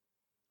Martin?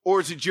 Or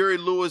is it Jerry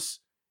Lewis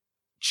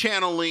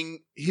channeling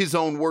his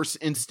own worst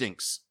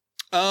instincts?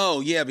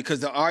 Oh, yeah, because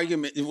the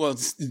argument, well,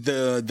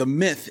 the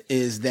myth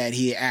is that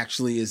he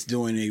actually is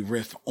doing a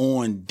riff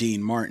on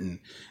Dean Martin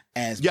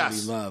as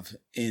Buddy Love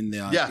in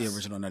the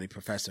original Nutty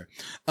Professor.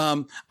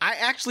 I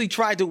actually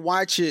tried to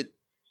watch it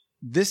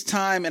this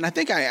time, and I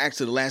think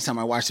the last time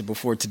I watched it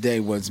before today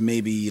was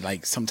maybe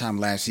like sometime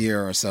last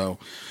year or so,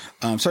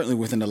 certainly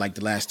within the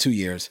last 2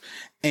 years,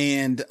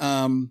 and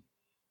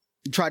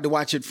tried to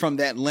watch it from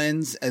that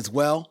lens as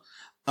well,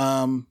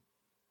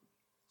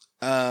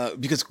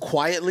 because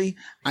quietly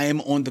I am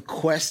on the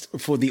quest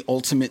for the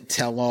ultimate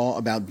tell-all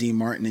about Dean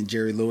Martin and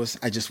Jerry Lewis.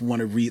 I just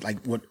want to read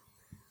what,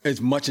 as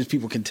much as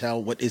people can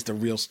tell, what is the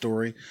real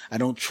story. I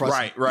don't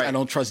trust. Right. I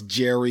don't trust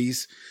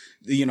Jerry's.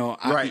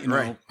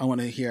 I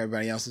want to hear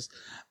everybody else's.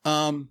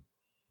 I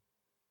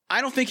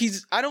don't think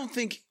he's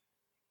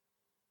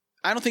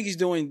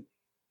doing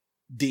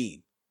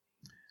Dean.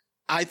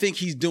 I think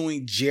he's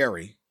doing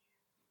Jerry.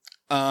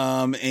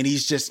 And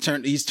he's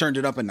turned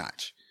it up a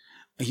notch.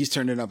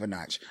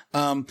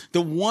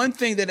 The one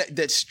thing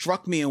that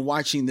struck me in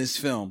watching this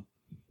film,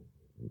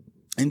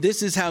 and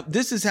this is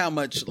how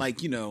much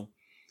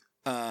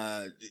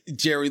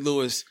Jerry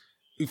Lewis,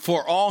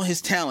 for all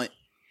his talent,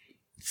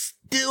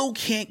 still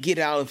can't get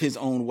out of his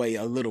own way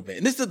a little bit.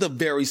 And this is a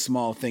very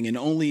small thing, and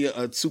only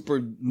a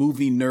super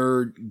movie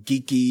nerd,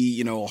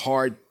 geeky,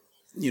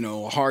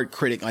 hard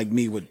critic like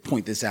me would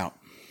point this out,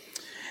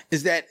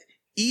 is that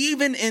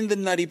even in The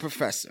Nutty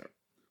Professor,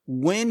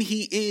 when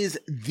he is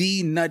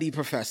the Nutty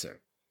Professor,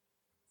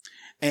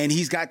 and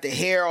he's got the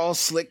hair all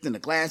slicked and the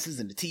glasses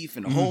and the teeth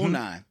and the whole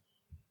nine,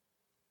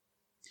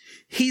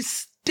 he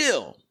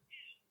still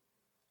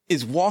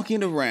is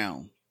walking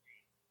around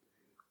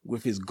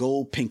with his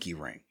gold pinky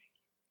ring.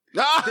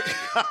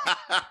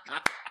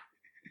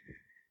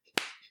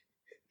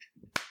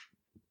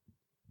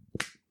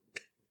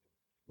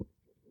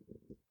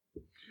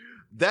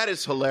 That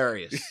is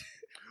hilarious.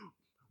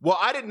 Well,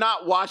 I did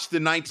not watch the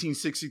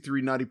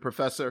 1963 Nutty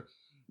Professor,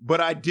 but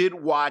I did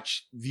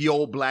watch the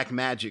old black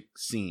magic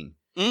scene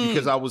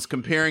because I was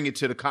comparing it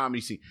to the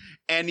comedy scene.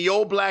 And the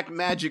old black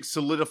magic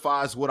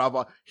solidifies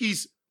what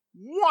he's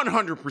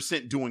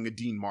 100% doing a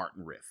Dean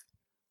Martin riff.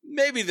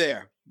 Maybe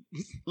there.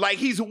 Like,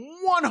 he's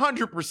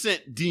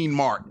 100% Dean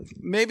Martin.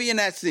 Maybe in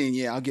that scene,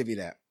 yeah, I'll give you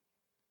that.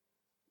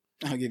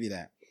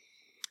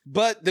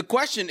 But the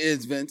question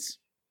is, Vince.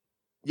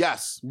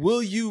 Yes.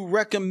 Will you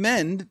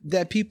recommend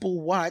that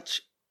people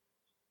watch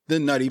The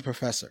Nutty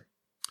Professor?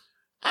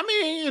 I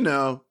mean,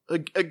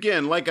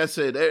 again, like I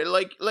said,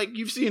 like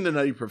you've seen The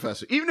Nutty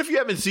Professor. Even if you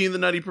haven't seen The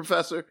Nutty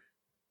Professor,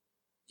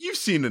 you've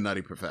seen the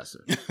Nutty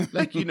Professor.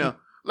 Like, you know,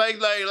 like,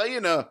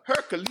 you know,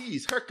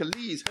 Hercules.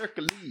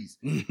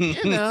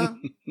 You know.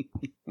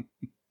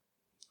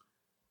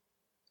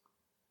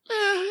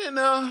 You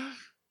know.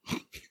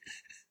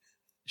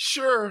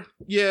 Sure.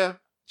 Yeah,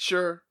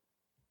 sure.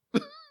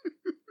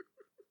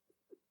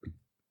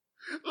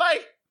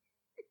 Like,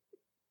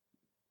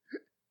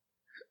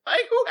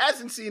 who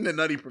hasn't seen the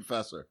Nutty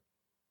Professor?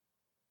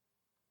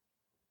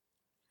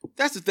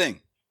 That's the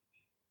thing.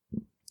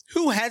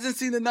 Who hasn't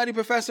seen the Nutty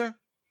Professor?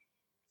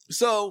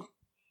 So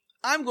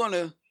I'm going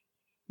to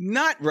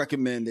not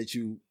recommend that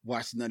you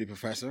watch the Nutty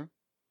Professor.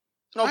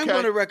 Okay. I'm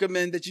going to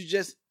recommend that you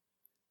just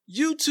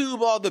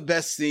YouTube all the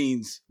best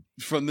scenes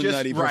from the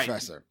Nutty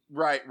Professor.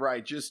 Right.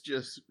 Just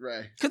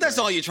right. Because that's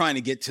all you're trying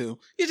to get to.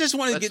 You just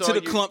want to get to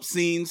the clump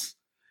scenes.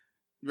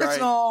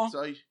 That's all.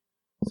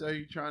 So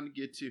you're trying to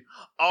get to.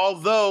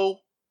 Although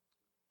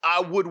I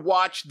would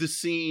watch the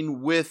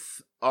scene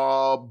with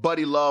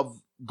Buddy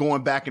Love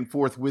going back and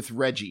forth with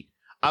Reggie.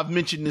 I've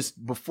mentioned this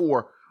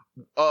before.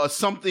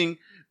 Something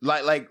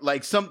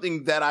like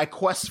something that I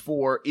quest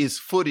for is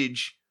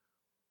footage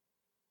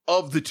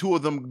of the two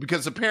of them,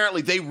 because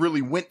apparently they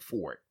really went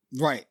for it.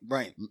 Right.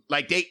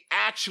 Like they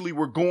actually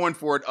were going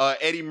for it.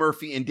 Eddie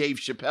Murphy and Dave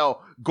Chappelle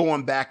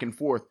going back and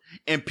forth.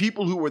 And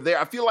people who were there,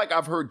 I feel like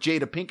I've heard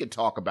Jada Pinkett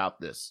talk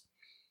about this.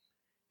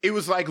 It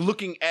was like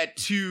looking at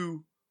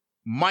two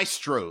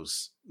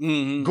maestros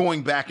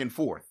going back and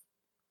forth.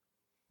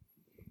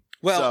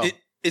 Well,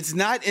 it's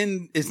not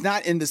in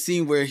the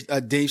scene where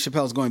Dave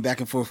Chappelle's going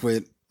back and forth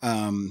with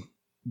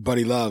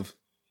Buddy Love.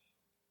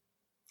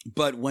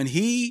 But when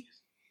he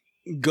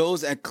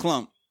goes at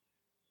Clump,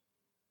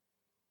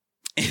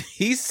 and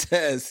he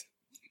says,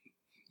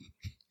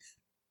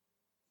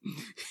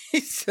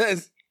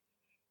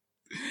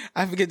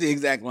 I forget the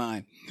exact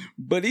line,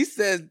 but he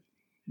says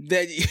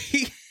that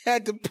he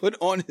had to put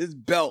on his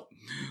belt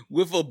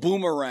with a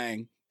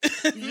boomerang.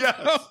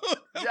 Yes.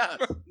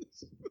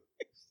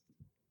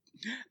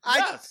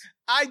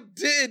 I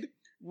did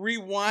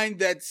rewind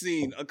that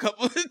scene a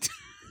couple of times.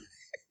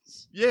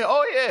 Yeah.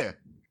 Oh, yeah.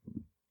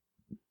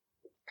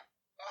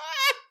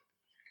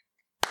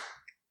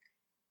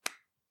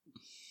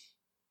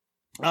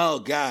 Oh,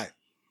 God.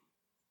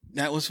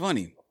 That was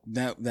funny.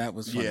 That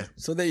was funny. Yeah.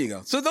 So there you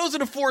go. So those are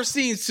the 4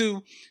 scenes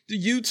to the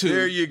YouTube.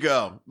 There you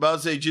go. About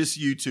to say just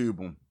YouTube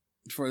them.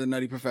 For the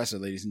Nutty Professor,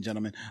 ladies and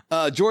gentlemen.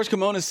 George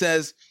Kimona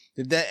says,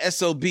 if that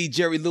SOB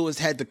Jerry Lewis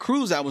had the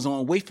cruise I was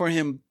on, wait for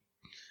him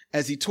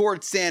as he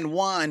toured San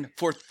Juan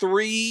for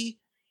 3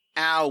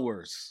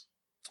 hours.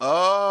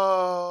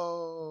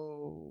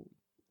 Oh.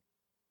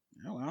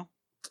 Oh, well.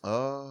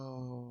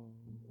 Oh.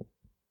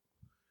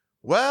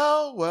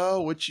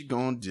 Well, what you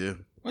gonna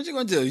do? What you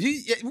gonna do?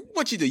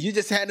 What you do? You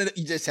just had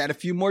a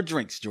few more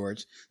drinks,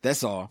 George.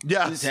 That's all.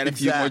 Yeah, you just had a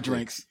few more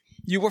drinks.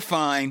 You were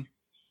fine.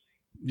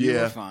 You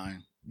were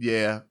fine.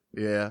 Yeah.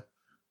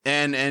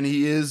 And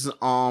he is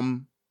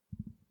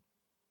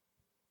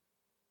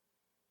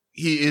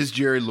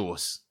Jerry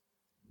Lewis.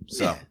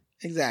 So yeah,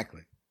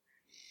 exactly.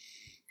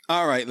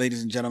 All right,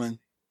 ladies and gentlemen.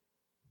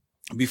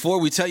 Before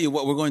we tell you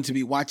what we're going to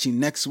be watching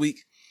next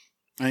week,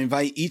 I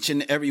invite each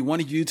and every one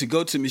of you to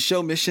go to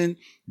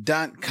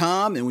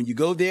MichelleMission.com. And when you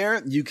go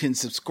there, you can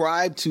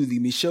subscribe to the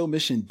Michelle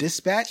Mission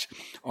Dispatch,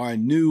 our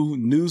new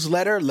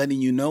newsletter,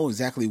 letting you know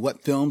exactly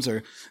what films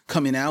are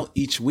coming out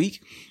each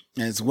week,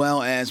 as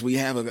well as we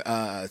have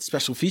a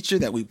special feature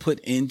that we put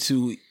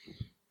into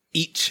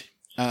each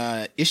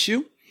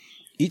issue,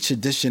 each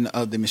edition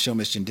of the Michelle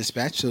Mission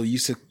Dispatch. So you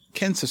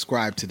can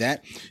subscribe to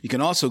that. You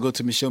can also go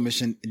to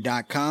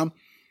MichelleMission.com,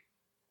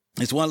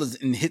 as well as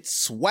hit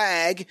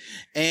swag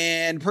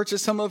and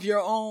purchase some of your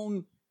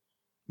own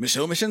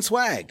Michelle Mission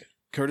swag,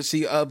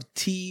 courtesy of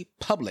T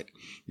Public,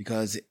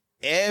 because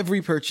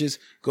every purchase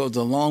goes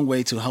a long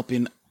way to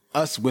helping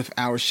us with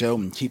our show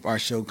and keep our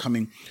show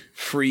coming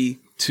free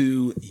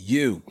to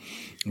you.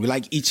 We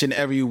like each and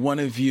every one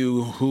of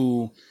you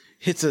who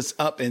hits us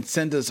up and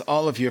send us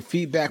all of your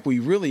feedback. We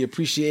really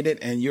appreciate it.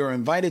 And you're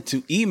invited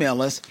to email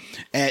us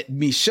at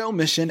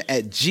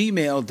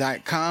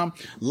michellemission@gmail.com.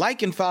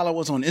 Like and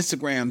follow us on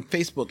Instagram,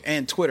 Facebook,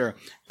 and Twitter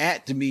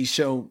at the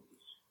Michelle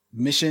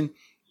Mission,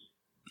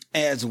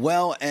 as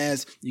well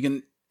as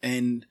you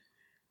can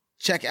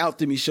check out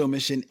the Michelle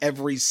Mission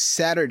every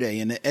Saturday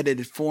in the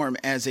edited form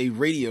as a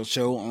radio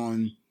show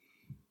on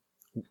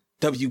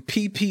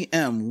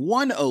WPPM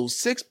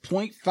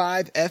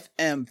 106.5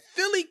 FM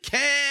Philly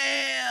Cam.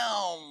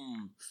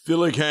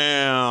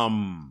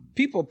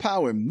 People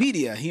Power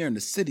Media here in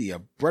the city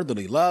of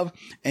brotherly love.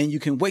 And you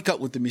can wake up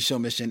with the Michelle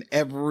Mission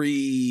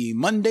every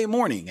Monday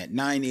morning at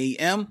 9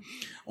 a.m.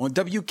 on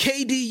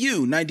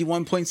WKDU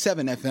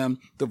 91.7 FM,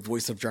 the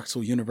voice of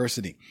Drexel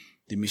University.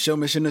 The Michelle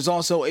Mission is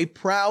also a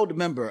proud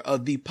member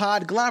of the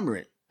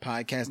Podglomerate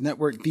Podcast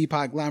Network, the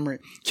Podglomerate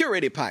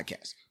curated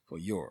podcast for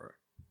your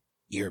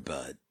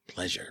earbud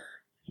pleasure.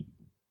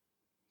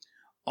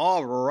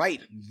 All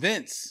right,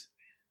 Vince.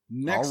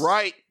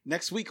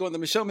 Next week on the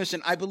Michelle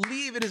Mission, I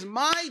believe it is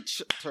my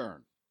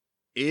turn.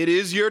 It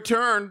is your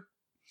turn.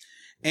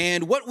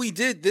 And what we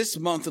did this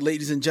month,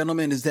 ladies and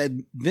gentlemen, is that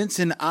Vince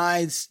and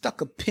I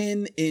stuck a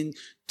pin in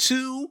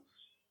 2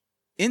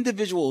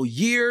 individual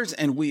years,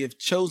 and we have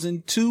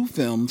chosen 2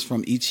 films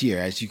from each year.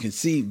 As you can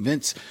see,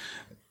 Vince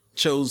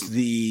chose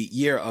the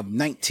year of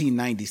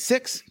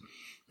 1996,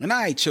 and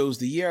I chose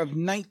the year of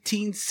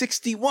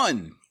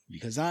 1961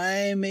 because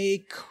I'm a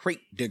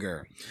crate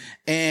digger.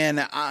 And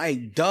I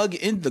dug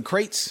in the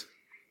crates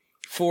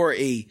for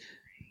a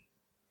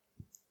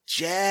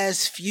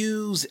jazz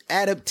fuse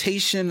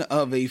adaptation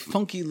of a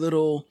funky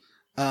little,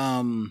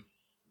 I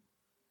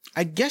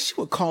guess you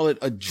would call it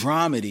a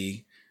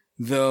dramedy,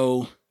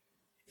 though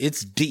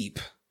it's deep.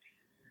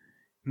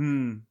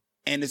 And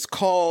it's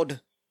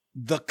called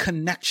The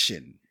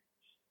Connection.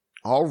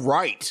 All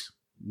right.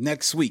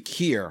 Next week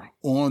here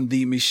on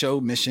the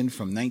Michaud Mission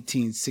from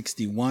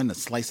 1961, a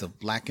slice of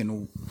black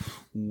and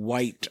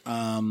white,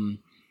 I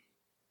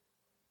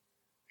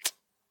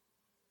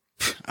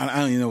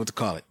don't even know what to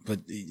call it,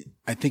 but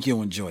I think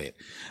you'll enjoy it.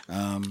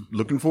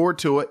 Looking forward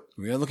to it.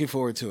 We're looking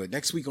forward to it.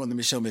 Next week on the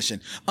Michaud Mission.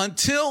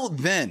 Until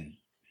then,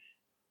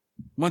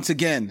 once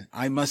again,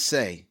 I must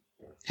say,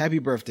 happy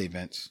birthday,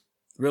 Vince.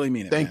 Really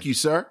mean it. Thank you,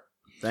 sir.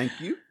 Thank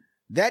you.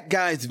 That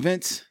guy's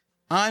Vince.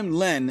 I'm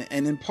Len,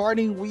 and in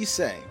parting, we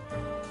say,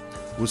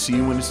 we'll see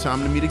you when it's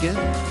time to meet again.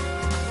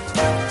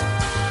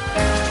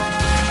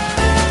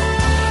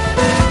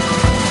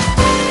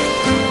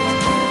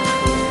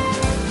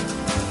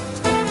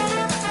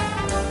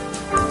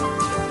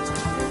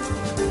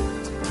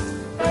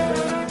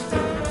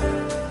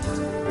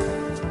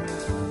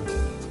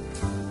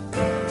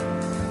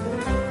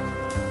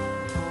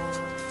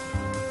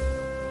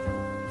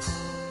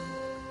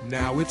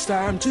 Now it's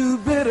time to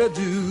bid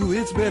adieu.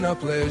 It's been a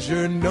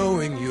pleasure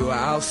knowing you.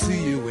 I'll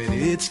see you when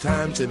it's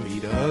time to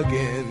meet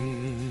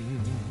again.